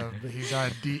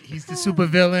 He's the super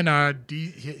villain.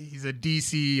 He's a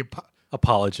DC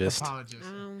Apologist. apologist.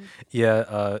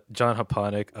 Yeah, John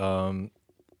Haponic.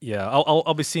 Yeah,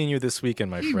 I'll be seeing you this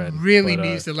weekend, my He friend. really But,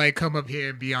 needs to like come up here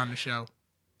and be on the show.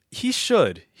 He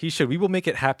should. We will make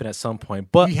it happen at some point.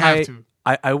 But We have to.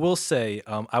 I will say,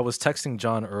 I was texting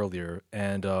John earlier,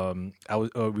 and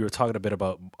we were talking a bit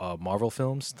about Marvel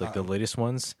films, like the latest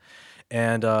ones,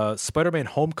 and Spider-Man: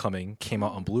 Homecoming came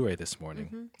out on Blu-ray this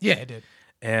morning, Yeah, it did.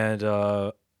 and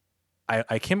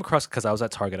I came across because I was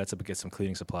at Target. I had to get some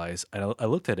cleaning supplies, and I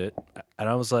looked at it, and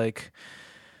I was like,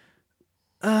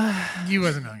 You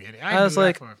wasn't gonna get it. I was knew that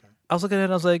like, for a fact. I was looking at it,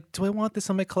 and I was like, do I want this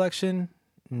on my collection?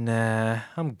 Nah,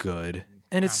 I'm good.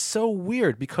 And it's so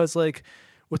weird because like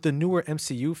with the newer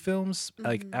MCU films,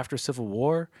 like after Civil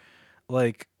War,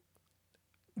 like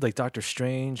Doctor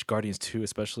Strange, Guardians 2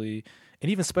 especially, and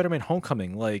even Spider-Man: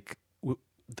 Homecoming, like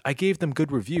I gave them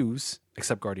good reviews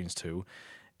except Guardians 2.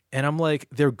 And I'm like,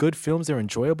 they're good films, they're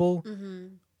enjoyable.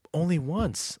 Only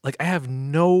once. Like I have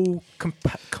no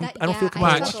I don't feel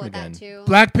compelled to watch them again.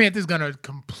 Black Panther's gonna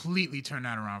completely turn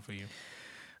that around for you.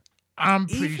 I'm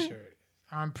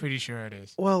pretty sure it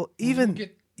is. Well, even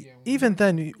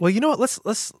then, well, you know what?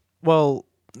 Let's well,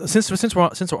 since we're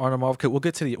on a Marvel, we'll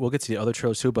get to the other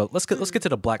trailers too. But let's get to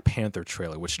the Black Panther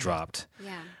trailer, which dropped.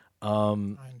 Yeah.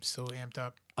 I'm so amped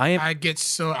up.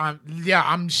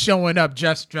 I'm showing up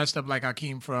dressed up like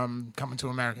Hakeem from Coming to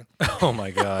America. Oh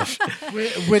my gosh!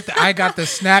 I got the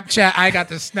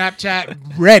Snapchat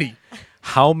ready.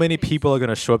 How many people are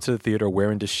gonna show up to the theater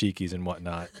wearing dashikis and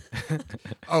whatnot?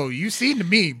 Oh, you seen the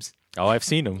memes? Oh, I've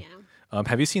seen them. Yeah.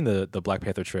 Have you seen the Black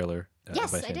Panther trailer?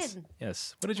 Yes, by I chance? did.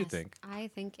 Yes. What did you think? I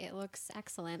think it looks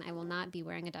excellent. I will not be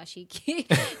wearing a dashiki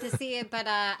to see it, but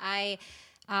I'm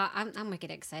wicked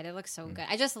excited. It looks so good.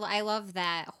 I love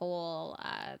that whole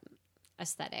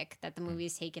aesthetic that the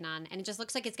movie's taken on, and it just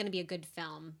looks like it's going to be a good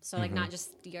film. So like not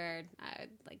just your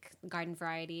like garden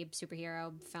variety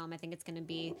superhero film. I think it's going to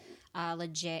be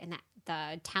legit, and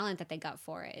the talent that they got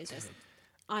for it is just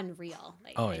unreal.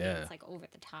 Like, Oh, I think yeah. it's like over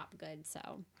the top good.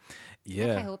 So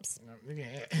Yeah. high hopes.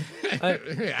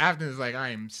 Afton's like, I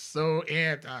am so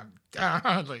amped. I'm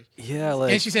down. Like, Yeah.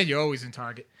 Like. and she said, "You're always in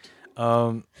Target."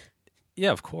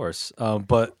 Yeah, of course.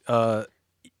 But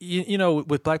you know,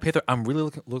 with Black Panther, I'm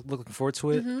really looking forward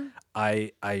to it.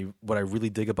 What I really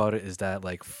dig about it is that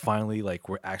like finally like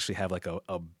we actually have like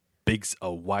a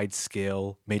wide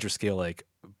scale, major scale like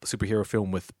superhero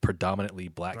film with predominantly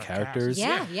black characters.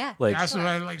 Yeah. Like That's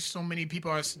why like so many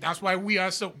people are. That's why we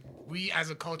as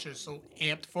a culture are so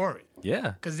amped for it.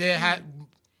 yeah. Because they had.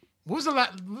 What was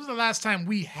the last time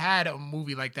we had a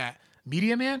movie like that?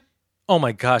 Media Man. Oh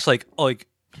my gosh,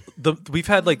 we've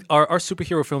had like our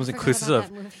superhero films inclusive about of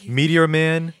that movie. Meteor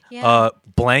Man, Yeah.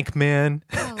 Blank Man.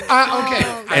 Okay,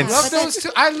 Oh, I yeah. love But those two.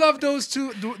 I love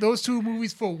those two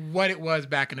movies for what it was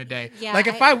back in the day. Yeah, like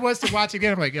if I was to watch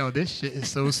again, I'm like, yo, this shit is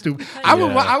so stupid. I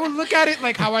would look at it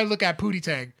like how I look at Pootie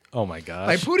Tang. Oh my gosh.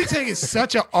 Like Pootie Tang is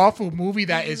such an awful movie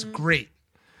that is great.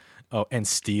 Oh, and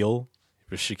Steel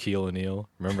with Shaquille O'Neal.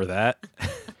 Remember that?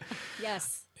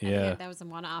 Yes. Yeah. That was a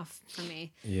one-off for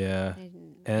me. Yeah.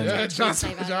 And And John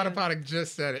say about Aponic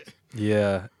just said it.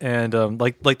 yeah, and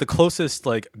like the closest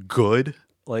like good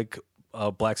like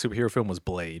black superhero film was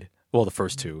Blade. Well, the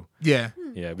first two. Yeah.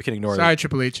 Yeah, we can ignore Sorry,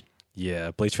 Triple H.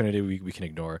 Yeah, Blade Trinity we can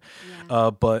ignore.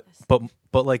 Yeah. But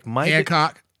like my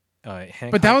Hancock.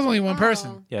 Hancock, But that was only one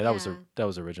person. yeah, that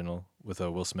was original with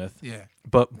Will Smith. Yeah.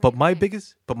 But my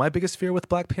biggest fear with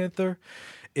Black Panther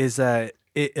is that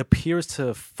it appears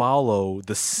to follow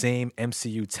the same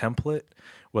MCU template,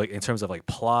 like in terms of like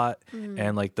plot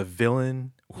and like the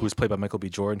villain who's played by Michael B.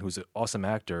 Jordan, who's an awesome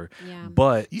actor. Yeah.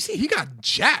 But You see, he got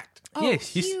jacked. yeah,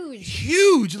 huge.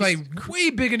 Huge. Like way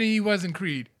bigger than he was in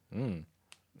Creed.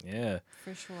 yeah.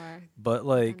 For sure. But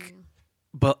like,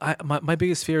 my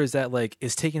biggest fear is that like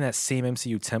it's taking that same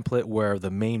MCU template where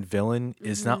the main villain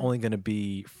is not only going to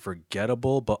be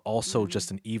forgettable, but also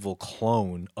just an evil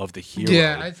clone of the hero.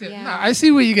 Yeah, I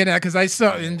see where you get at because I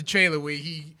saw in the trailer where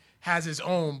he has his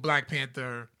own Black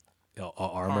Panther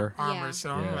Armor. armor. Yeah. So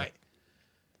Yeah. I'm like,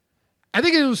 I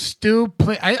think it will still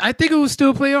play. I think it will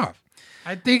still play off.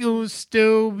 I think it will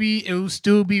still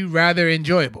be rather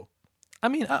enjoyable. I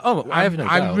mean, I have no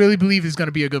doubt. I really believe it's going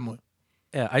to be a good one.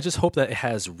 Yeah, I just hope that it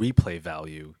has replay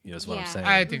value. You know, is what I'm Yeah. saying.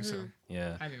 I think so.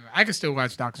 yeah, I can still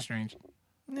watch Doctor Strange,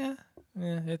 yeah,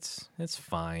 it's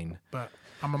fine. but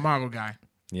I'm a Marvel guy.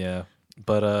 Yeah,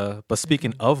 but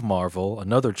speaking of Marvel,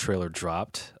 another trailer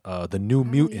dropped. The New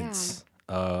Mutants.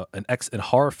 an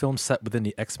horror film set within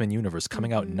the X-Men universe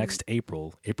coming out next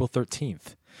April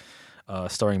 13th,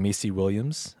 starring Macy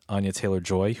Williams, Anya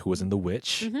Taylor-Joy, who was in The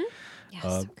Witch, Yeah,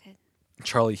 so good.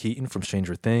 Charlie Heaton from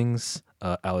Stranger Things,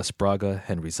 Alice Braga,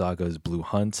 Henry Zaga's Blue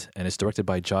Hunt, and it's directed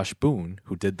by Josh Boone,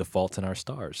 who did The Fault in Our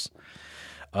Stars.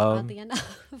 At the end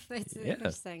of it's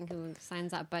interesting who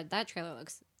signs up, but that trailer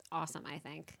looks awesome, I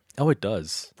think. Oh, it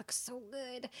does. Looks so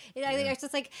good. I think it's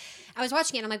just like I was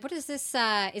watching it and I'm like, what is this?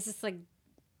 Is this like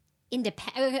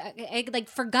independent? I like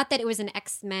forgot that it was an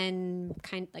X-Men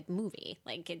kind like movie.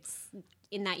 Like it's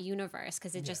in that universe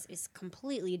because it just is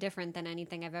completely different than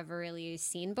anything I've ever really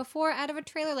seen before out of a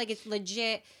trailer. Like it's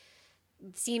legit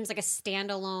seems like a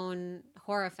standalone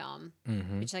horror film,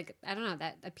 which like I don't know,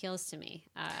 that appeals to me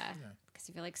because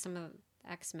I feel like some of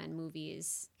the X-Men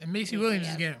movies And Macy Williams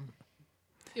is getting.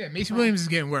 Yeah, Macy Williams is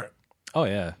getting work. Oh,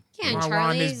 yeah. and We're on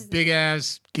Charlie's this big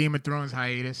ass Game of Thrones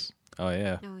hiatus. Oh,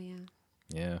 yeah. oh yeah.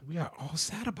 Yeah. We are all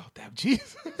sad about that.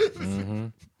 Jesus.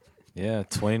 Yeah,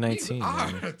 2019. man.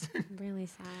 Ah. Really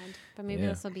sad. But maybe Yeah.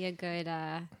 this will be a good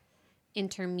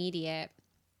intermediate.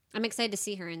 I'm excited to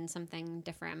see her in something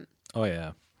different. Oh,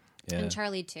 yeah. Yeah. And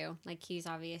Charlie too. Like he's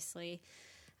obviously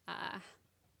I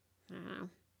don't know,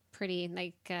 pretty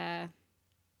like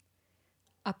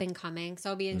up and coming. So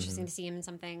it'll be interesting to see him in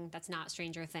something that's not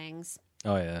Stranger Things.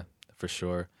 Oh, yeah, for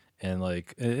sure. And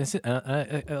like, I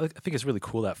think it's really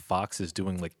cool that Fox is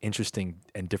doing like interesting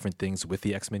and different things with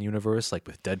the X-Men universe, like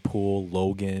with Deadpool,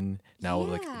 Logan, now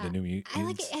like the new mutants. I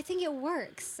like it. I think it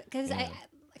works because I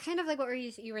kind of like what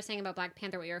you were saying about Black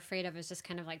Panther. What you're afraid of is just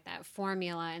kind of like that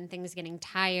formula and things getting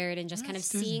tired and just kind of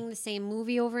seeing the same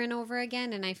movie over and over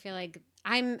again. And I feel like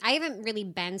I haven't really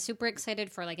been super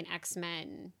excited for like an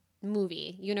X-Men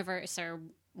movie universe or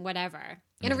whatever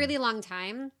in a really long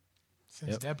time.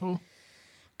 Since Deadpool?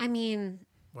 I mean,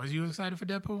 Was you excited for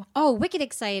Deadpool? oh, wicked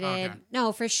excited. Okay.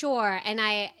 No, for sure. And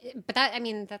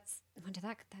that's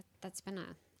been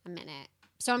a minute.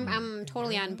 So I'm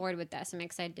totally on board with this. I'm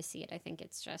excited to see it. I think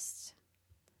it's just,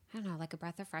 I don't know, like a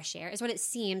breath of fresh air is what it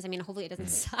seems. I mean, hopefully it doesn't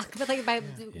suck, but like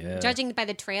judging by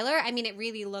the trailer, I mean, it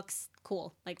really looks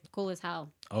cool, like cool as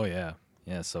hell. Oh, yeah.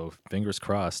 Yeah, so fingers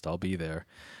crossed, I'll be there.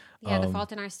 Yeah, The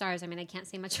Fault in Our Stars. I mean, I can't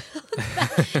say much about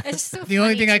that. It's so The only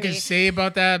funny thing to I can me. say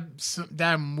about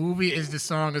that movie is the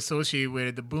song associated with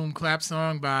it, the Boom Clap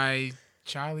song by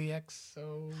Charlie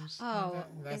XO. Oh,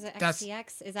 is it that's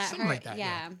XCX? Is that something her? like that?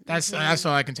 Yeah. That's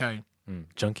all I can tell you.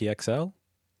 Junkie XL?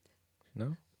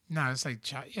 No? No, it's like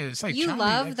it's like You Charlie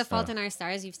love X- The Fault in Our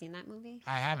Stars. You've seen that movie?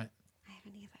 I haven't. I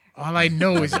haven't either. All I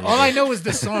know is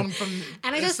the song from.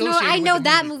 And I just associated know I with know the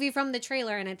that movie from the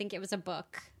trailer, and I think it was a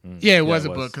book. Yeah, it was it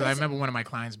a was. book because I remember one of my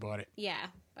clients bought it. Yeah,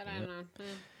 but I don't know.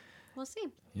 We'll see.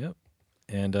 Yep.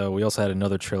 And we also had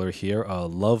another trailer here,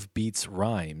 Love Beats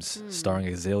Rhymes, starring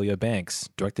Azalea Banks,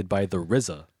 directed by The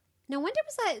RZA. Now, when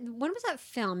was that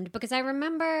filmed? Because I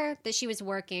remember that she was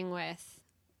working with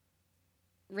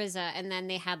RZA, and then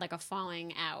they had like a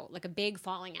falling out, like a big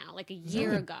falling out, like a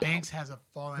year ago. Banks has a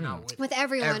falling out With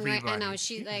everyone, right? I everybody. know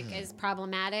she like is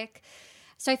problematic.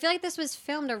 So I feel like this was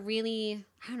filmed a really,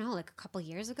 I don't know, like a couple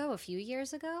years ago, a few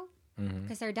years ago.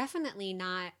 Because they're definitely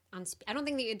not on. I don't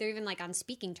think they're even like on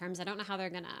speaking terms. I don't know how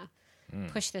they're gonna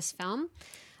push this film.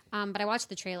 But I watched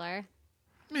the trailer.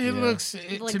 I mean,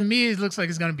 to me, it looks like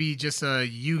it's gonna be just a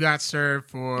you got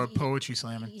served for poetry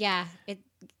slamming. Yeah,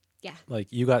 Like,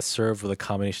 you got served with a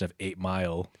combination of 8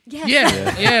 Mile. yeah.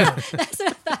 Yeah. That's what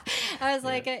I thought. I was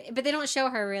like, but they don't show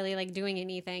her really like doing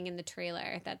anything in the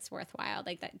trailer that's worthwhile,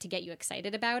 like that to get you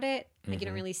excited about it. Like you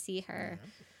don't really see her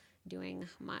doing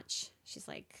much. She's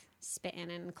like spitting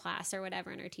in class or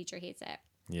whatever, and her teacher hates it.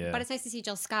 Yeah. But it's nice to see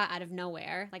Jill Scott out of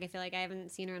nowhere. Like I feel like I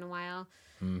haven't seen her in a while.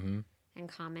 And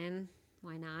Common,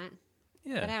 why not?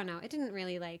 But I Yeah. don't know. It didn't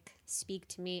really like speak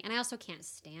to me, and I also can't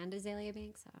stand Azalea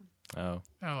Banks. So Oh.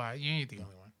 Oh, you ain't the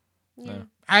only one. yeah.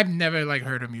 I've never like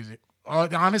heard her music.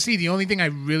 Honestly, the only thing I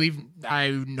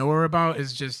know her about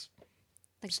is just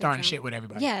Like the starting drum- shit with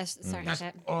everybody. Yeah, starting That's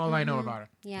shit. all I know about her.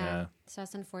 Yeah. Yeah. So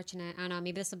it's unfortunate. I don't know.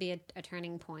 Maybe this will be a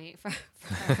turning point for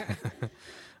her.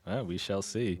 Well, we shall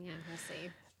see. Yeah, we'll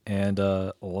see. And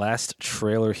last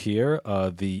trailer here,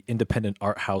 the independent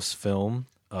art house film,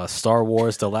 Star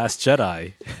Wars: The Last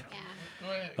Jedi, Yeah.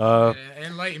 Go ahead.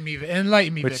 Enlighten me,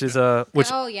 which Victor. is which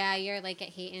Oh yeah, you're like at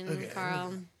hating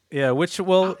Carl. yeah, which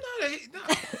will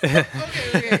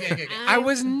Okay. I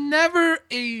was never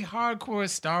a hardcore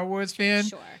Star Wars fan.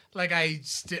 Sure. Like I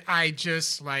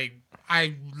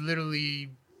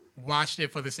literally watched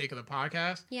it for the sake of the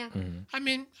podcast. Yeah. I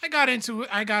mean, I got into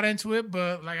it,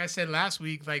 but like I said last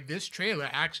week, like this trailer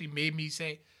actually made me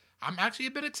say I'm actually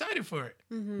a bit excited for it.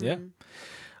 yeah.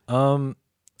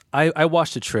 I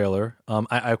watched the trailer.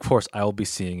 Of course I'll be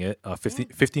seeing it.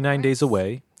 59 days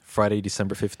away, Friday,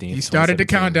 December 15th. You started the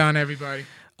 2017. countdown, everybody.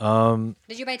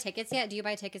 Did you buy tickets yet? Do you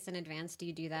buy tickets in advance? Do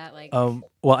you do that? Like,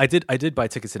 Well, I did buy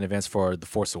tickets in advance for The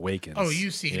Force Awakens. Oh,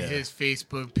 you seen his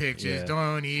Facebook pictures. Yeah.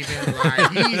 Don't even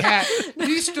lie.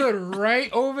 He stood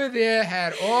right over there,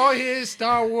 had all his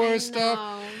Star Wars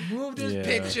stuff, moved his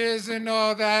pictures and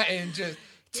all that, and just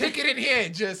ticket in here.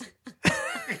 Just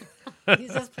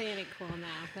he's just playing it cool now.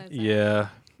 That's Yeah.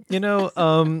 You know,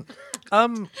 I'm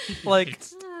I'm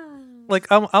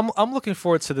looking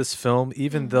forward to this film,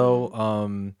 even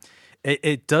though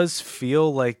it does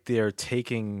feel like they're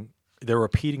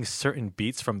repeating certain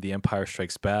beats from The Empire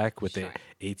Strikes Back with the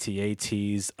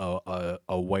AT-ATs,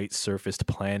 a white surfaced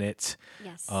planet.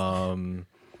 Yes. The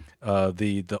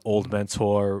old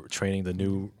mentor training the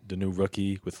new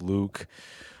rookie with Luke.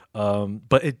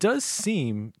 But it does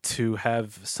seem to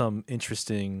have some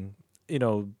interesting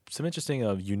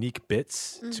unique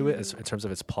bits to it in terms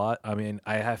of its plot. I mean,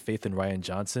 I have faith in Rian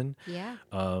Johnson. Yeah.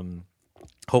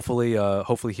 Hopefully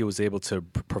he was able to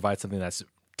provide something that's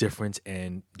different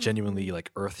and genuinely like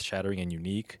earth-shattering and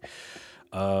unique.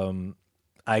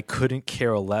 I couldn't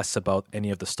care less about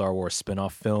any of the Star Wars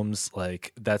spin-off films.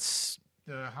 Like that's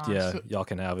y'all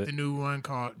can have it. The new one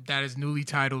that is newly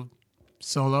titled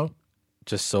Solo.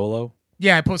 Just Solo.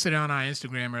 Yeah, I posted it on our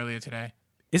Instagram earlier today.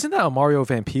 Isn't that a Mario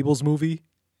Van Peebles movie?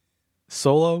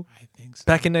 Solo? I think so.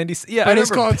 Back in 90s. Yeah, But I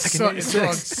it's remember called back in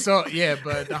 96. yeah,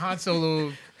 but the Han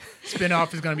Solo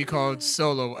spinoff is going to be called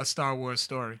Solo, a Star Wars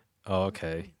story. Oh,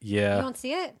 okay. You Yeah. don't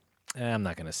see it? I'm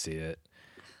not gonna see it.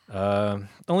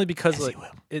 Only because Yes, you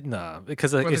will.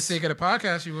 because For the sake of the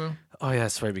podcast, you will. oh yeah,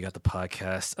 that's right. We got the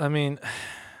podcast. I mean,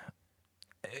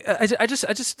 I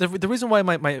just the reason why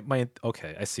my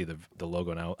okay, I see the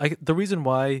logo now. The reason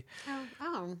why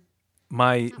Oh.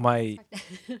 my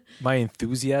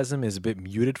enthusiasm is a bit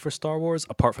muted for Star Wars,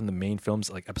 apart from the main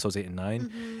films like episodes 8 and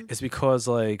 9, is because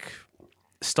like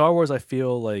Star Wars, I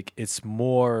feel like it's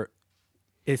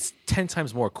 10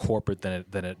 times more corporate than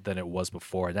it was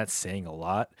before, and that's saying a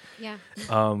lot. Yeah.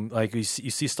 Like you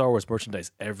see Star Wars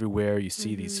merchandise everywhere. You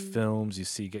see these films.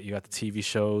 You got the TV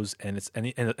shows, and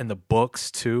and the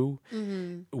books too,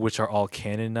 which are all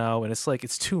canon now. And it's like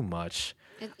it's too much.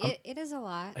 It is a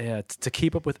lot. Yeah, to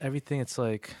keep up with everything, it's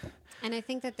like. And I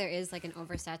think that there is like an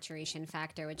oversaturation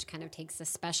factor, which kind of takes the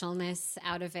specialness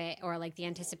out of it, or like the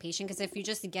anticipation. Because if you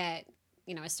just get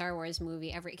a Star Wars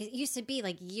movie because it used to be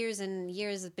like years and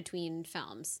years between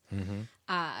films,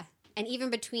 and even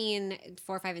between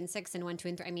 4, 5, and 6, and 1, 2,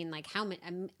 and 3. I mean, like how many?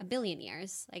 A billion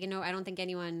years. Like I don't think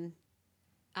anyone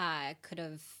could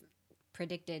have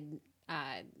predicted.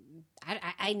 I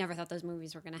never thought those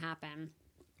movies were going to happen.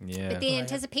 Yeah, but the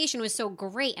anticipation was so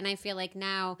great, and I feel like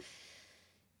now.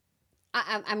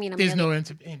 I mean, there's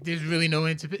really no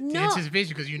anticipation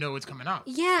because you know what's coming out.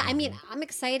 Yeah, I mean, I'm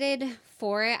excited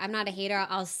for it. I'm not a hater.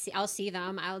 I'll see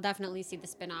them. I'll definitely see the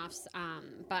spinoffs.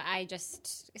 But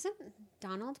isn't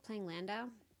Donald playing Lando?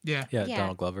 Yeah,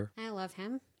 Donald Glover. I love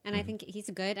him, and I think he's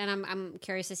good. And I'm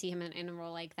curious to see him in a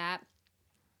role like that.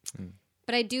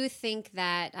 But I do think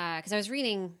that because I was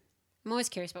reading, I'm always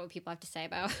curious about what people have to say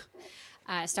about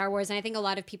Star Wars, and I think a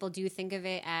lot of people do think of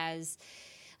it as.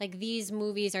 Like these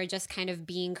movies are just kind of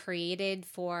being created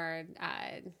for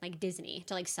like Disney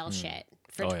to like sell shit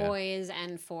for toys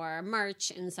and for merch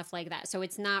and stuff like that. So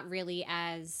it's not really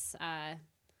as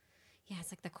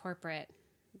it's like the corporate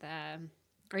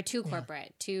or too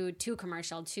corporate, too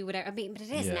commercial, too whatever. I mean, but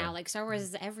it is now. Like Star Wars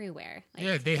is everywhere. Like,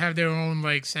 yeah, they have their own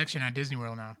like section at Disney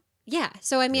World now. Yeah,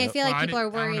 so I mean, I feel like people are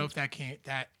worried. I don't know if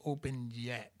that opened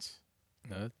yet.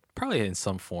 Probably in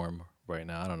some form right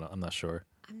now. I don't know. I'm not sure.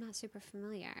 I'm not super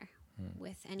familiar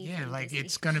with anything. Yeah, like Disney.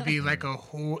 it's gonna be like a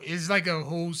whole. It's like a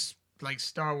whole like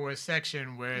Star Wars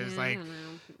section where it's like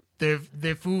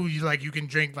their food. You can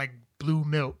drink like blue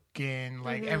milk and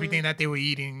like everything that they were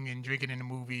eating and drinking in the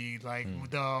movie. Like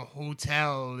the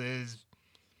hotel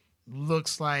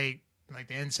looks like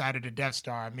the inside of the Death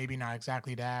Star. Maybe not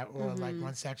exactly that, or like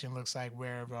one section looks like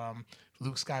where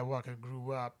Luke Skywalker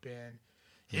grew up and.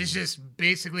 It's just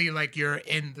basically like you're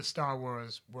in the Star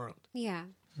Wars world. Yeah.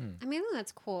 I mean,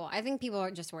 that's cool. I think people are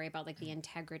just worried about like the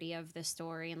integrity of the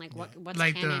story and like what's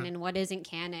like canon and what isn't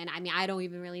canon. I mean, I don't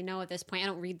even really know at this point. I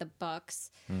don't read the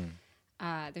books.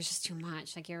 There's just too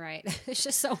much. Like, you're right. There's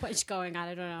just so much going on.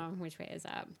 I don't know which way is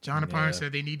up. John Aparo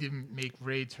said they need to make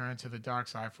Rey turn to the dark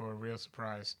side for a real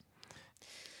surprise.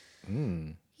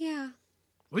 Yeah.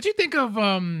 What'd you think of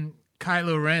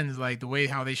Kylo Ren's, like the way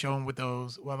how they show him with all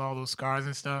those scars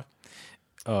and stuff?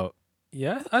 Oh,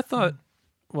 yeah. I thought,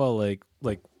 well, like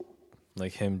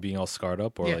like him being all scarred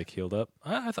up or Yeah. like healed up.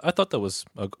 I thought that was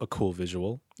a cool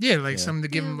visual. Yeah, like Yeah. something to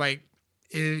give him like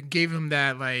it gave him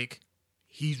that like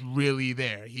he's really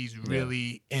there. He's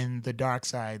really in the dark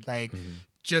side. Like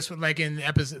just like in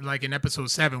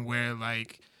episode 7 where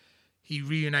like he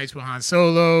reunites with Han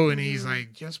Solo and he's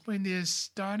like, just when there's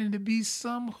starting to be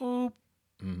some hope,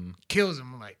 kills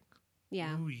him. Like,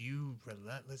 Yeah. ooh, you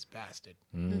relentless bastard.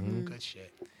 Mm-hmm. Good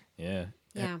shit. Yeah.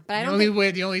 Yeah, but I The don't only think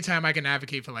way, the only time I can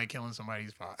advocate for like killing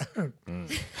somebody's father.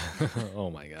 Oh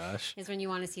my gosh. is when you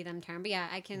want to see them turn. But yeah,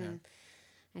 I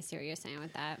see what you're saying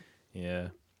with that. Yeah.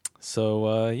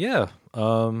 So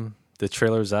the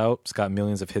trailer's out. It's got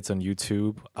millions of hits on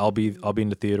YouTube. I'll be in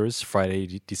the theaters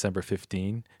Friday, December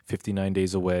 15, 59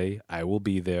 days away. I will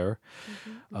be there.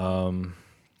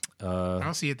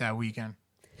 I'll see it that weekend.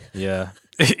 Yeah.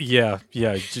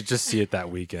 Just see it that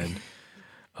weekend.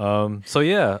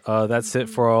 That's it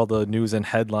for all the news and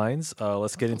headlines.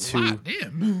 Let's get into Wow,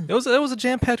 damn. it was a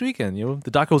jam-packed weekend. You know,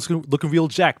 the doc was looking real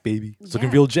jacked, baby. It's looking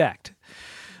Yeah. real jacked.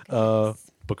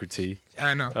 Booker T.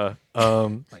 I know.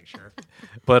 Like sure.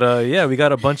 But we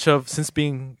got a bunch of, since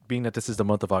being that this is the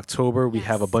month of October, we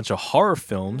have a bunch of horror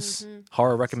films,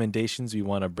 horror recommendations we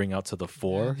want to bring out to the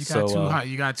fore.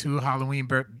 You got two Halloween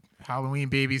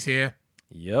babies here.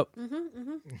 Yep.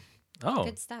 Oh,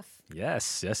 Good stuff.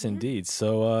 yes, indeed.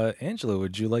 So, Angela,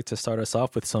 would you like to start us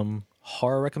off with some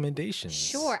horror recommendations?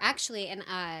 Sure. Actually, and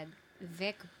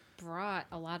Vic brought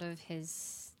a lot of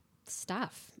his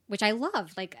stuff, which I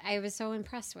love. Like, I was so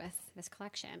impressed with this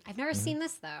collection. I've never seen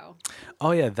this, though.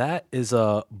 Oh yeah, that is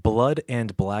Blood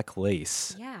and Black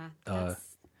Lace. Yeah, that's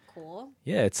cool.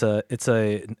 Yeah, it's a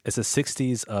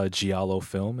 60s giallo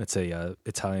film. It's a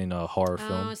Italian horror Oh,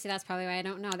 film. see, that's probably why I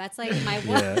don't know. That's like my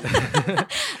one. Yeah.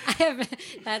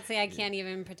 I can't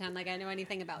even pretend like I know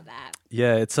anything about that.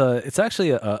 Yeah, it's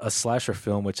actually a slasher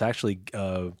film, which actually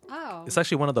it's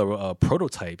actually one of the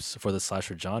prototypes for the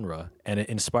slasher genre, and it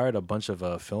inspired a bunch of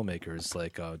filmmakers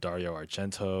like Dario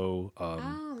Argento,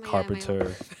 my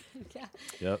Carpenter. Yeah.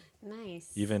 Yep,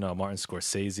 Nice. even Martin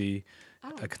Scorsese.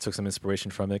 I took some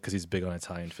inspiration from it because he's big on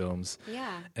Italian films.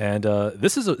 Yeah. And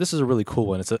this is a really cool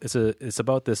one. It's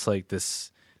about this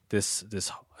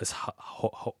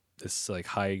like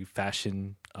high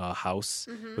fashion house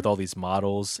with all these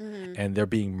models, and they're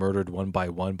being murdered one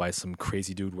by some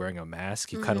crazy dude wearing a mask.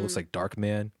 He kind of looks like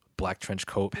Darkman, black trench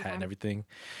coat, hat, and everything.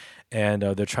 And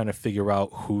they're trying to figure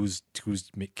out who's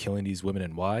killing these women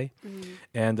and why.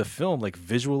 And the film, like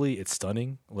visually, it's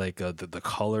stunning. Like the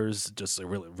colors just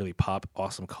really pop.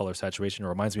 Awesome color saturation. It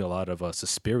reminds me a lot of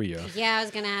Suspiria. Yeah, I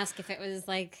was gonna ask if it was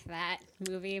like that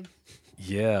movie.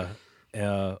 Yeah,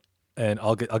 and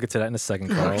I'll get to that in a second,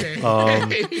 Carl.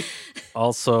 Okay.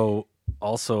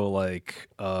 Also like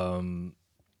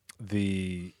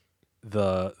the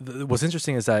what's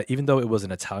interesting is that even though it was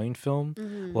an Italian film,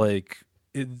 like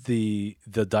the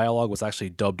dialogue was actually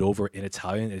dubbed over in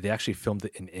Italian, and they actually filmed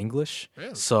it in English.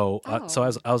 Really? So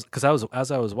as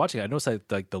I was watching it, I noticed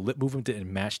that like the lip movement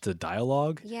didn't match the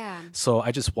dialogue. Yeah. So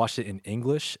I just watched it in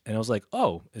English, and I was like,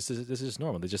 "Oh, this is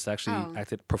normal." They just actually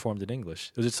performed in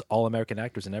English. It was just all American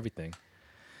actors and everything.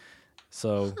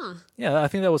 So yeah, I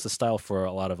think that was the style for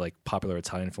a lot of like popular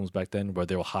Italian films back then, where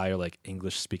they will hire like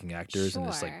English speaking actors and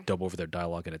just Sure. like dub over their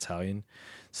dialogue in Italian.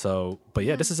 So, but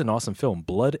yeah, this is an awesome film,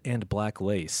 Blood and Black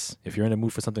Lace. If you're in the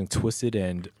mood for something twisted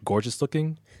and gorgeous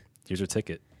looking, here's your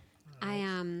ticket.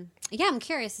 I'm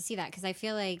curious to see that because I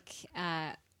feel like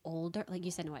older, like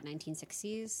you said, what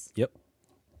 1960s Yep.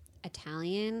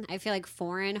 Italian. I feel like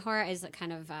foreign horror is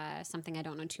kind of something I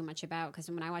don't know too much about because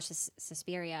when I watched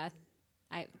Suspiria,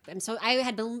 I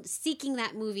had been seeking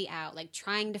that movie out, like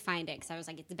trying to find it because I was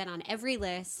like, it's been on every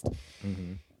list,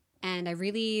 and I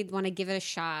really want to give it a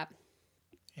shot.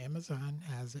 Amazon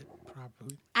has it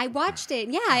probably. I watched it.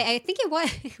 Yeah, I think it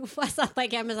was on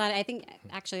like Amazon. I think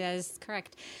actually that is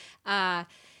correct. And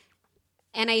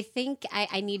I think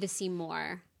I need to see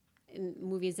more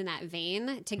movies in that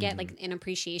vein to get like an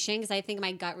appreciation because I think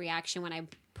my gut reaction when I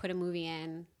put a movie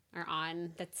in or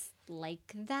on that's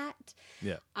like that,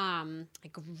 Yeah.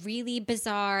 like really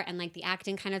bizarre and like the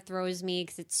acting kind of throws me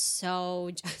because it's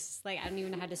so just like I don't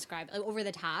even know how to describe it, like, over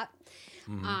the top.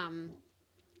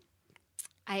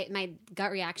 My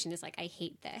gut reaction is like, I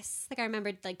hate this. Like I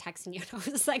remember like texting you and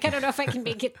I was like, I don't know if I can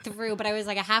make it through, but I was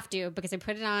like, I have to because I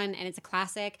put it on and it's a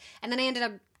classic. And then I ended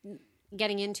up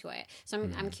getting into it. So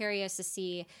I'm curious to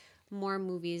see more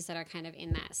movies that are kind of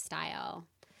in that style.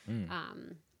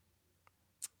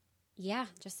 Yeah,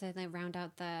 just to like, round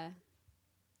out the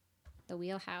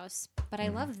wheelhouse. But I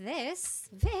love this.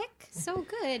 Vic, so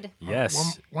good.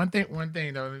 Yes. One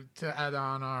thing though to add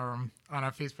on our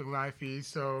Facebook Live feed.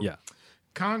 So Yeah.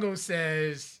 Congo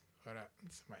says, hold up,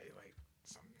 somebody like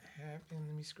something happened.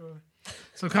 Let me scroll.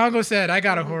 So Congo said, I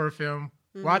got a horror film.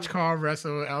 Watch Carl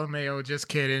wrestle LMAO. Just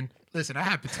kidding. Listen, I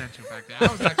had potential back there.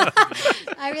 I was actually pretty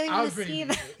good. I really I want was to pretty see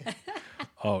good. that.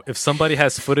 Oh, if somebody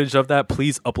has footage of that,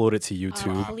 please upload it to Oh,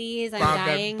 YouTube. please, I'm Bob,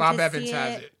 dying Bob to Evans see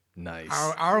has it. it. Nice.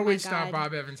 Our Oh my wait star God.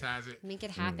 Bob Evans has it. Make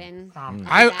it happen.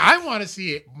 I want to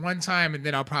see it one time and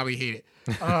then I'll probably hate it.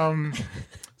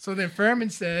 So then Furman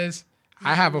says,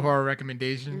 I have a horror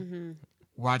recommendation.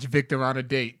 Watch Victor on a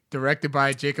Date, directed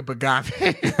by Jacob Agave.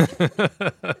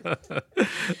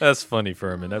 That's funny,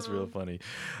 Furman. That's real funny.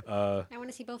 I want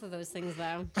to see both of those things,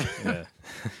 though. Yeah.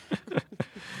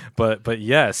 but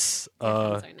yes,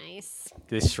 Those are nice.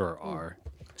 they sure are.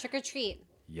 Trick or Treat.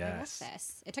 Yes. I love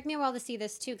this. It took me a while to see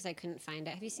this too because I couldn't find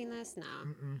it. Have you seen this? No.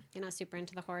 You're not super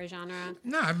into the horror genre.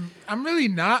 No, I'm really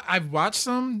not. I've watched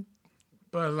some,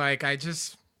 but like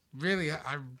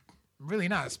I'm really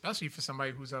not, especially for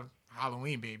somebody who's a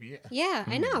Halloween baby. Yeah,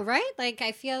 I know, right? Like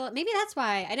I feel maybe that's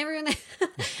why I never really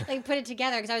like put it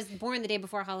together because I was born the day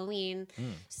before Halloween.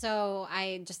 So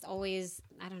I just always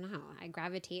I don't know. I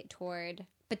gravitate toward.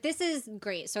 But this is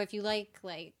great. So if you like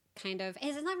kind of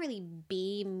it's not really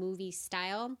B movie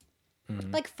style,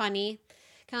 like funny,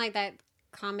 kind of like that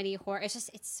comedy horror. It's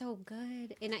so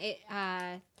good, and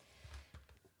I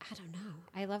don't know.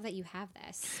 I love that you have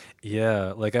this.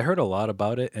 Yeah, like I heard a lot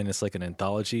about it, and it's like an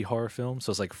anthology horror film, so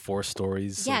it's like 4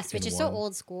 stories. Yes, like, which in is so one.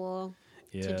 old school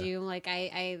Yeah. to do. Like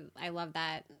I love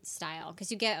that style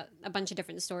because you get a bunch of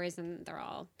different stories and they're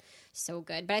all so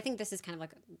good. But I think this is kind of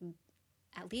like,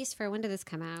 at least for when did this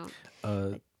come out?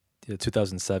 Yeah,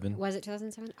 2007. Was it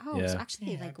 2007? Oh, Yeah. so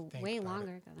actually Yeah, like think way about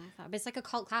longer than I thought. But it's like a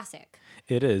cult classic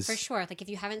It is. for sure. Like if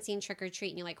you haven't seen Trick or Treat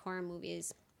and you like horror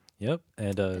movies, Yep,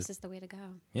 and this is the way to go.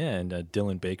 yeah, and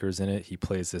Dylan Baker's in it. He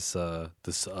plays this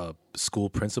school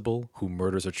principal who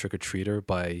murders a trick or treater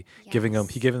by giving him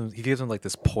Yes. he gives him like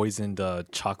this poisoned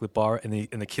chocolate bar, and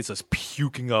the kid's just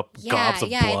puking up gobs of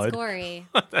Yeah, blood, it's gory,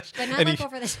 but not And like he-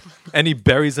 over the top. and he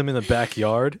buries him in the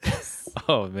backyard.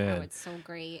 Oh Oh, man, it's so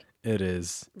great. it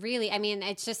is. Really, I mean,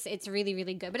 it's really,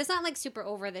 really good. But it's not like super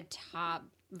over the top,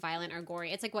 violent or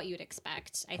gory. It's like what you'd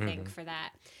expect, I think, for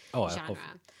that Oh, genre.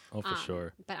 for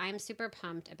sure. But I'm super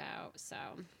pumped about. So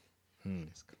Hmm.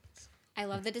 I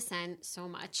love The Descent so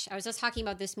much. I was just talking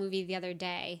about this movie the other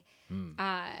day. Hmm.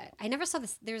 I never saw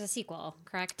this. There's a sequel,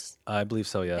 correct? I believe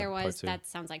so. Yeah, There part was. 2. That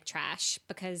sounds like trash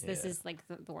because this Yeah. is like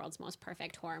the world's most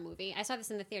perfect horror movie. I saw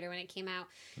this in the theater when it came out,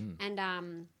 Hmm.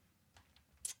 and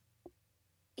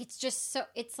it's just so.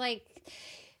 It's like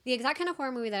the exact kind of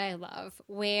horror movie that I love,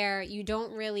 where you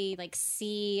don't really like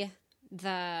see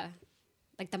the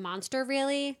monster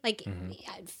really like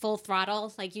at full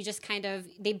throttle. Like you just kind of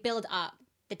they build up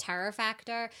the terror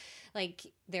factor, like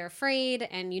they're afraid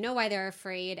and you know why they're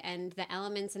afraid, and the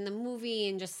elements in the movie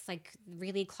and just like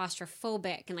really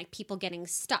claustrophobic and like people getting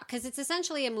stuck because it's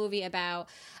essentially a movie about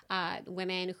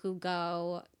women who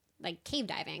go like cave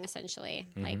diving, essentially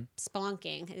like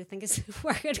spelunking, I think is the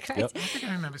word. Correct? Yep. I think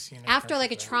I remember seeing it. After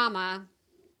like a trauma.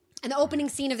 And the opening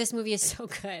scene of this movie is so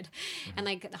good and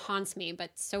like it haunts me,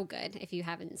 but so good. If you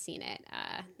haven't seen it,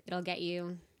 it'll get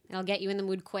you in the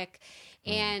mood quick.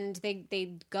 And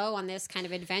they go on this kind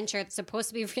of adventure. It's supposed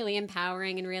to be really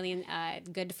empowering and really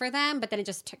good for them, but then it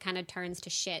just kind of turns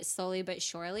to shit slowly but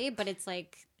surely. But it's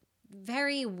like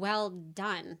very well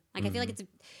done. Like I feel like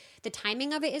the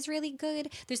timing of it is really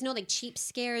good. There's no like cheap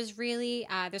scares really.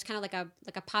 There's kind of like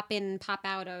a pop in, pop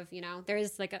out of, there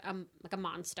is like a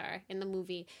monster in the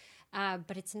movie.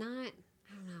 But it's not,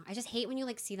 I don't know. I just hate when you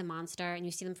like see the monster and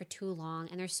you see them for too long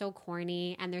and they're so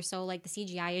corny and they're so like the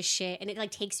CGI is shit and it like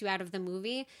takes you out of the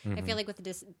movie. I feel like with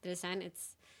the Descent,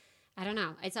 it's, I don't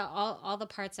know. It's all the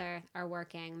parts are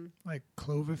working. like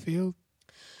Cloverfield.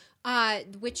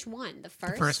 Which one? The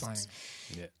first? The first one.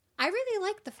 Yeah. I really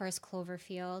liked the first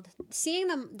Cloverfield. Seeing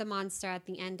the monster at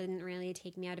the end didn't really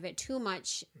take me out of it too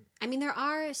much. I mean, there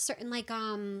are certain like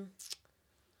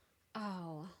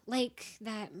like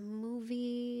that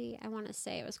movie. I want to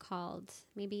say it was called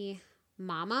maybe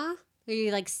Mama, where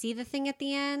you like see the thing at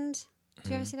the end. Did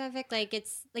you ever see that, Vic? Like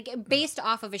it's like based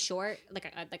off of a short, like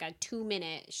a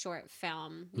 2-minute short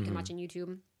film you can watch on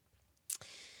YouTube.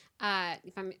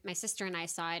 My sister and I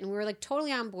saw it, and we were like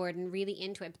totally on board and really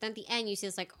into it. But then at the end, you see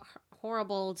this like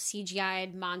horrible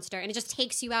CGI'd monster, and it just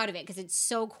takes you out of it because it's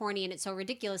so corny and it's so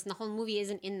ridiculous, and the whole movie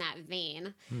isn't in that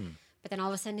vein. But then all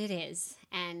of a sudden, it is.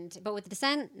 But with The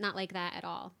Descent, not like that at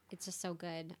all. It's just so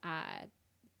good.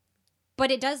 But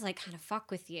it does like kind of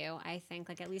fuck with you. I think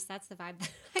like at least that's the vibe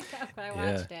that I got when I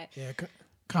watched it. Yeah,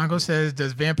 Congo says,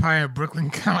 "Does Vampire in Brooklyn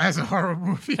count as a horror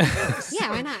movie?" Yeah,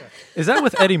 why not? Is that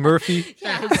with Eddie Murphy?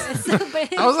 Yeah,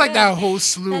 I was like that whole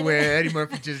slew where Eddie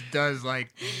Murphy just does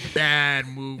like bad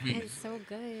movies, It's so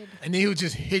good. and then he would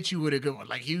just hit you with a good one.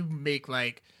 Like he would make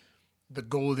like the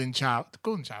Golden Child,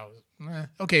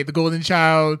 okay, the Golden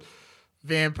Child,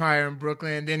 Vampire in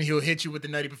Brooklyn. Then he'll hit you with the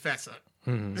Nutty Professor.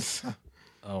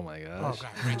 Oh my Oh gosh.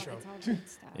 god, retro. It's all good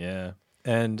stuff. Yeah,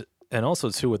 and also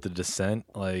too with the Descent,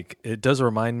 like it does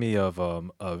remind me of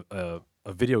a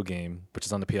video game which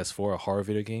is on the PS4, a horror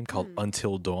video game called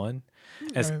Until Dawn.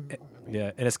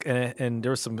 Yeah, and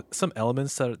there were some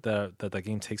elements that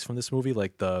game takes from this movie,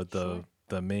 like the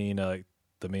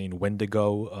main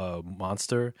Wendigo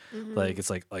monster, like it's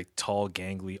like tall,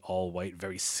 gangly, all white,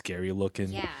 very scary looking.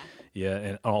 Yeah.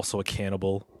 And also a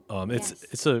cannibal. Yes.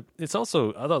 It's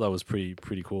also, I thought that was pretty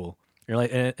cool. You're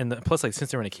like, and plus like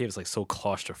since they're in a cave, it's like so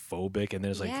claustrophobic, and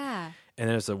there's like, Yeah. and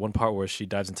there's a one part where she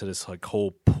dives into this like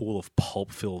whole pool of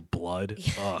pulp filled blood.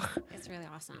 Ugh. It's really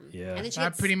awesome. Yeah. And then she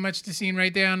Not gets, pretty much the scene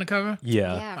right there on the cover.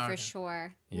 Yeah. yeah, for Okay.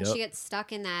 sure. And Yep. she gets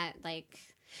stuck in that, like,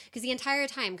 because the entire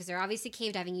time, because they're obviously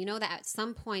cave diving, you know that at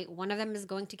some point one of them is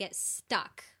going to get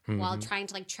stuck while trying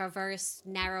to like traverse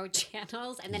narrow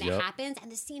channels, and then Yep. it happens,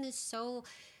 and the scene is so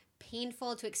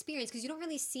painful to experience because you don't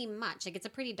really see much. Like, it's a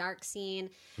pretty dark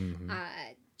scene.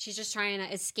 She's just trying to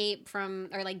escape from,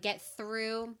 or like get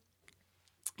through,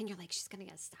 and you're like, she's gonna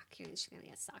get stuck. She's gonna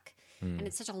get stuck, and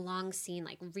it's such a long scene.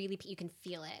 Like, really, you can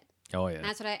feel it. Oh And yeah.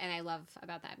 that's what I love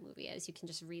about that movie is you can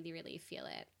just really, really feel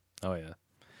it. Oh yeah.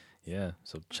 Yeah.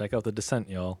 So check out The Descent,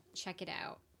 y'all. Check it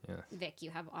out. Yeah. Vic, you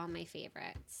have all my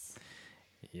favorites.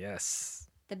 Yes.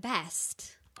 The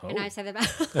best. Oh. I know I said about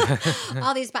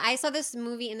all these, but I saw this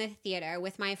movie in the theater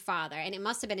with my father, and it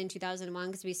must have been in 2001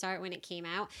 because we saw it when it came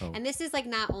out. Oh. And this is like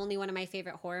not only one of my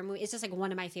favorite horror movies, it's just like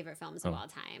one of my favorite films of all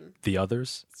time. The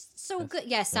Others. So good.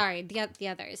 Yeah, sorry, the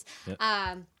others.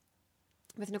 Yeah.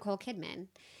 With Nicole Kidman.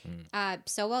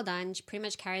 So well done. She pretty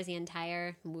much carries the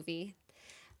entire movie.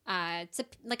 It's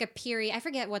like a period. I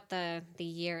forget what the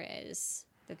year is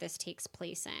that this takes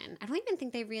place in. I don't even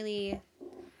think they really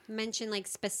mention like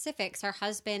specifics. Her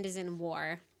husband is in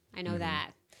war. I know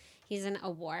that. He's in a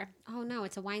war. Oh no,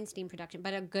 it's a Weinstein production,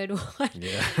 but a good one.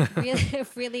 Yeah. really,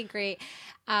 really great.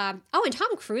 And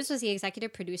Tom Cruise was the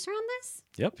executive producer on this.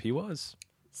 Yep, he was.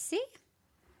 See?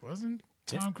 Wasn't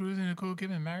Tom Cruise and Nicole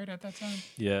Kidman married at that time?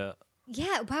 Yeah.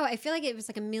 Yeah. Wow. I feel like it was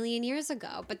like a million years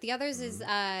ago. But the others is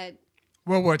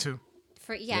World War II.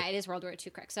 it is World War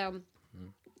II, correct? So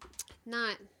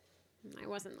not. I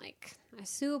wasn't like a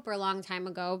super long time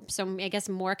ago, so I guess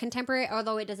more contemporary,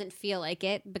 although it doesn't feel like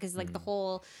it because like the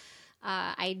whole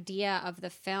idea of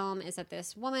the film is that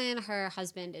this woman, her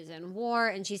husband is in war,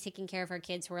 and she's taking care of her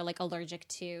kids who are like allergic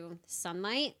to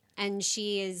sunlight, and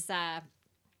she is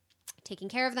taking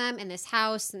care of them in this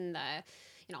house, and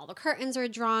all the curtains are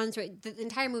drawn, so the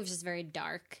entire movie is just very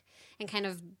dark and kind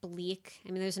of bleak.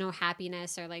 I mean, there's no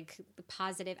happiness or like the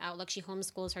positive outlook. She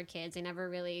homeschools her kids. They never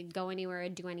really go anywhere or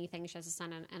do anything. She has a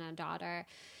son and a daughter.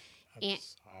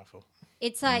 That's awful.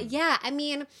 It's yeah, I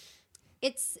mean,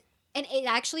 it's and it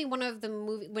actually one of the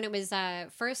movie when it was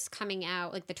first coming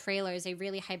out, like the trailers, they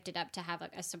really hyped it up to have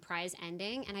like a surprise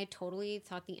ending, and I totally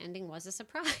thought the ending was a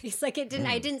surprise. Like it didn't,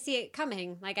 I didn't see it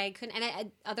coming. Like I couldn't.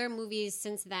 And other movies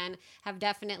since then have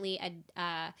definitely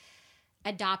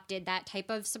adopted that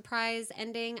type of surprise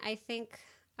ending, I think.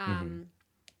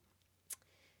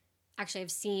 Actually,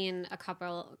 I've seen a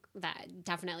couple that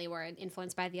definitely were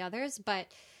influenced by the others, but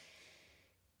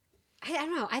I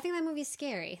don't know. I think that movie's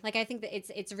scary. Like, I think that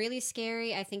it's really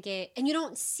scary. I think and you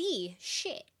don't see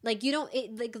shit. Like,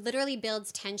 it like literally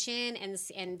builds tension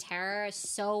and terror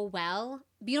so well,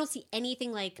 but you don't see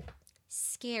anything like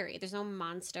scary. There's no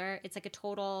monster. It's like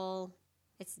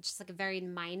it's just like a very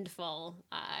mindful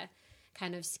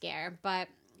kind of scare, but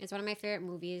it's one of my favorite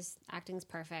movies. Acting's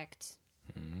perfect.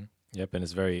 Yep,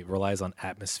 and relies on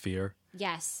atmosphere.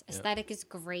 Yes, aesthetic is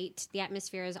great. The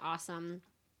atmosphere is awesome.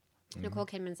 Nicole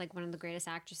Kidman's like one of the greatest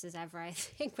actresses ever, I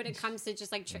think, when it comes to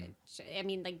just like, just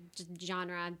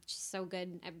genre. She's so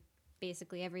good at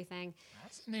basically everything.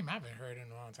 That's a name I haven't heard in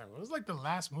a long time. It was like the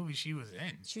last movie she was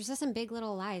in. She was just in Big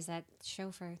Little Lies, that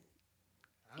show for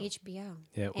HBO.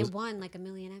 Yeah, It won like 1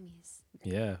 million Emmys.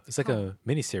 Yeah, it's like a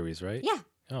miniseries, right? Yeah.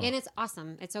 Oh. And it's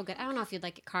awesome. It's so good. I don't know if you'd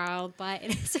like it, Carl, but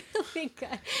it is really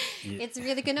good. It's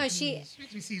really good. No, she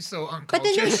Makes me seem so But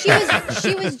then uncultured.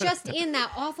 she was just in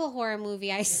that awful horror movie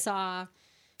I saw.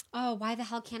 Oh, why the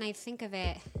hell can't I think of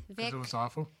it? Vic, It was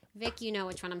awful. Vic, you know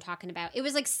which one I'm talking about. It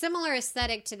was like similar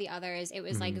aesthetic to the others. It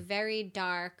was like very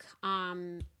dark.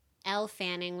 Elle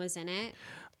Fanning was in it.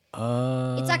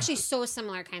 It's actually so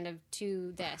similar kind of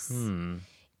to this.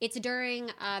 it's during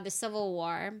the Civil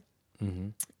War, Mm-hmm.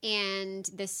 and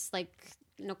this like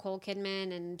Nicole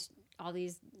Kidman and all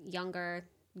these younger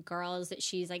girls that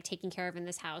she's like taking care of in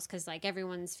this house because like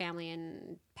everyone's family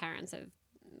and parents have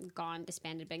gone,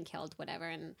 disbanded, been killed, whatever,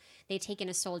 and they take in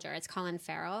a soldier. It's Colin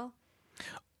Farrell.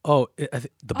 Oh,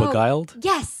 The Beguiled?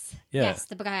 Yes. Yeah. Yes,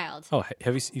 The Beguiled. Oh,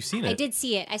 have you've seen it? I did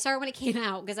see it. I saw it when it came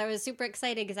out because I was super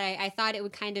excited because I thought it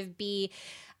would kind of be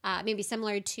maybe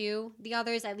similar to the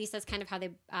others. At least that's kind of how they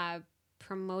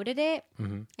promoted it.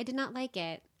 Mm-hmm. I did not like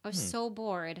it. I was so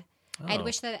bored. I Oh.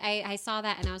 wish that I saw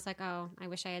that and I was like, oh, I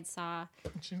wish I had saw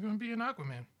She's gonna be an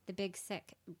Aquaman. The Big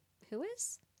Sick. Who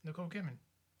is? Nicole Kidman.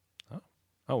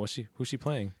 Oh, who's she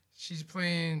playing? She's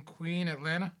playing Queen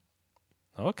Atlanta.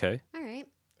 Oh, okay. All right,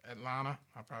 Atlanta.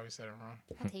 I probably said it wrong.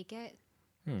 I'll take it.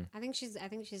 Hmm. I think she's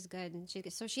good.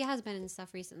 So she has been in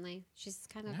stuff recently. She's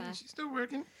kind of Yeah, she's still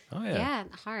working. Oh, yeah,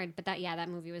 hard. But that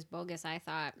movie was bogus, I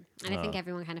thought, and I think Oh.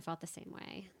 everyone kind of felt the same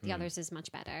way. The others is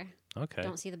much better. Okay.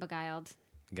 Don't see The Beguiled.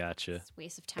 Gotcha. It's a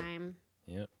waste of time.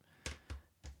 Yep.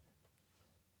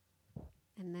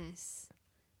 And this,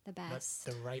 the Let best.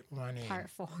 the right one in. Part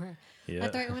 4. Yeah.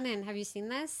 Let the right one in. Have you seen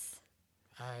this?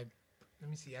 Let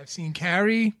me see. I've seen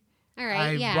Carrie. All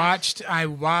right. I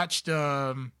watched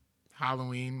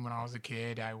Halloween when I was a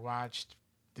kid. I watched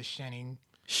The Shining.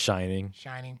 Shining.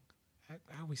 I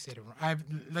always said it wrong.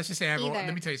 Let's just say Either.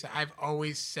 let me tell you something. I've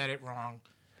always said it wrong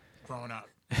growing up.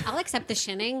 I'll accept the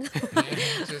shinning.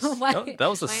 Just- Why- That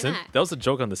was why not? that was a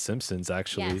joke on The Simpsons,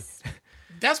 actually. Yes.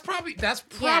 that's probably that's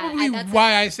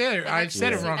why I said it. I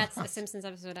said it That's- wrong. That's the Simpsons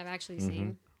episode I've actually Mm-hmm.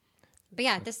 seen. But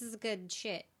yeah, this is good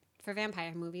shit for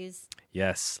vampire movies,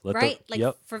 Yes. right?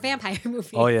 Yep. For vampire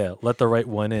movies. Oh yeah, Let the Right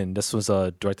One In. This was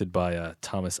directed by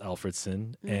Thomas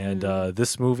Alfredson, and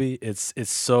this movie it's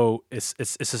just so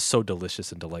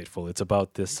delicious and delightful. It's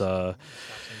about this.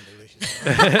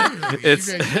 It's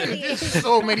There's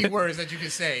so many words that you can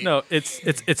say. no, it's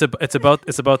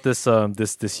about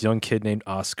this young kid named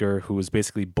Oscar who was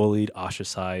basically bullied,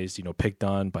 ostracized, picked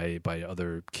on by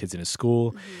other kids in his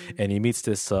school, and he meets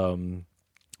this young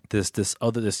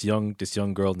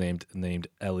girl named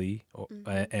Ellie,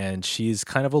 and she's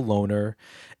kind of a loner,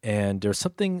 and there's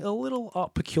something a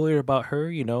little peculiar about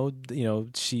her.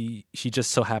 She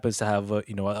just so happens to have a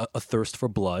thirst for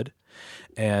blood,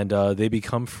 and they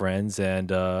become friends,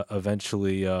 and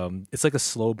eventually it's like a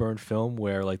slow burn film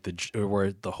where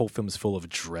where the whole film is full of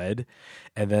dread,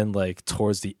 and then like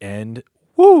towards the end.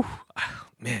 Woo!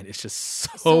 Man, it's just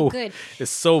So good. It's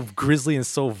so grisly and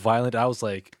so violent. I was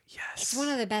like, yes. It's one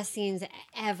of the best scenes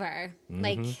ever. Mm-hmm.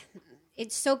 Like,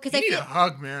 it's so because You I need feel a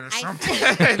hug, man, or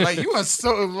something. Like you are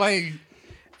so like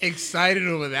excited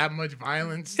over that much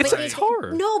violence. It's Like,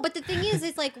 horror. No, but the thing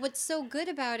is like what's so good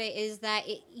about it is that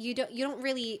you don't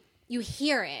really you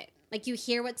hear it. Like you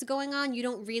hear what's going on, you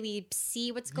don't really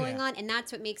see what's going Yeah. on, and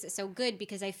that's what makes it so good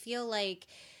because I feel like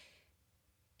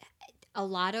a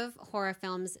lot of horror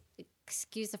films,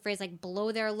 excuse the phrase, like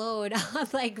blow their load on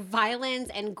like violence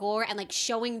and gore and like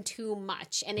showing too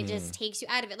much, and it just takes you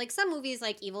out of it. Like some movies,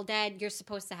 like Evil Dead, you're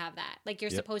supposed to have that. Like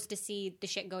you're Yep. supposed to see the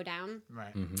shit go down.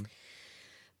 right.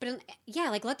 But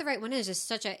like Let the Right One In is just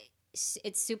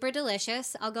it's super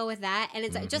delicious. I'll go with that, and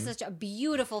it's just such a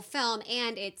beautiful film,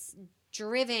 and it's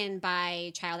driven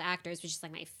by child actors, which is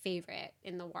like my favorite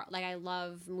in the world. Like I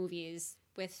love movies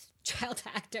with child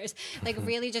actors, like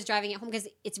really just driving it home because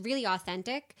it's really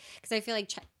authentic. Because I feel like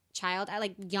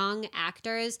young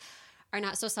actors are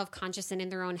not so self-conscious and in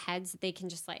their own heads that they can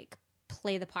just like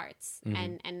play the parts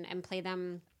and play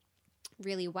them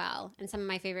really well. And some of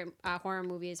my favorite horror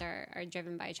movies are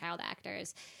driven by child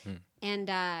actors, and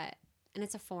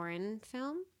it's a foreign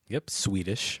film. Yep,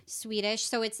 Swedish.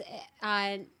 So it's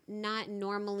not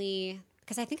normally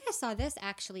because I think I saw this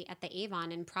actually at the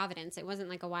Avon in Providence. It wasn't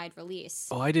like a wide release.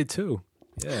 Oh, I did too.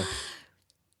 Yeah.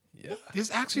 Yeah.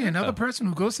 There's actually another person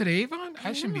who goes to the Avon.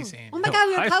 I shouldn't be saying. Oh my that. God,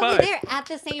 we were high probably five. there at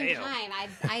the same Damn. time. I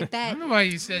I bet don't know why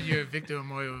you said you're a Victor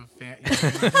Moyo fan.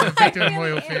 You're a Victor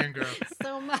Moyo fangirl.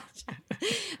 so much.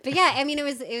 But yeah, I mean, it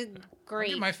was Get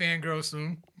great. my fangirl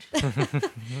soon.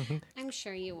 I'm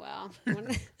sure you will.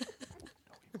 Somebody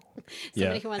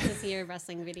Yeah. who wants to see your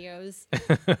wrestling videos,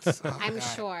 Oh, I'm God.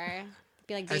 sure.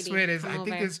 Be like, I baby, swear there's. come I think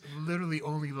over. there's literally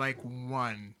only like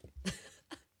one.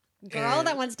 Girl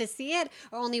that wants to see it,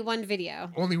 or only one video.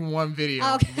 Only one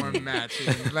video, Okay. one match.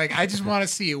 Like I just want to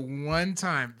see it one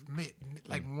time,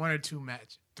 like one or two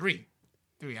match, three.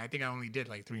 I think I only did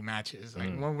like 3 matches.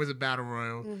 Like one was a battle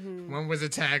royal, one was a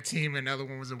tag team, and another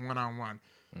one was a one-on-one.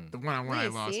 The one-on-one I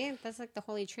Nice, lost. see, that's like the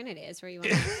holy trinity. Is where you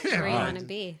want to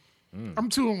be. I'm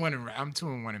 2-1 I'm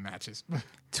 2-1 in matches.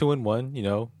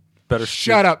 2-1, better.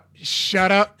 Shut up.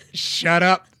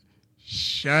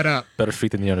 Shut up. Better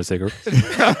streak than the Undertaker.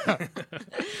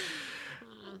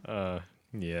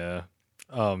 Yeah.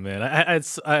 Oh man, I had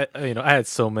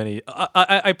so many.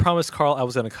 I promised Carl I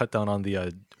was gonna cut down on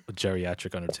the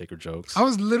geriatric Undertaker jokes. I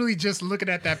was literally just looking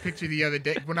at that picture the other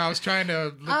day when I was trying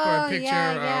to look for a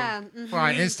picture for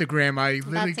our Instagram. I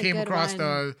literally came across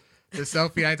the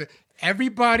selfie.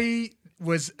 Everybody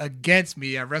was against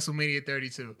me at WrestleMania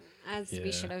 32. As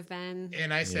we should have been.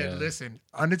 And I said, listen,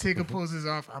 Undertaker pulls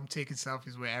off. I'm taking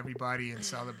selfies with everybody in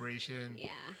celebration. Yeah.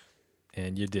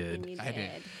 And you did. I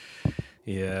did.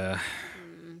 Yeah.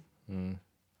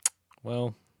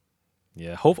 Well,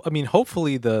 yeah.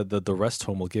 Hopefully the rest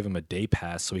home will give him a day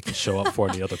pass so he can show up for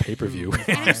any other pay-per-view.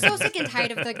 And I'm so sick and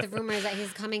tired of the rumors that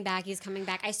he's coming back. He's coming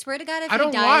back. I swear to God, if he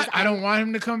does, I don't want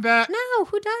him to come back. No,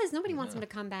 who does? Nobody wants him to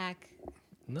come back.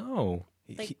 No.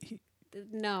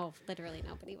 No, literally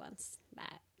nobody wants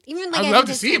that. Even I'd love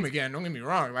to see him again. Don't get me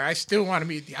wrong. Like I still want to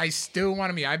meet.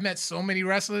 I've met so many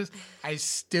wrestlers. I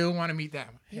still want to meet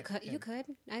them. You could.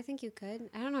 I think you could.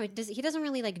 I don't know. He doesn't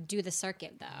really like do the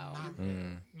circuit though.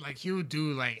 Like he'll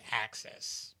do like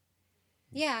Access.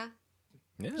 Yeah.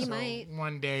 He might.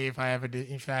 One day, if I ever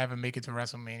make it to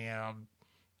WrestleMania,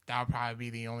 that'll probably be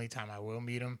the only time I will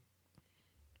meet him.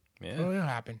 Yeah. Well, it'll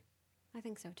happen. I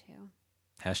think so too.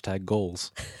 Hashtag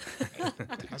goals.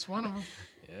 That's one of them.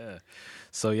 Yeah.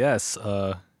 So yes,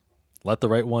 let the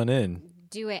right one in.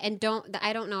 Do it, and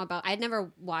I don't know about. I'd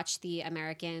never watched the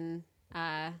American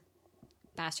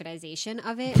bastardization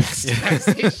of it.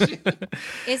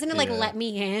 Isn't it like Let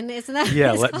Me In? Isn't that?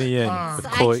 Yeah, Let Me In. So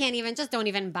I can't even. Just don't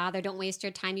even bother. Don't waste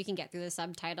your time. You can get through the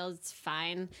subtitles. It's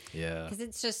fine. Yeah. Because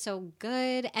it's just so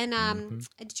good. And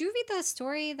did you read the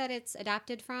story that it's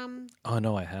adapted from? Oh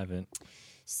no, I haven't.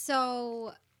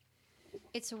 So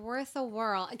it's worth a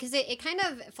whirl because it kind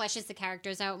of fleshes the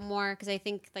characters out more, because I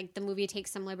think like the movie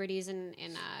takes some liberties in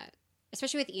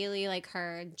especially with Ely, like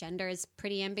her gender is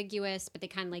pretty ambiguous, but they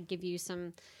kind of like give you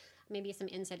maybe some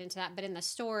insight into that. But in the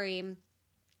story,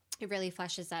 it really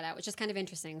fleshes that out, which is kind of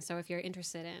interesting. So if you're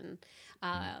interested in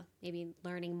maybe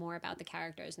learning more about the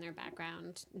characters and their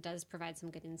background, it does provide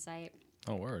some good insight.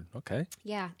 Oh, word. Okay.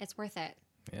 Yeah, it's worth it.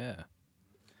 Yeah.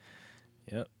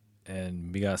 Yep.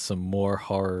 And we got some more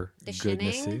horror The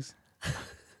goodnesses.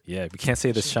 Yeah, we can't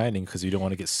say The Shining because we don't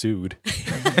want to get sued.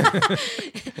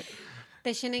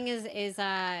 The Shining is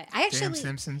I actually Damn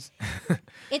Simpsons.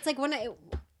 It's like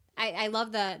I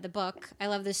love the book. I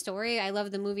love the story. I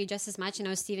love the movie just as much. I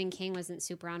know Stephen King wasn't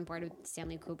super on board with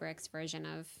Stanley Kubrick's version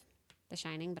of The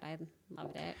Shining, but I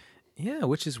loved it. Yeah,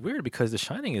 which is weird because The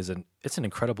Shining it's an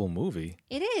incredible movie.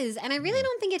 It is, and I really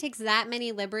don't think it takes that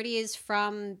many liberties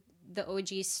from the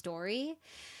OG story.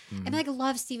 And I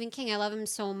love Stephen King. I love him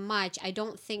so much. I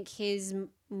don't think his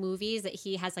movies that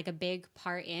he has like a big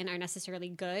part in are necessarily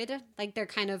good. Like they're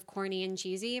kind of corny and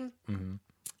cheesy.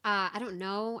 I don't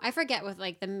know. I forget what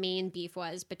like the main beef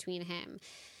was between him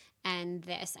and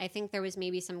this. I think there was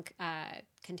maybe some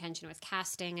contention with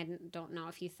casting. I don't know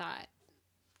if he thought,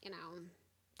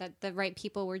 that the right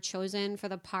people were chosen for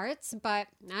the parts, but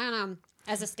I don't know.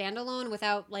 As a standalone,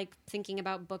 without like thinking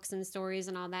about books and stories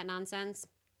and all that nonsense,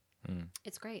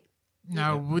 it's great.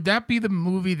 Now, would that be the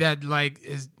movie that like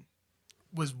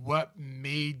was what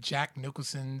made Jack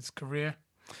Nicholson's career?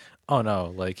 Oh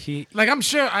no, I'm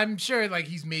sure like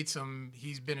he's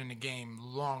been in the game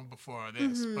long before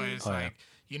this, but it's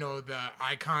the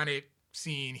iconic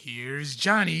scene, here's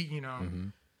Johnny,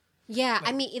 Yeah,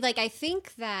 I mean, like I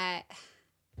think that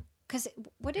because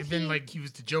what if he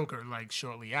was the Joker like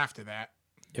shortly after that?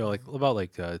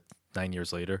 About 9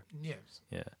 years later. Yes.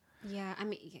 Yeah. Yeah, I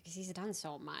mean, because he's done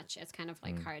so much, it's kind of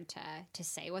like hard to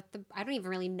say I don't even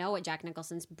really know what Jack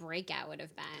Nicholson's breakout would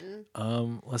have been.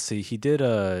 Let's see. He did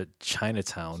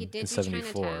Chinatown in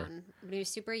 74. Chinatown when he was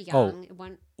super young.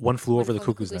 One Flew Over the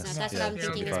Cuckoo's Nest. That's what I'm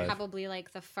thinking 75. is probably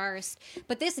like the first.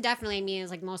 But this definitely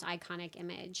is like the most iconic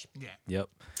image. Yeah. Yep.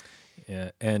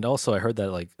 Yeah, and also I heard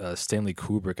that Stanley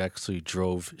Kubrick actually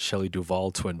drove Shelley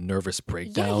Duvall to a nervous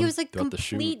breakdown. Yeah, he was like throughout the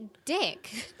shoot. complete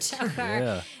dick to her.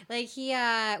 Yeah. Like he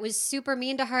was super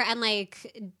mean to her and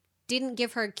like didn't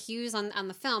give her cues on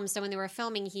the film. So when they were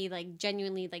filming, he like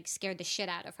genuinely like scared the shit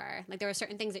out of her. Like there were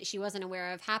certain things that she wasn't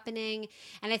aware of happening,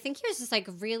 and I think he was just like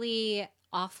really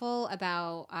awful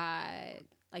about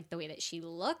like the way that she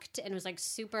looked, and was like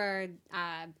super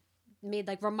made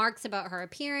like remarks about her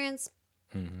appearance.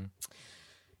 Mm-hmm.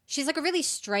 She's like a really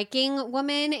striking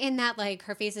woman in that like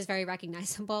her face is very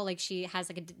recognizable. Like she has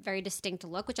like a very distinct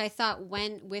look, which I thought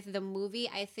went with the movie.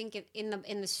 I think in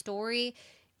the story,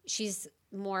 she's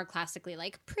more classically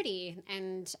like pretty,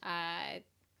 and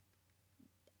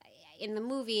in the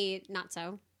movie, not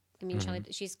so. I mean,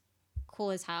 she's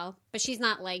cool as hell, but she's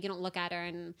not like, you don't look at her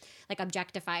and like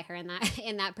objectify her in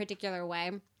that particular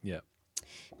way. Yeah.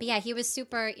 But yeah, he was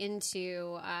super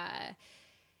into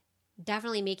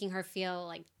definitely making her feel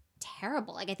like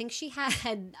terrible. Like I think she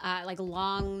had like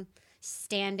long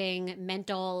standing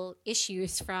mental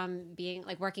issues from being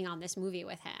like working on this movie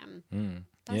with him.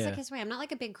 That was like his way. I'm not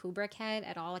like a big Kubrick head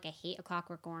at all. Like I hate A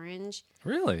Clockwork Orange.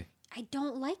 Really? I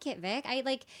don't like it, Vic.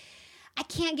 I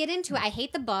can't get into it. I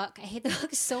hate the book. I hate the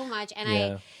book so much.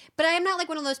 And but I am not like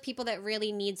one of those people that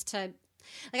really needs to,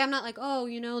 like, I'm not like, oh,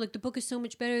 you know, like the book is so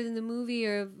much better than the movie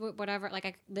or whatever. Like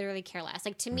I literally care less.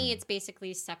 Like to me, it's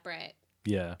basically separate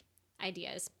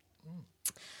ideas.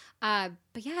 But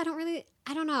yeah,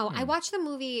 I don't know. I watched the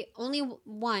movie only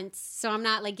once, so I'm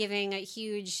not like giving a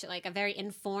huge, like a very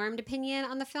informed opinion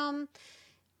on the film.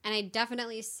 And I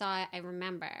definitely saw it. I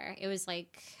remember it was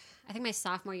like, I think my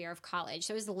sophomore year of college.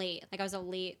 So it was late. Like I was a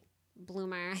late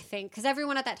bloomer, I think, because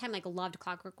everyone at that time like loved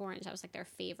Clockwork Orange. That was like their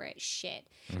favorite shit.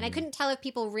 And I couldn't tell if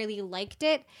people really liked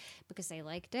it because they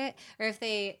liked it, or if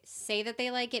they say that they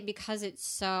like it because it's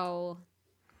so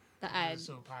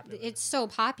so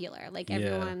popular. Like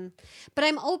everyone. But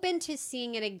I'm open to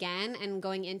seeing it again and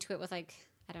going into it with like,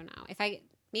 I don't know, if I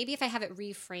have it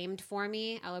reframed for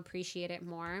me, I'll appreciate it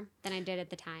more than I did at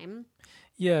the time.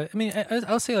 Yeah, I mean,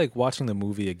 I'll say like watching the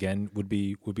movie again would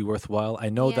be worthwhile. I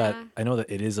know that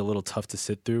it is a little tough to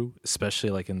sit through, especially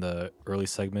like in the early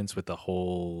segments with the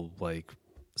whole like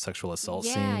sexual assault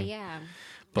scene. Yeah.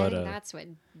 But I think that's what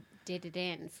did it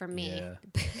in for me. Yeah.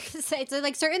 It's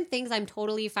like certain things I'm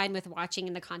totally fine with watching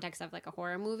in the context of like a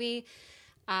horror movie.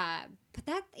 But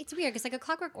that it's weird because like A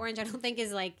Clockwork Orange, I don't think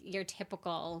is like your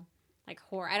typical like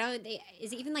horror.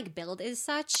 Is it even like billed as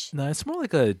such? No, it's more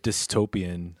like a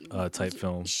dystopian type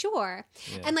film. Sure.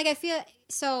 Yeah. And like I feel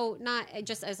so, not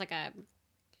just as like a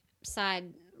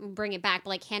side bring it back, but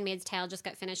like Handmaid's Tale, just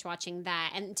got finished watching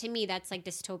that, and to me that's like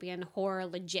dystopian horror,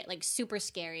 legit, like super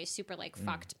scary, super like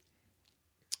fucked.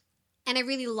 And I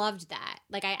really loved that.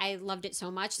 Like I loved it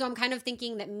so much. So I'm kind of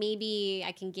thinking that maybe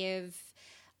I can give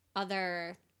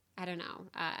other, I don't know,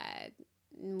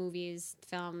 movies,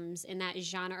 films in that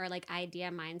genre or like idea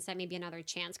mindset maybe another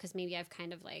chance, because maybe I've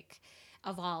kind of like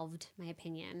evolved my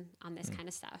opinion on this kind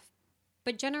of stuff.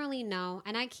 But generally, no.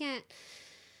 And I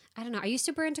don't know. Are you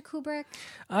super into Kubrick?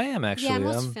 I am actually. Yeah,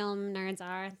 most film nerds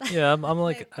are. Yeah, I'm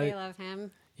like I love him.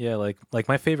 Yeah, like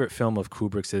my favorite film of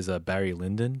Kubrick's is Barry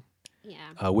Lyndon.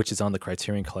 Yeah. Which is on the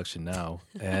Criterion Collection now,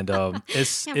 and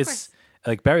it's course.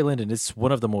 like Barry Lyndon. It's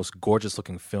one of the most gorgeous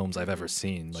looking films I've ever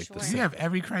seen. Like Sure. Does he have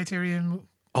every Criterion?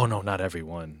 Oh no, not every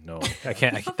one. No, I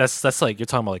can't. That's like you're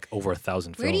talking about like over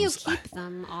 1,000 films. Where do you keep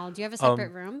them all? Do you have a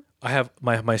separate room? I have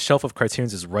my shelf of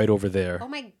Criterions is right over there. Oh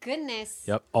my goodness.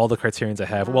 Yep, all the Criterions I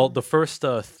have. Well, the first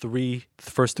three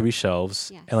shelves,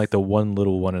 Yes. and like the one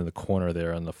little one in the corner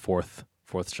there on the fourth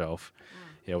shelf.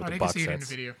 Yeah, with Oh, the they can box see it in the sets.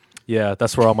 video. Yeah,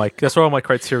 that's where all my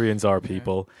Criterions are,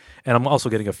 people. And I'm also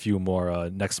getting a few more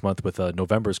next month with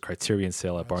November's Criterion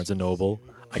sale at Barnes and Noble.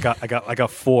 I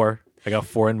got four. I got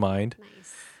four in mind.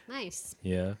 Nice.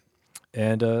 Yeah,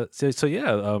 and so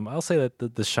yeah, I'll say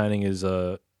that The Shining is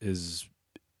a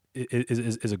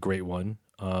great one.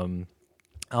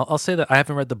 I'll say that I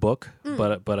haven't read the book,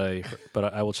 but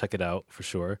I will check it out for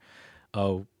sure.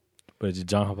 Oh, but did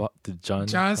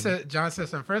John said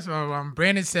something. First of all,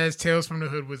 Brandon says Tales from the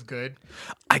Hood was good.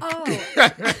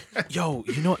 Yo,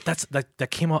 you know that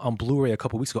came out on Blu-ray a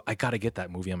couple weeks ago. I gotta get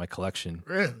that movie on my collection.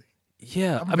 Really?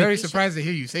 Yeah, I'm very surprised to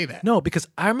hear you say that. No, because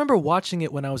I remember watching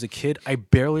it when I was a kid. I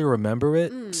barely remember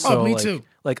it. So, me too.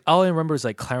 Like all I remember is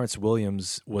like Clarence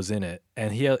Williams was in it,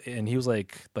 and he was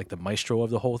like the maestro of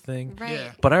the whole thing. Right.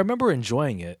 Yeah. But I remember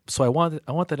enjoying it, so I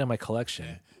want that in my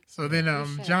collection. So then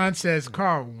John says,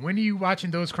 Carl, when are you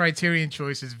watching those Criterion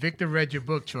choices? Victor read your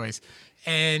book choice.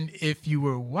 And if you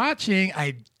were watching,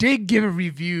 I did give a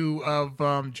review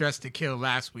of Dress to Kill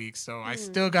last week, so I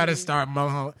still got to start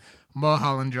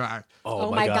Mulholland Drive.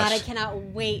 Oh my God, I cannot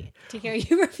wait to hear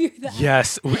you review that.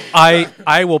 Yes,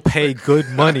 I will pay good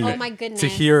money Oh my goodness. to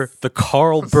hear the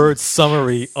Carl Bird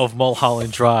summary of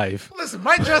Mulholland Drive. Listen,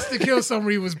 my Dress to Kill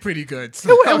summary was pretty good.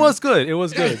 So. It was good. It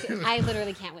was good. I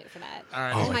literally can't wait for that. All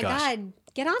right. Oh, my my gosh. God,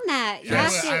 get on that. You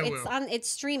Yes. have to. I will. It's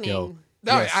streaming. Yo.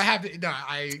 No, Yes. I have it. No,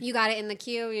 I. You got it in the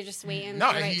queue. You're just waiting. No,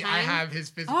 for the right time. I have his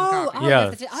physical Oh, copy. Yeah.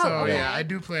 that's the- So okay. yeah, I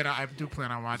do plan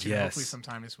on watching it. Yes. Hopefully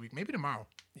sometime this week, maybe tomorrow.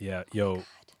 Yeah, yo,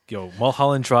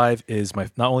 Mulholland Drive is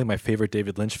not only my favorite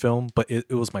David Lynch film, but it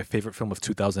was my favorite film of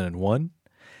 2001.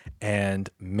 And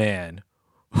man,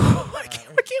 I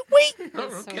can't wait. It's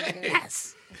so Okay. good.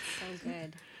 Yes. It's so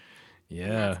good. Yeah.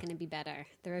 That's going to be better.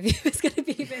 The review is going to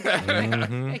be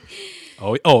better.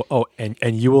 Oh,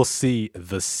 and you will see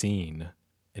the scene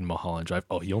in Mulholland Drive.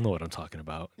 Oh, you'll know what I'm talking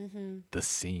about. The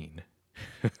scene.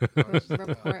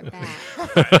 Report back.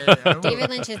 Yeah, David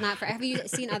Lynch is not for. Have you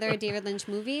seen other David Lynch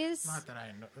movies? not that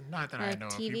I know. Not that Or I know.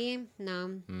 Of. TV?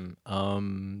 No.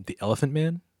 The Elephant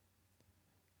Man.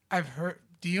 I've heard.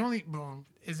 The only well,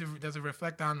 does it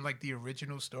reflect on like the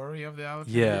original story of the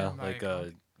elephant? Yeah,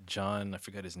 Man? John. I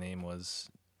forgot his name was.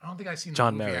 I don't think I've seen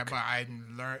John the movie, Merrick. but I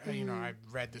learned. I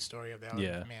read the story of the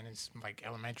elephant man in like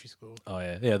elementary school. Oh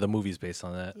yeah. The movie's based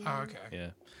on that. Oh, okay. Yeah.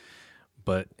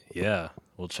 But yeah,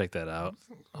 we'll check that out.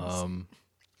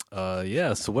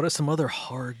 Yeah. So, what are some other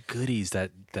horror goodies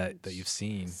that you've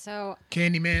seen? So,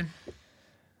 Candyman.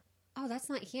 oh, that's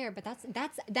not here, but that's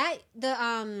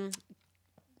the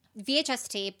VHS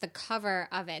tape, the cover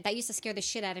of it that used to scare the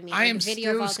shit out of me. I like am Video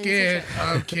still Vault scared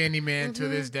Institute. of Candyman to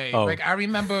this day. Oh. Like I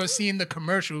remember seeing the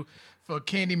commercial for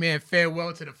Candyman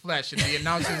Farewell to the Flesh, and the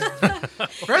announcers.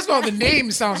 First of all, the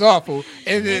name sounds awful,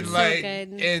 and then It's so like,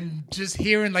 good. and just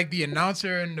hearing like the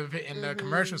announcer and the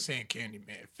commercial saying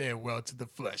Candyman Farewell to the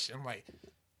Flesh. I'm like,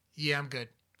 yeah, I'm good.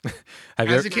 Have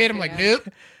you As ever, a kid, I'm like, nope.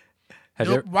 have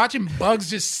you Nope. ever- Watching bugs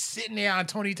just sitting there on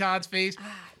Tony Todd's face.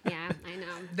 Yeah, I know.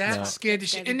 That scared the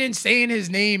shit. And then saying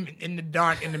his name in the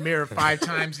dark in the mirror 5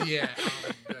 times. Yeah.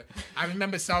 I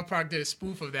remember South Park did a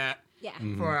spoof of that Yeah.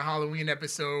 for a Halloween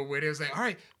episode where they was like, all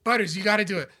right, Butters, you got to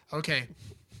do it. Okay.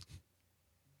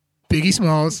 Biggie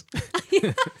Smalls.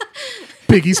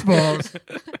 Biggie Smalls.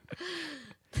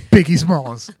 Biggie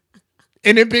Smalls.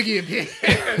 And then Biggie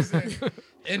appears.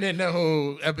 And then the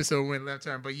whole episode went left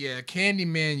turn. But yeah,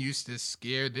 Candyman used to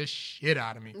scare the shit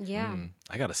out of me. Yeah.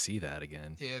 I gotta see that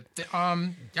again. Yeah.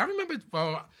 Y'all remember?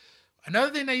 Well,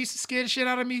 another thing that used to scare the shit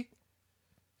out of me.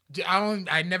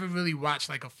 I never really watched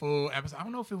like a full episode. I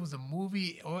don't know if it was a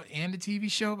movie and a TV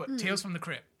show, but Tales from the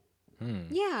Crypt.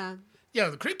 Yeah, Yo,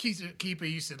 the Crypt Keeper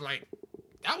used to like.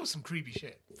 That was some creepy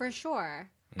shit. for sure.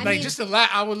 I Like mean, just to laugh,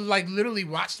 I would like literally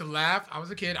watch the laugh. I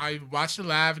was a kid. I watched the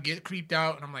laugh, get creeped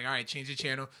out, and I'm like, all right, change the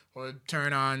channel or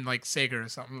turn on like Sega or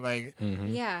something. Like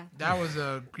yeah, that was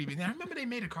a creepy thing. I remember they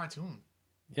made a cartoon.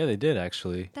 Yeah, they did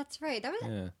actually. that's right. That was.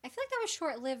 Yeah. I feel like that was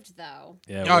short lived though.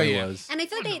 Yeah, it Oh, really yeah. was. And I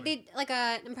feel like they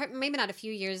like maybe not a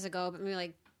few years ago, but maybe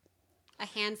like a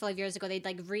handful of years ago, they'd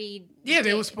like read. Yeah,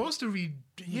 they were supposed to read.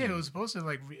 Yeah, it was supposed to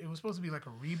it was supposed to be like a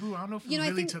reboot. I don't know if it I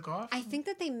really think, took off. I think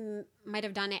that they might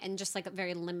have done it in just like a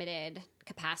very limited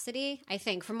capacity. I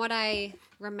think from what I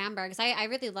remember, because I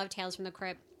really loved Tales from the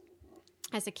Crypt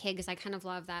as a kid, because I kind of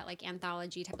love that like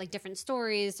anthology type, like different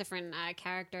stories, different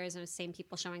characters, and the same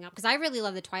people showing up. Because I really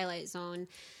love the Twilight Zone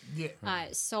Yeah,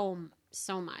 so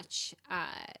much,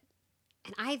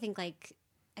 and I think like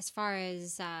as far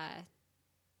as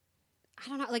I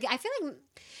don't know, like I feel like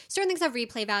certain things have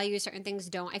replay value, certain things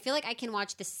don't. I feel like I can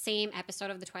watch the same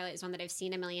episode of the Twilight Zone that I've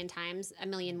seen a million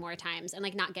more times, and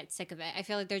like not get sick of it. I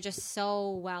feel like they're just so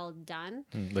well done.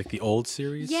 Like the old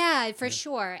series. Yeah, for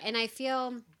sure. And I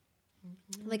feel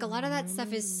like a lot of that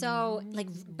stuff is so like,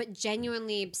 but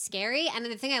genuinely scary. And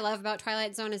then the thing I love about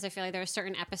Twilight Zone is I feel like there are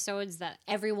certain episodes that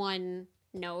everyone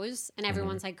knows and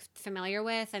everyone's like familiar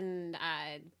with, and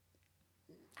I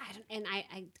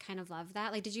kind of love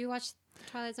that. Like, did you watch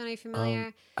Twilight Zone? Are you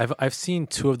familiar? I've seen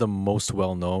 2 of the most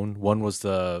well known. One was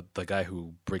the guy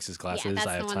who breaks his glasses. that's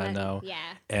I the have one time that- now. yeah.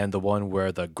 And the one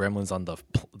where the gremlins on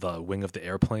the wing of the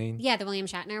airplane. Yeah, the William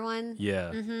Shatner one.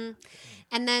 Yeah.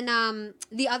 And then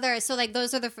the other, so like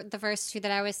those are the first 2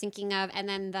 that I was thinking of, and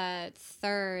then the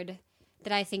third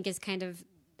that I think is kind of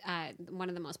one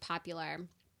of the most popular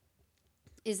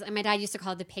is my dad used to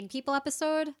call it the Pig People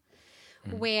episode,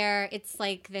 where it's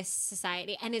like this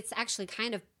society, and it's actually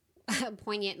kind of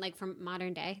poignant, like from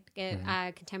modern day,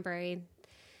 contemporary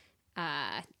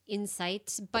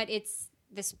insight, but it's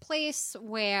this place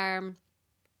where.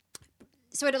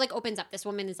 So it like opens up. This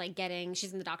woman is like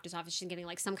she's in the doctor's office. She's getting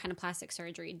like some kind of plastic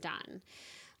surgery done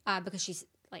because she's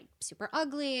like super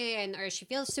ugly or she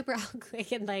feels super ugly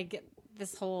and like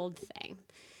this whole thing.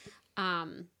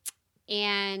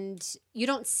 And you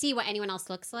don't see what anyone else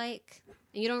looks like.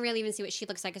 And you don't really even see what she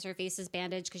looks like because her face is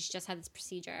bandaged because she just had this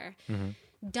procedure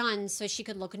done so she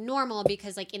could look normal,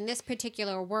 because like in this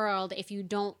particular world, if you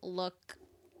don't look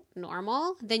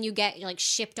normal, then you get like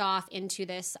shipped off into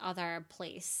this other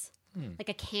place. Like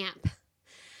a camp.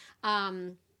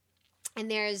 And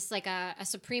there's like a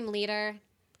supreme leader,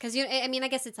 because I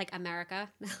guess it's like America,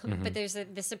 but there's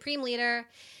the supreme leader,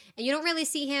 and you don't really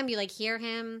see him, you like hear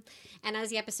him, and as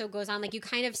the episode goes on, like you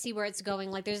kind of see where it's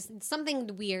going. Like there's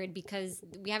something weird because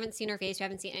we haven't seen her face, we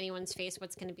haven't seen anyone's face.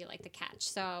 What's going to be like the catch?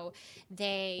 So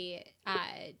they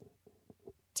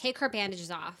take her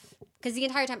bandages off. Because the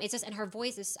entire time it's just, and her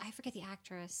voice is, I forget the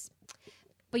actress.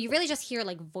 But you really just hear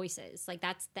like voices. Like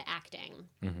that's the acting.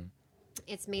 Mm-hmm.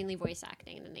 It's mainly voice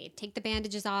acting. And then they take the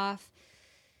bandages off.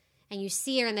 And you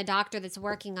see her, and the doctor that's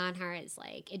working on her is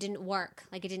like, it didn't work.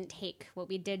 Like, it didn't take. What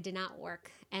we did not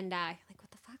work. And like,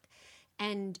 what the fuck?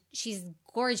 And she's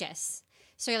gorgeous.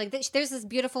 So you're like, there's this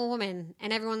beautiful woman,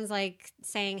 and everyone's like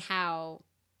saying how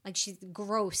like she's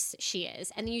gross she is.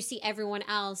 And then you see everyone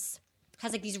else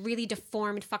has like these really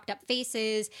deformed, fucked up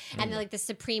faces, and they're like the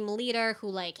supreme leader who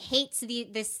like hates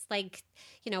this like,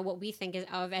 you know, what we think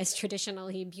of as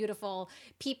traditionally beautiful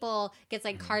people gets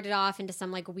like carted off into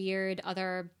some like weird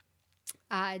other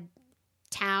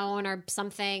town or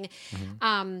something.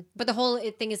 But the whole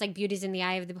thing is like beauty's in the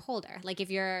eye of the beholder. Like if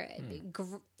you're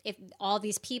if all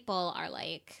these people are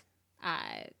like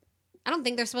I don't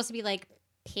think they're supposed to be like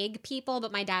pig people,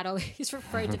 but my dad always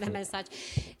referred to them as such.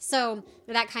 So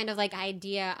that kind of like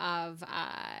idea of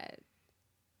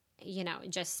you know,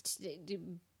 just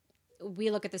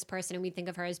we look at this person and we think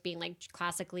of her as being like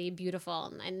classically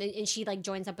beautiful, and she like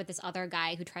joins up with this other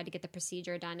guy who tried to get the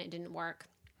procedure done. It didn't work.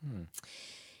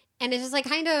 And it's just like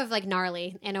kind of like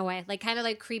gnarly in a way, like kind of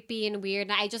like creepy and weird.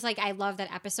 And I just like, I love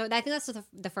that episode. I think that's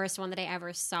the first one that I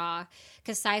ever saw,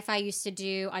 because Sci-Fi used to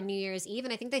do on New Year's Eve,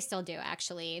 and I think they still do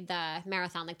actually, the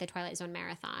marathon, like the Twilight Zone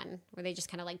marathon, where they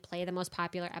just kind of like play the most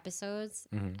popular episodes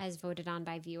as voted on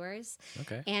by viewers.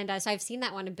 Okay. And so I've seen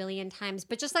that one a billion times,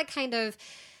 but just like kind of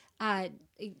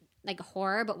like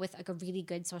horror, but with like a really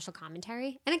good social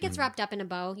commentary. And it gets wrapped up in a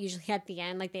bow, usually at the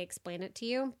end, like they explain it to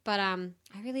you. But I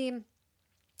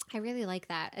really like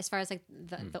that as far as like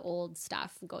the old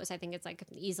stuff goes. I think it's like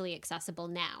easily accessible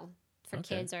now for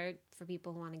kids or for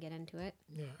people who want to get into it.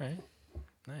 Yeah. All right.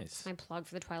 Nice. My plug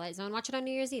for the Twilight Zone. Watch it on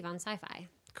New Year's Eve on Sci-Fi.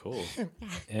 Cool.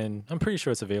 And I'm pretty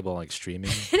sure it's available on like streaming.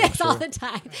 It's all the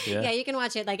time. Yeah. Yeah, you can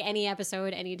watch it like any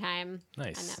episode, anytime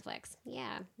Nice. on Netflix.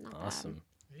 Yeah, not Awesome.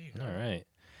 There you go. All right.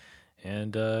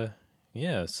 And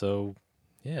yeah, so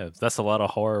yeah, that's a lot of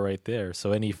horror right there.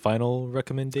 So any final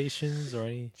recommendations or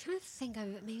any? I'm trying to think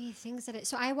of maybe things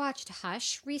so I watched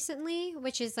Hush recently,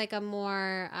 which is like a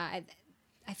more I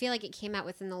feel like it came out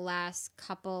within the last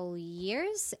couple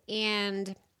years,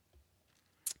 and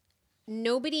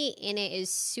nobody in it is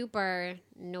super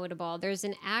notable. There's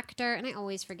an actor, and I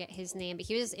always forget his name, but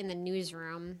he was in the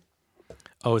Newsroom.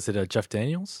 Oh, is it Jeff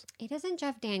Daniels? It isn't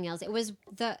Jeff Daniels. It was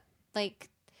the like.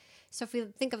 So if we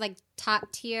think of like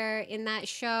top tier in that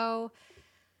show,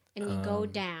 and we go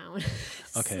down.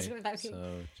 Okay.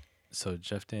 So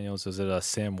Jeff Daniels, is it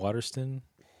Sam Waterston?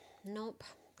 Nope,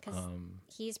 because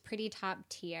he's pretty top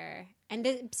tier. And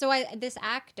this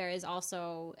actor is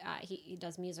also he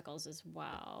does musicals as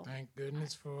well. Thank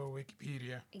goodness for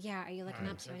Wikipedia. Yeah, are you looking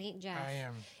up? So it ain't Jeff. I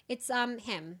am. It's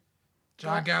him.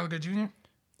 John Gallagher Jr.?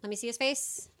 Let me see his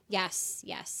face. Yes.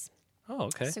 Oh,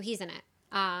 okay. So he's in it.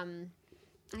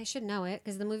 I should know it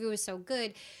because the movie was so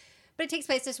good. But it takes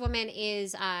place. This woman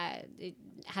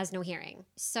has no hearing,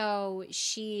 so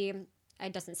she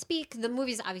doesn't speak. The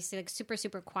movie's obviously like super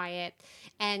super quiet,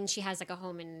 and she has like a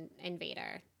home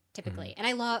invader typically. And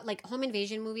I love like home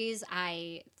invasion movies.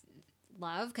 I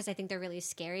love because I think they're really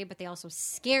scary, but they also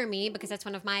scare me because that's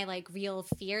one of my like real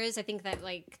fears. I think that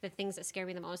like the things that scare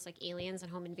me the most, like aliens and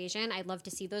home invasion, I love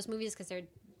to see those movies because they're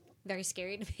very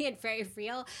scary to me and very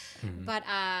real. But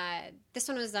this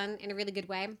one was done in a really good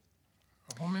way.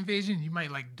 A home invasion? You might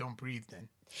like Don't Breathe then.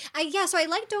 So I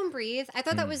like Don't Breathe. I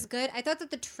thought that was good. I thought that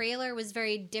the trailer was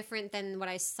very different than what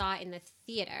I saw in the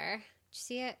theater. Did you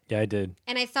see it? Yeah, I did.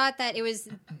 And I thought that it was,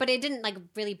 but it didn't like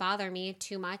really bother me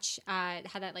too much. It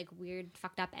had that like weird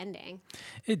fucked up ending.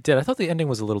 It did. I thought the ending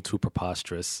was a little too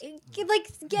preposterous. I like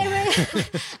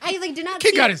did not.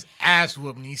 Kid got his ass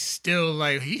whooped, and he's still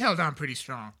like he held on pretty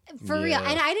strong. For real.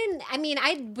 And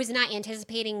I was not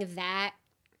anticipating that.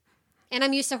 And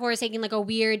I'm used to horror taking like a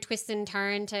weird twist and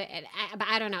turn but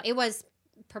I don't know. It was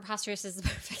preposterous is the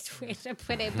perfect way to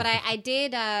put it. But I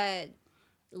did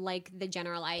like the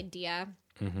general idea.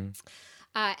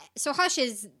 So Hush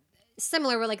is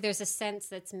similar where like there's a sense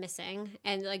that's missing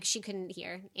and like she couldn't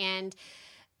hear. And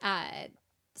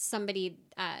somebody,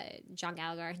 John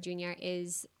Gallagher Jr.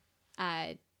 is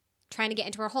trying to get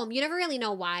into her home. You never really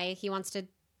know why he wants to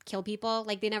kill people.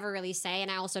 Like they never really say,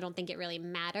 and I also don't think it really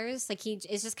matters. Like he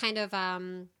is just kind of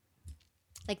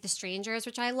like The Strangers,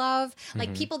 which I love.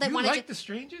 Like people that want to like The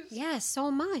Strangers? Yeah, so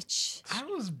much. I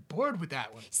was bored with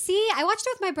that one. See, I watched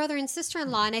it with my brother and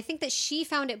sister-in-law, and I think that she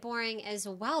found it boring as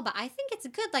well, but I think it's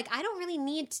good. Like I don't really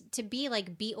need to be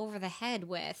like beat over the head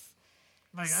with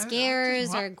Like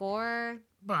scares or gore.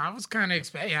 But I was kind of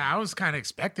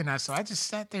expecting that, so I just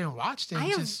sat there and watched it.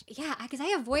 Because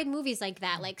I avoid movies like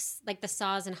that, like the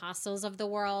Saws and Hostels of the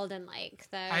world, and like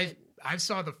the. I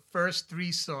saw the first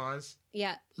 3 Saws.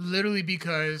 Yeah. Literally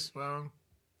because, well,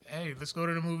 hey, let's go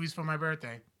to the movies for my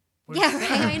birthday. Yeah,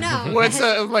 right. I know.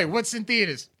 What's in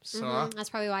theaters? Saw. That's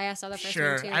probably why I saw the first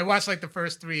Sure. one too. I watched like the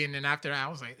first 3, and then after that, I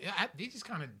was like, yeah, they just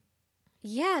kind of.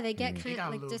 Yeah, they get kind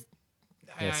of like just.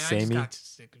 samey.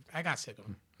 I got sick of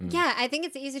them. Yeah, I think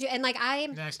it's easy to, and like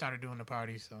Then I started doing the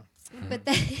party, so. But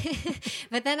then,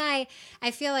 but then I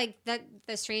feel like that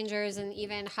the Strangers and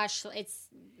even Hush, it's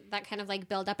that kind of like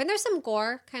build up, and there's some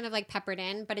gore kind of like peppered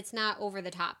in, but it's not over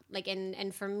the top. Like,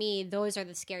 and for me, those are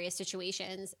the scariest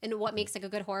situations, and what makes like a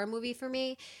good horror movie for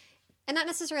me, and not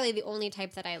necessarily the only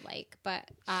type that I like,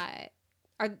 but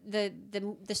are the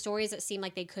stories that seem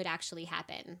like they could actually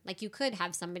happen. Like, you could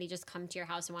have somebody just come to your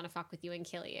house and want to fuck with you and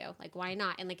kill you. Like, why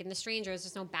not? And like in The Strangers,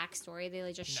 there's no backstory; they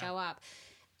like, just show up.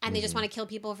 And they just want to kill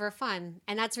people for fun.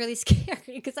 And that's really scary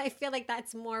because I feel like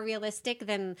that's more realistic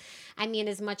than, I mean,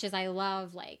 as much as I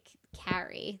love, like,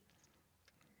 Carrie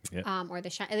or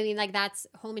The I mean, like, that's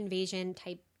home invasion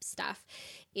type stuff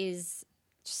is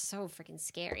just so freaking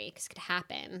scary because it could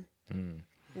happen. And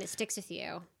it sticks with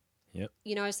you. Yep.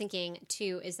 You know, I was thinking,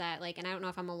 too, is that, like, and I don't know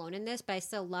if I'm alone in this, but I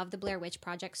still love the Blair Witch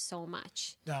Project so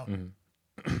much. No.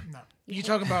 No. You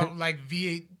talk about, like,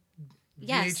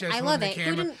 Yes, VHS I love it.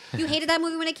 You hated that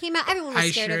movie when it came out? Everyone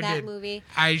was scared of that movie.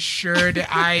 I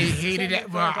hated it.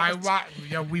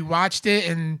 Well, we watched it,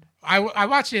 and I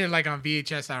watched it like on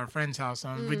VHS at our friend's house.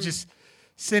 We're just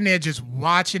sitting there just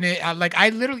watching it. I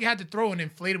literally had to throw an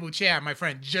inflatable chair at my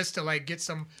friend just to like get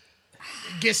some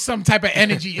type of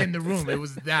energy in the room. It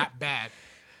was that bad.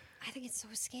 I think it's so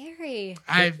scary.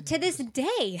 To this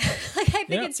day, like I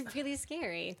think it's really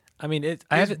scary. I mean,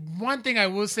 one thing I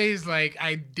will say is like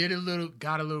I got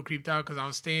a little creeped out because I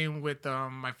was staying with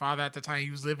my father at the time.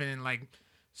 He was living in like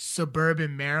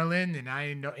suburban Maryland, and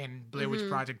I know, and Blair Witch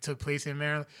Project took place in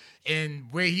Maryland, and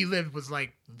where he lived was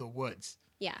like the woods.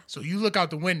 Yeah. So you look out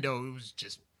the window, it was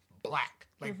just black,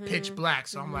 like pitch black.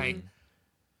 So I'm like,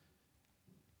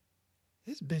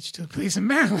 this bitch took place in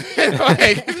Maryland.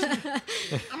 Like,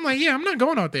 I'm like, yeah, I'm not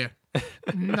going out there.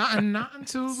 Not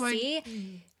until like.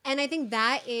 See? And I think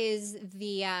that is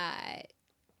the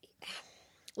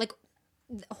like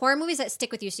horror movies that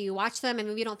stick with you. So you watch them and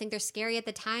maybe you don't think they're scary at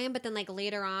the time, but then like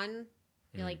later on,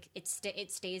 you're like it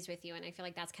stays with you. And I feel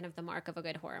like that's kind of the mark of a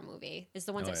good horror movie is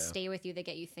the ones that stay with you, that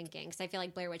get you thinking. Because I feel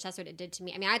like Blair Witch, that's what it did to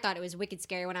me. I mean, I thought it was wicked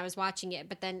scary when I was watching it,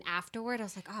 but then afterward, I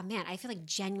was like, oh man, I feel like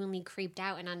genuinely creeped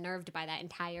out and unnerved by that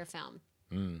entire film.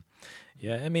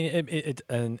 Yeah, I mean,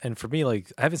 and for me,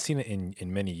 like, I haven't seen it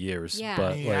in many years. Yeah.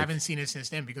 But I haven't seen it since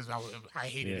then because I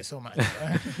hated it so much.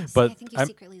 But I think you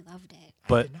secretly loved it.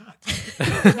 But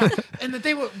I did not. And the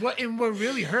thing, what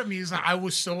really hurt me is like I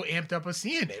was so amped up of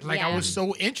seeing it. Like I was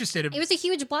so interested. It was a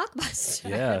huge blockbuster.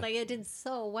 Yeah. Like it did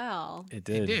so well. It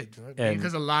did. And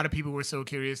because a lot of people were so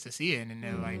curious to see it, and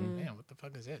they're like, "Man, what the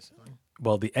fuck is this?"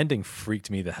 Well, the ending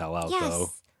freaked me the hell out,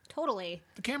 though. Totally.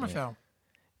 The camera fell.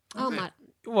 Oh my.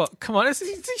 Well, come on, we're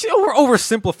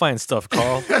oversimplifying stuff,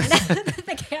 Carl.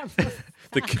 The camera.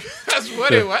 That's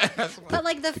what it was. But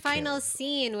like the final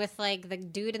scene with like the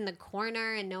dude in the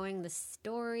corner and knowing the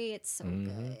story, it's so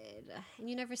good. And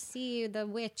you never see the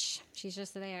witch; she's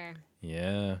just there.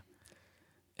 Yeah,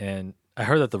 and I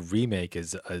heard that the remake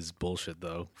is bullshit,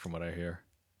 though, from what I hear.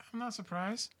 I'm not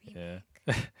surprised. Yeah.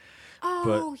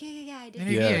 Oh, yeah, I did.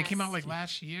 Yeah, it came out like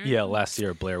last year. Yeah, last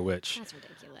year, Blair Witch. That's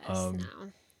ridiculous. No.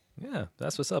 Yeah,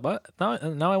 that's what's up.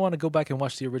 Now I want to go back and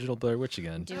watch the original Blair Witch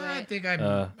again. Do I it. think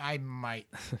I might.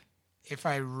 If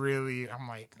I really, I'm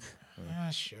like,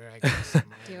 sure, I guess.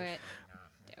 Do it.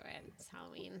 It's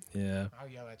Halloween. Yeah. I'll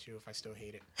yell at you if I still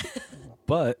hate it.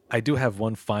 But I do have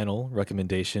one final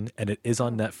recommendation, and it is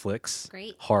on Netflix.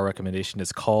 Great. Horror recommendation.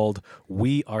 It's called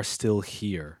We Are Still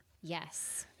Here.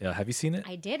 Yes. Yeah, have you seen it?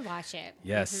 I did watch it.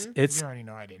 Yes, You it's. already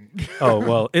know I didn't. Oh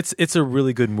well, it's a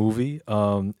really good movie.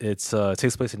 It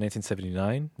takes place in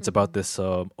 1979. It's about this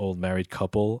old married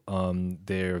couple.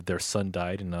 Their son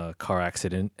died in a car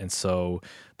accident, and so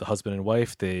the husband and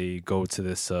wife they go to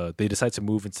this. They decide to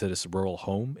move into this rural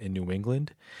home in New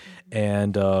England,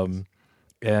 and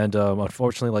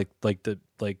unfortunately,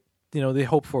 they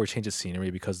hope for a change of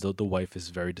scenery because the wife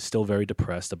is still very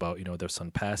depressed about their son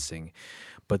passing.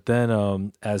 But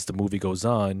then as the movie goes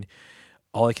on,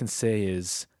 all I can say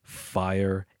is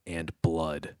fire and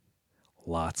blood.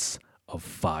 Lots of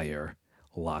fire,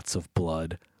 lots of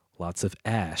blood, lots of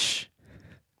ash.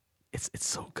 It's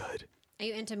so good. Are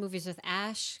you into movies with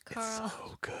Ash, Carl? It's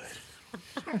so good.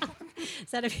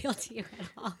 Does that appeal to you at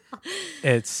all?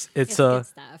 It's good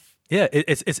stuff. yeah,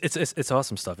 it's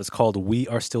awesome stuff. It's called We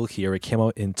Are Still Here. It came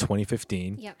out in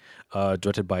 2015. Yep.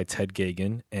 Directed by Ted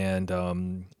Gagan,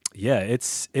 and yeah,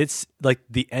 it's like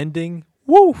the ending.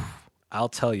 Woo! I'll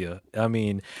tell you. I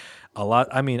mean, a lot.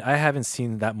 I mean, I haven't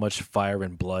seen that much fire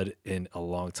and blood in a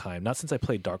long time. Not since I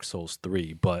played Dark Souls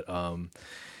 3, but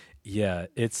yeah,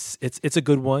 it's a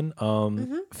good one.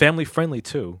 Family friendly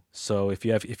too. So if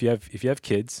you have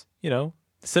kids, you know,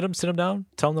 sit them down,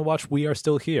 tell them to watch We Are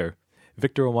Still Here.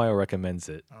 Victor Omayo recommends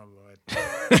it. Oh Lord.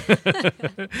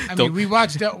 I mean, we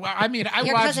watched.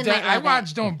 I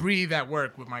watched Don't Breathe at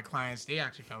work with my clients. They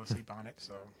actually fell asleep on it.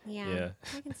 So Yeah.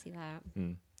 I can see that.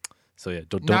 So yeah,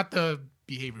 don't. not the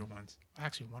behavioral ones.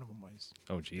 Actually, one of them was.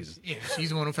 Oh Jesus. Yeah, she's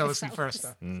the one who fell asleep first.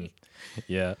 Though.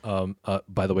 Yeah.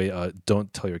 By the way,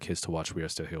 don't tell your kids to watch We Are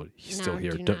Still Here. He's No, still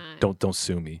here. do Don't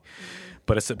sue me.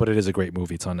 But it is a great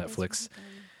movie. It's on Netflix.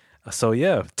 So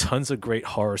yeah, tons of great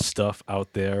horror stuff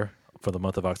out there for the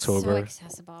month of October. So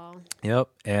accessible. Yep.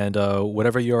 And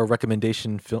whatever your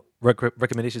recommendations are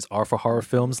for horror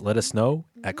films, let us know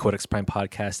at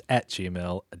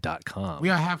codexprimepodcast@gmail.com. We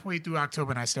are halfway through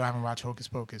October, and I still haven't watched Hocus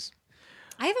Pocus.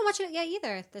 I haven't watched it yet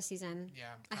either this season. Yeah,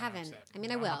 I I'm haven't. upset. I mean,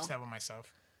 I I'm will. upset with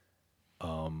myself.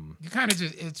 You kind of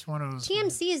just—it's one of those.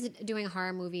 TMC is doing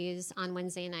horror movies on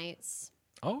Wednesday nights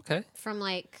Oh, okay. from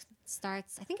like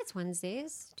starts. I think it's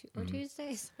Wednesdays or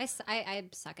Tuesdays. I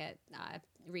suck at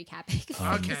recapping.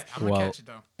 Okay, I'm gonna Well- catch it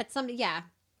though. But yeah,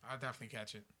 I'll definitely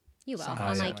catch it. you will Somehow,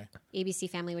 on some like way. ABC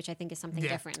Family, which I think is something Yeah.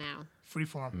 different now.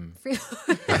 Freeform.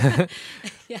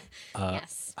 Yeah.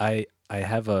 Yes. I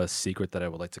have a secret that I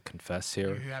would like to confess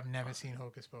here. You have never seen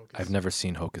Hocus Pocus. I've never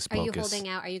seen Hocus Are you Pocus. holding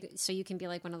out? Are you so you can be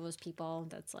like one of those people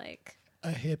that's like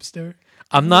a hipster.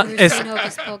 I'm not. never It's, seen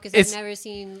Hocus Pocus. it's- I've never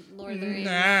seen Lord of the Rings.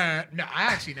 Nah, no, I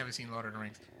actually never seen Lord of the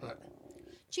Rings. But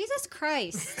Jesus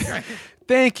Christ.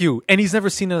 thank you. And he's never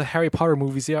seen the Harry Potter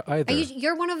movies yet either.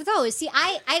 You're one of those. See,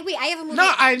 I have a movie.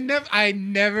 no, I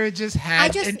never just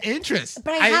had an interest.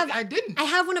 But I didn't. I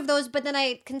have one of those, but then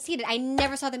I conceded. I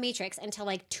never saw The Matrix until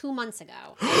like 2 months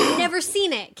ago. I've never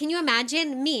seen it. Can you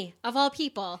imagine me of all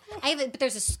people? But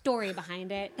there's a story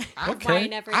behind it. Okay. Why I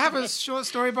never. I have did a it. short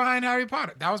story behind Harry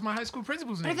Potter. That was my high school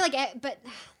principal's But I name. feel like,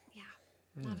 yeah,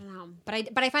 I don't know.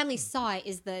 But I finally saw it.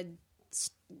 Is the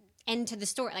end to the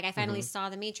story? Like I finally saw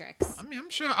The Matrix. I mean, I'm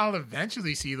sure I'll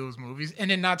eventually see those movies. And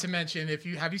then, not to mention,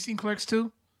 have you seen Clerks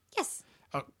 2? Yes.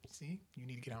 Oh, see, you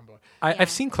need to get on board. Yeah. I've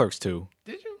seen Clerks too.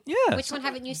 Did you? Yeah. Which one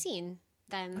haven't you seen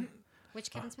then? Which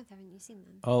Kevin Smith haven't you seen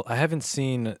then? Oh, I haven't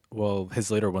seen. Well, his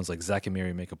later ones like Zack and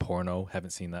Miri Make a Porno. Haven't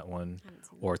seen that one. Haven't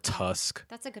seen Or Tusk.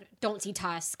 That's a good. Don't see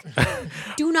Tusk.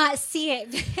 Do not see it,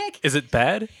 Vic. Is it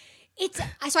bad? It's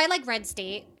so I like Red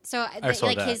State. So saw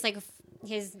like that.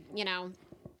 his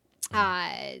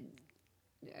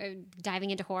diving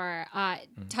into horror.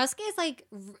 Tusk is like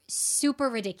super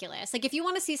ridiculous. Like if you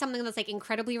want to see something that's like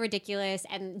incredibly ridiculous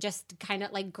and just kind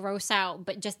of like gross out,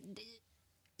 but just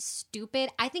stupid,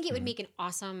 I think it would make an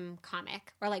awesome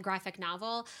comic or like graphic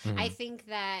novel. I think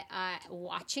that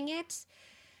watching it.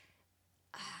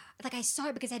 Like I saw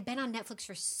it because it had been on Netflix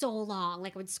for so long.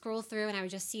 Like I would scroll through and I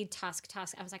would just see Tusk.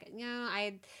 I was like,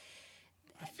 I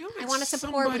feel like wanna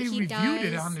support what somebody he reviewed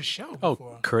it does. on the show Oh,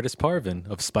 before. Curtis Parvin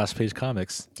of Splash Page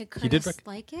Comics. did He did. Curtis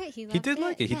like it? He did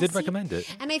like it. He Yeah, did see? recommend it.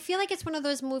 And I feel like it's one of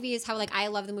those movies how like I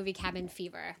love the movie Cabin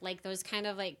Fever. Like those kind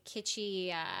of like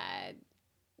kitschy,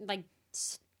 like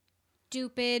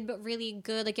stupid but really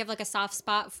good. Like you have like a soft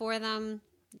spot for them.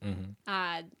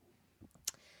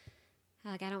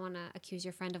 Like I don't want to accuse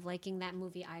your friend of liking that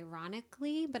movie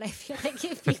ironically, but I feel like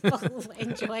if people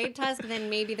enjoy Tusk, then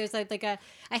maybe there's like a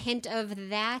hint of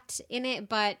that in it.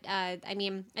 But I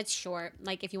mean, it's short.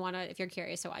 Like if you're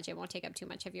curious to watch it, won't take up too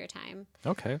much of your time.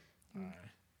 Okay.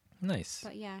 Nice.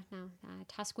 But yeah, no,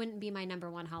 Tusk wouldn't be my number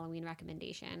one Halloween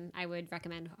recommendation. I would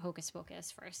recommend Hocus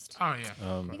Pocus first. Oh,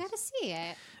 yeah. You got to see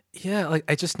it. Yeah, like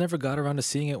I just never got around to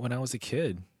seeing it when I was a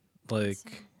kid. Like,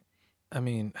 I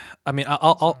mean, I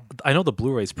know the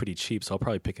Blu-ray's pretty cheap, so I'll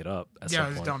probably pick it up at Yeah, some it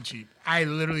was point. dumb cheap. I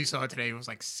literally saw it today. It was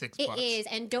like $6. It is,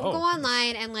 and don't Oh, go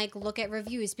online and like look at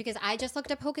reviews because I just looked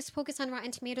up Hocus Pocus on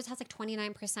Rotten Tomatoes has like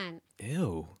 29%.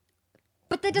 Ew.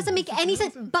 But that doesn't make any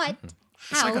sense. But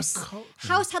like a House cult.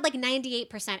 House had like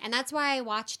 98%, and that's why I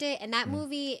watched it. And that Hmm.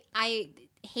 movie, I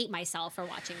hate myself for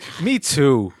watching that. Me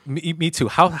too. Me too.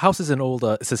 House is an old.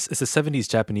 It's a 70s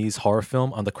Japanese horror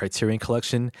film on the Criterion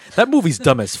Collection. That movie's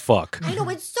dumb as fuck. I know,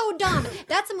 it's so dumb.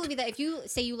 That's a movie that if you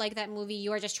say you like that movie,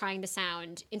 you are just trying to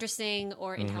sound interesting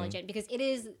or intelligent because it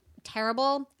is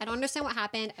terrible. I don't understand what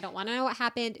happened. I don't want to know what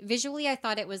happened. Visually, I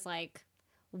thought it was like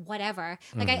whatever.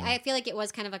 Like I feel like it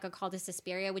was kind of like a call to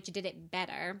Suspiria, which did it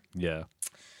better. Yeah.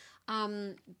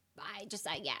 No,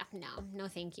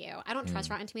 thank you. I don't trust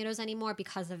Rotten Tomatoes anymore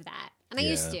because of that. And I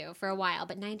used to for a while,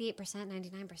 but 98%,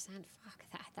 99%, fuck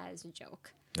that. That is a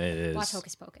joke. It is. Watch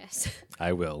Hocus Pocus.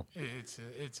 I will. It's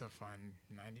a fun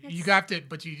 90. You got to,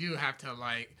 but you do have to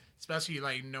like, especially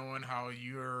like knowing how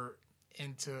you're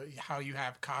into how you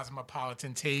have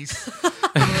cosmopolitan taste.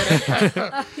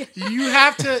 You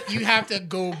have to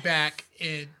go back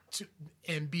and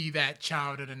be that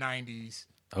child of the 90s.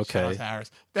 Okay. Shout out to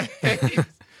Harris.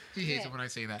 He hates it when I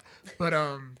say that. But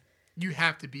you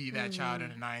have to be that child of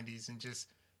the 90s and just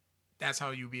that's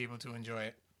how you'll be able to enjoy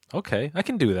it. Okay, I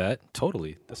can do that.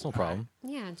 Totally. That's no problem.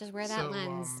 Yeah, just wear that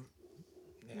lens.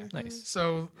 Nice.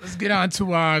 So let's get on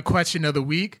to our question of the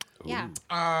week. Yeah.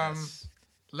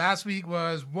 Last week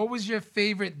was, what was your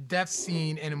favorite death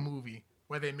scene in a movie?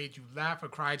 Whether it made you laugh or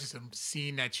cry, just a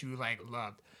scene that you like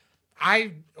loved.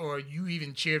 Or you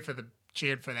even cheered for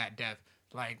that death.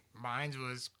 Like mine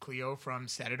was Cleo from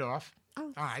Set It Off.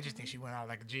 Oh, I just think she went out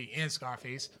like a G. And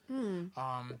Scarface. You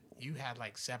had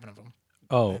like 7 of them.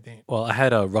 Oh, well, I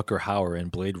had a Rutger Hauer in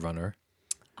Blade Runner.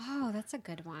 Oh, that's a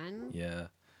good one. Yeah.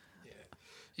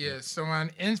 Yeah. So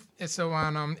on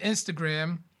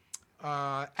Instagram,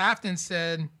 Afton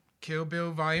said Kill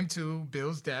Bill Volume 2,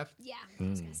 Bill's death. Yeah, I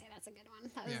was gonna say that's a good one.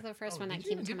 That was the first one that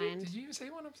came to mind. Did you even say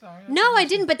one? I'm sorry. No, I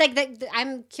didn't. But like,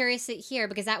 I'm curious to hear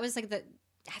because that was like I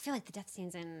feel like the death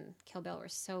scenes in Kill Bill were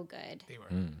so good. They were.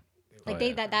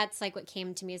 Like that's like what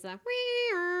came to me is the.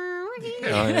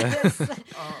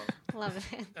 Love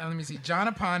it. Let me see. John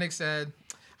Aponic said,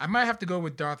 I might have to go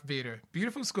with Darth Vader.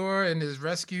 Beautiful score and his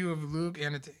rescue of Luke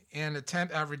and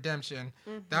attempt at redemption.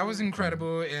 That was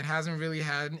incredible and hasn't really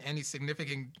had any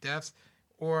significant deaths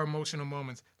or emotional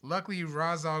moments. Luckily,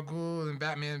 Ra's al Ghul in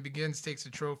Batman Begins takes the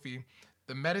trophy.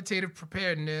 The meditative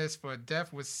preparedness for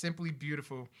death was simply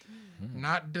beautiful.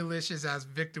 Not delicious as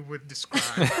Victor would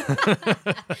describe.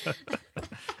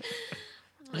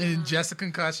 And Jessica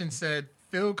Concussion said,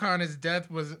 Phil Connor's death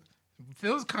when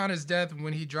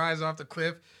he drives off the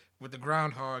cliff with the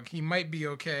groundhog. He might be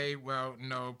okay. Well,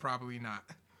 no, probably not.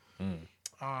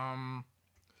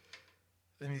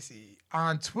 Let me see.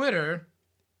 On Twitter,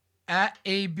 at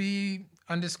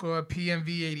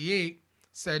AB_PMV88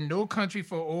 said, no country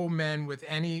for old men with the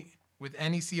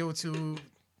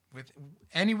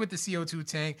CO2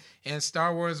 tank, and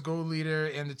Star Wars Gold Leader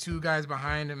and the 2 guys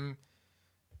behind him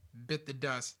bit the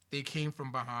dust. They came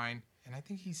from behind. And I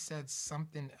think he said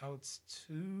something else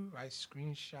too. I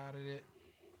screenshotted it.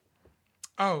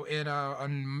 Oh, and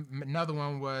another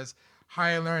one was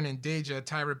Higher Learn and Deja,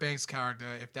 Tyra Banks' character.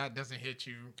 If that doesn't hit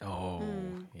you. Oh,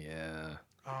 yeah.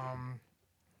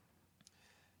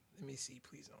 Let me see,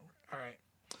 please. All right.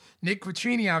 Nick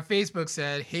Quattrini on Facebook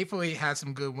said, Hateful Eight had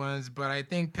some good ones, but I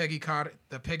think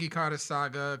the Peggy Carter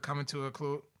saga coming to a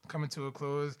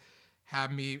close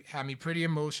had me pretty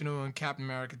emotional in Captain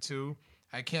America 2.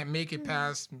 I can't make it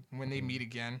past when they meet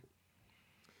again.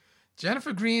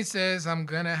 Jennifer Green says I'm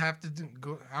gonna have to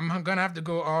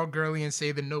go all girly and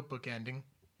say the Notebook ending.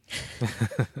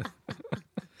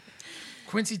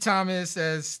 Quincy Thomas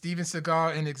says Steven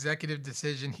Seagal in Executive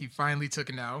Decision, he finally took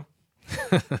an L.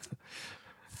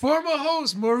 Former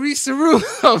host Maurice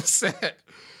Cerullo said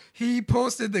he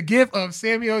posted the gif of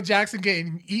Samuel Jackson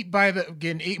getting eaten by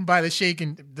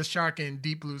the shark in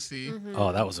Deep Blue Sea.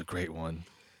 Oh, that was a great one.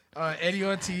 Eddie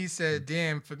Ortiz said,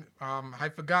 damn, I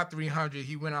forgot 300.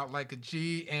 He went out like a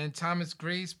G. And Thomas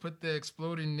Grace put the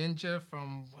exploding ninja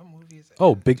from, what movie is that?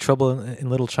 Oh, Big Trouble in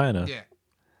Little China. Yeah.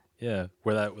 Yeah,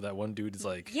 where that one dude is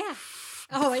like... Yeah.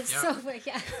 Oh, it's so...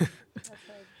 Yeah.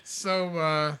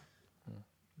 So,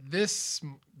 this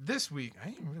week, I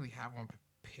didn't really have one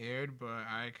prepared, but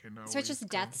I can always... So it's just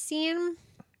death scene?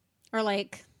 Or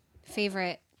like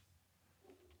favorite...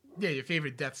 Yeah, your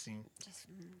favorite death scene. There's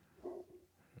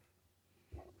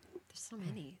so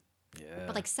many. Yeah.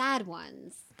 But like sad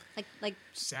ones. Like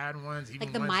sad ones. Even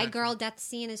like the ones My that- Girl death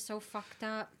scene is so fucked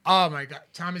up. Oh my God,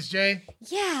 Thomas J.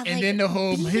 Yeah. And like, then the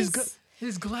whole his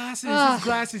Ugh.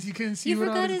 glasses. You couldn't see. You with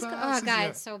all forgot his his... glasses. Oh, God, Yeah.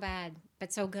 it's so bad.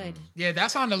 But so good. Yeah,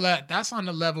 that's on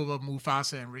the level of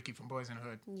Mufasa and Ricky from Boys in the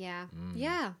Hood. Yeah.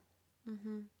 Yeah.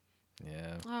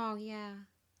 Yeah. Oh, yeah.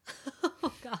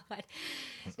 Oh, God.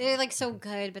 They're like so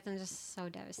good, but then just so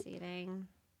devastating.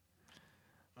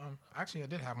 Actually, I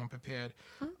did have one prepared.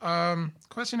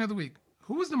 Question of the week: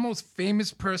 who was the most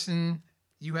famous person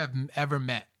you have ever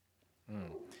met?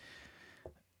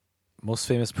 Most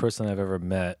famous person I've ever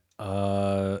met,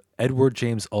 Edward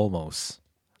James Olmos.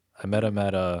 I met him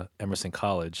at Emerson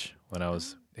College when I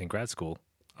was in grad school.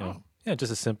 You know? Yeah,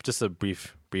 just a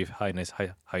brief brief hi,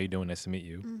 how you doing? Nice to meet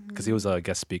you. Because he was a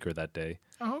guest speaker that day.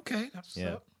 Oh, okay. That's what's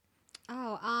up.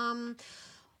 Oh,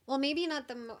 well, maybe not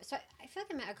the most. So I feel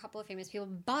like I met a couple of famous people,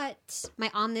 but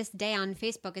my on this day on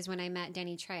Facebook is when I met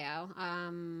Danny Trejo.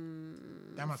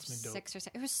 That must have been dope. 6 or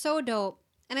 7. It was so dope.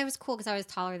 And it was cool because I was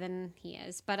taller than he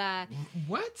is. But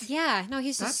What? yeah, no,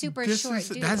 he's just super short,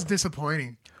 dude. That's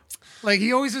disappointing. Like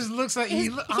he always just looks like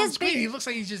on screen. big- He looks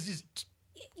like he's just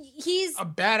He's a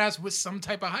badass with some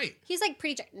type of height. he's like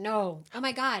pretty. No, oh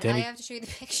my god, Danny- I have to show you the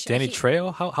picture. Danny He-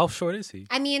 Trejo, how short is he?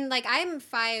 I mean, like I'm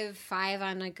 5'5"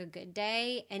 on like a good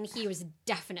day, and he was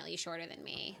definitely shorter than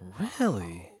me,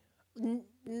 Really?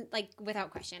 like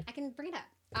without question. I can bring it up.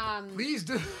 Please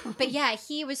do. But yeah,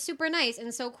 he was super nice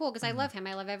and so cool because I love him.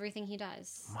 I love everything he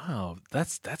does. Wow,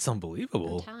 that's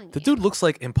unbelievable. I'm telling The you. dude looks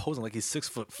like imposing, like he's 6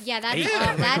 foot. Yeah, that's eight.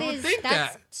 Yeah, that I would is think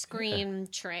that's that. screen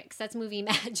tricks. That's movie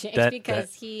magic That-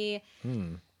 he.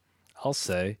 I'll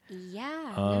say.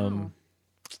 Yeah. Um,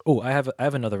 Oh, I have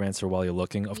another answer while you're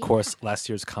looking. Of course, last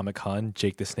year's Comic Con,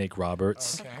 Jake the Snake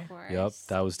Roberts. Okay. Of course. Yep,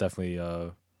 that was definitely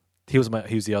he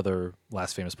was the other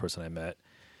last famous person I met.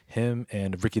 Him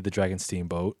and Ricky the Dragon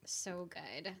Steamboat. So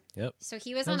good. Yep. So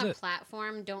he was That was on a it.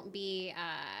 platform. Don't be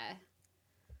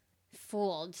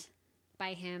fooled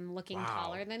by him looking Wow.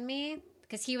 taller than me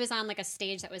because he was on like a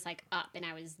stage that was like up and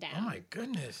I was down. Oh my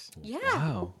goodness. Yeah.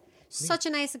 Wow. Such a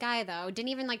nice guy though. Didn't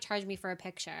even like charge me for a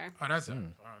picture. Oh, that's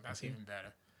that's even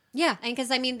better. Yeah, and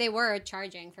because I mean they were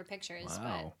charging for pictures,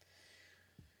 Wow.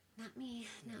 but not me.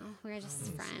 No, we're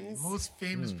just friends. Most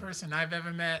famous person I've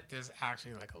ever met. There's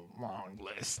actually like a long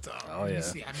list. Oh, Let me yeah.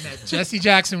 see. I met Jesse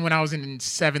Jackson when I was in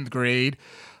 7th grade.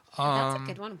 That's a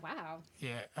good one. Wow.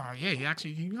 Yeah,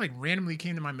 he like randomly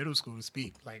came to my middle school to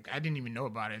speak. Like I didn't even know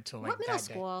about it until like What middle that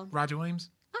school? day. Roger Williams.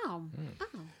 Oh.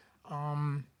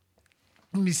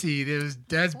 Let me see. There's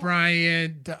Des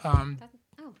Bryant. Oh.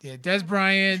 Yeah, Des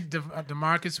Bryant,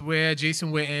 DeMarcus Ware,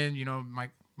 Jason Witten. You know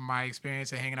my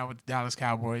experience of hanging out with the Dallas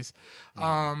Cowboys.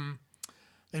 Let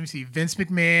me see. Vince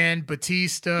McMahon,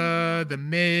 Batista, The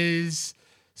Miz,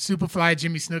 Superfly,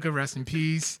 Jimmy Snuka, rest in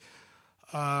peace.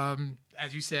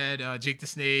 As you said, Jake the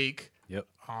Snake, Yep.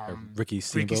 Ricky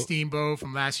Steamboat. Ricky Steamboat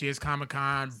from last year's Comic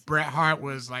Con. Bret Hart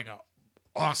was like an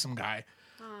awesome guy.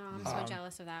 Oh, I'm so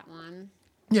jealous of that one.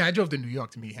 Yeah, I drove to New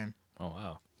York to meet him. Oh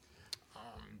wow.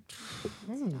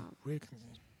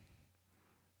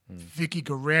 Vicky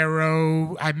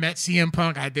Guerrero. I met CM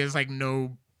Punk. There's like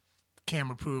no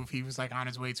camera proof. He was like on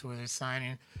his way to his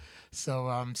signing. So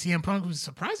CM Punk was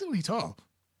surprisingly tall.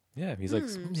 Yeah, he's like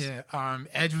Yeah.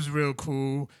 Edge was real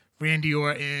cool. Randy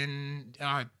Orton.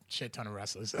 Shit ton of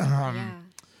wrestlers. Yeah.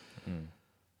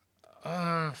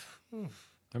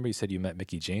 Remember you said you met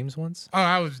Mickey James once?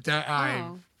 I was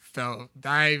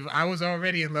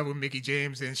already in love with Mickey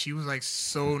James, and she was like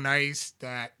so nice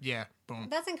that boom.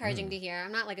 That's encouraging to hear.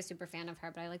 I'm not like a super fan of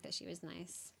her, but I like that she was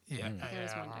nice. Yeah, I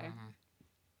always wonder.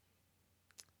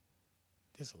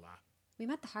 There's a lot. We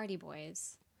met the Hardy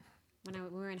Boys when we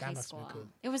were in That high must have school. been cool.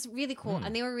 It was really cool,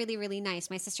 and they were really, really nice.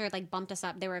 My sister like bumped us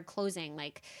up. They were closing.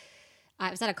 Like,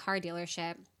 it was at a car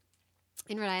dealership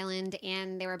in Rhode Island,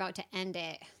 and they were about to end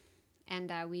it. And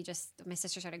my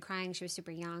sister started crying. She was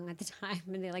super young at the time,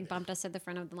 and they like bumped us at the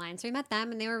front of the line. So we met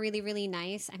them, and they were really, really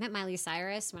nice. I met Miley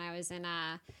Cyrus when I was in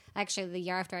actually the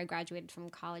year after I graduated from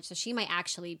college. So she might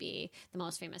actually be the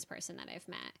most famous person that I've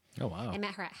met. Oh wow. I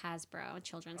met her at Hasbro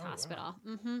Children's Hospital.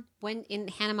 When in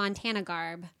Hannah Montana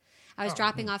garb, I was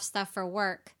dropping off stuff for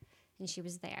work, and she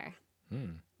was there.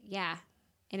 Yeah,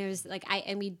 and it was like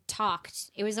we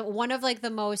talked. It was one of like the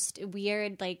most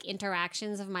weird like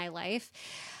interactions of my life,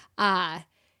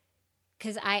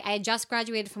 because I had just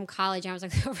graduated from college and I was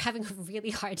like having a really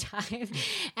hard time,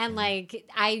 and like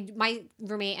my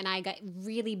roommate and I got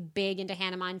really big into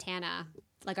Hannah Montana.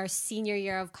 Like our senior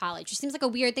year of college, which seems like a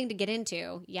weird thing to get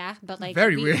into, yeah. But like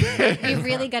Very weird. we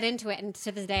really got into it, and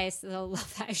to this day, I still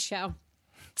love that show.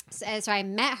 So I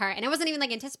met her, and I wasn't even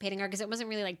like anticipating her because it wasn't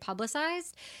really like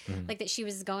publicized, like that she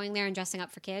was going there and dressing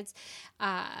up for kids.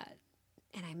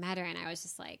 And I met her, and I was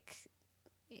just like,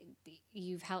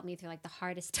 "You've helped me through like the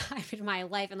hardest time in my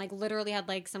life," and like literally had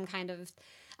like some kind of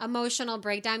emotional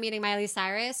breakdown meeting Miley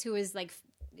Cyrus, who was like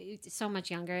so much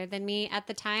younger than me at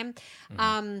the time.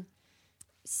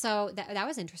 So that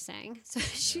was interesting. So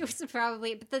she was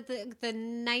probably the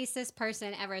nicest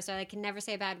person ever. So I can never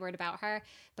say a bad word about her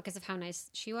because of how nice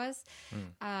she was.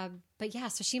 But yeah,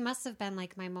 so she must have been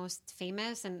like my most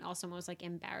famous and also most like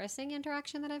embarrassing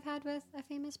interaction that I've had with a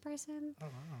famous person. Oh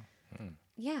wow.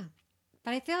 Yeah.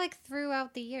 But I feel like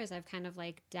throughout the years I've kind of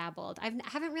like dabbled. I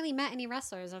haven't really met any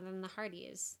wrestlers other than the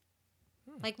Hardys.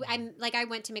 I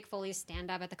went to McFoley's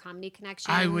stand up at the Comedy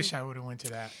Connection. I wish I would have went to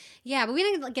that. Yeah, but we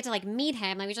didn't get to like meet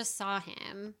him. Like we just saw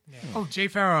him. Yeah. Oh, Jay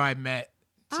Farrow I met.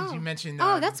 Since Oh. you mentioned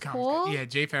That's cool. Yeah,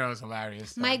 Jay Farrow's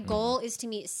hilarious. My goal is to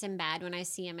meet Sinbad when I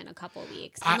see him in a couple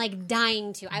weeks. I- I'm like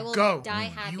dying to. I will Go. die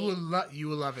happy. You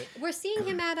will love it. We're seeing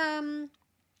him at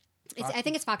I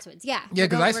think it's Foxwoods. Yeah. Yeah,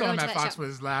 because I We're saw going him to at that show.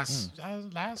 Foxwoods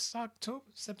last October,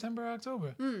 September,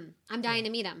 October. I'm dying to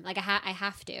meet him. Like I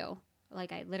have to.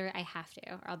 Like I have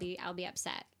to, or I'll be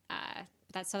upset.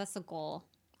 That's the goal.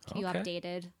 Keep you Okay.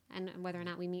 updated, and whether or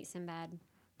not we meet Sinbad.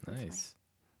 Nice.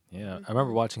 Yeah, I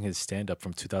remember watching his stand-up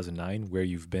from 2009, Where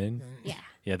You've Been. Yeah,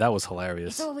 Yeah, that was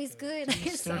hilarious. it's always good.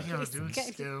 It's Still, always dude,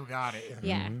 good. still got it.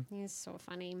 Yeah, he's so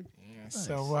funny. Yeah,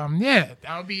 so yeah,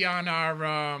 that'll be on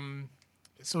our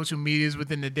social medias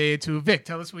within the day or two. Vic,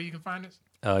 tell us where you can find us.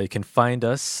 You can find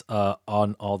us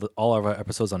on all of our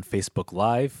episodes on Facebook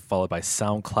Live, followed by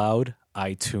SoundCloud,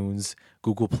 iTunes,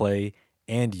 Google Play,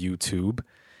 and YouTube.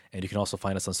 And you can also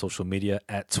find us on social media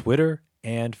at Twitter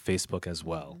and Facebook as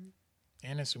well,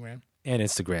 And Instagram. and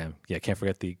Instagram. Yeah, can't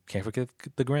forget the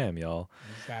gram, y'all.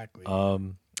 Exactly.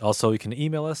 Also, you can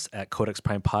email us at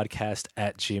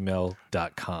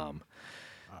codexprimepodcast@gmail.com.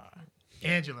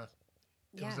 Angela,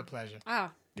 it Yeah. was a pleasure. Oh,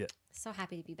 Yeah. so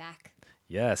happy to be back.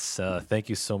 Yes, thank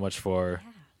you so much for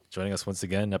joining us once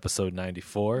again, episode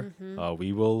 94.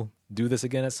 We will do this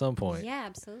again at some point. Yeah,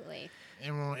 absolutely.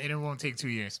 It won't take 2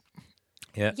 years.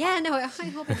 Yeah. Yeah, no, I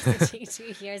hope it doesn't take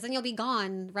 2 years. Then you'll be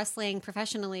gone wrestling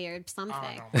professionly or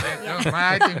something. Oh, no.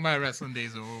 I think my wrestling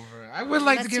days are over. I would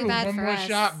like That's to give too it bad one for more us.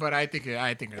 shot, but I think I'm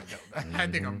done. I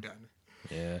think I'm done.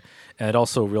 Yeah. And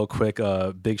also, real quick,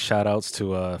 big shout outs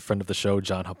to a friend of the show,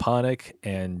 John Haponic,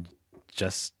 and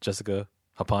Jessica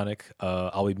Haponic.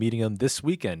 I'll be meeting them this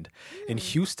weekend in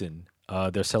Houston.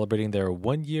 They're celebrating their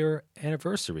 1-year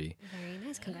anniversary. Very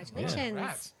nice. Congratulations.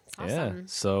 Congrats. It's awesome. Yeah.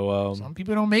 So Some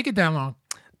people don't make it that long.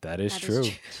 that is That true.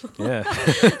 is Yeah.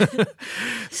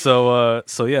 So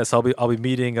I'll be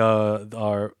meeting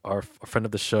our friend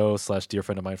of the show / dear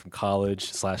friend of mine from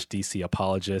college / DC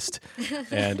apologist,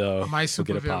 and My we'll get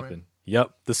it supervillain. popping.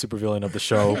 Yep, the supervillain of the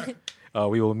show.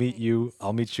 We will meet you.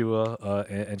 I'll meet you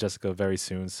and Jessica very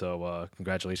soon. So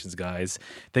congratulations, guys!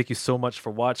 Thank you so much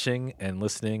for watching and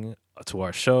listening to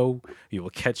our show. We will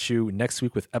catch you next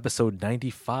week with episode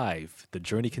 95. The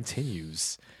journey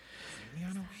continues. We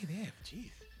on our way there. Jeez.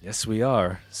 Yes, we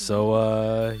are.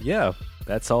 So, yeah,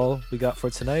 that's all we got for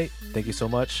tonight. Thank you so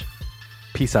much.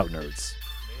 Peace out, nerds.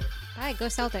 Bye. Go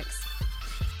Celtics.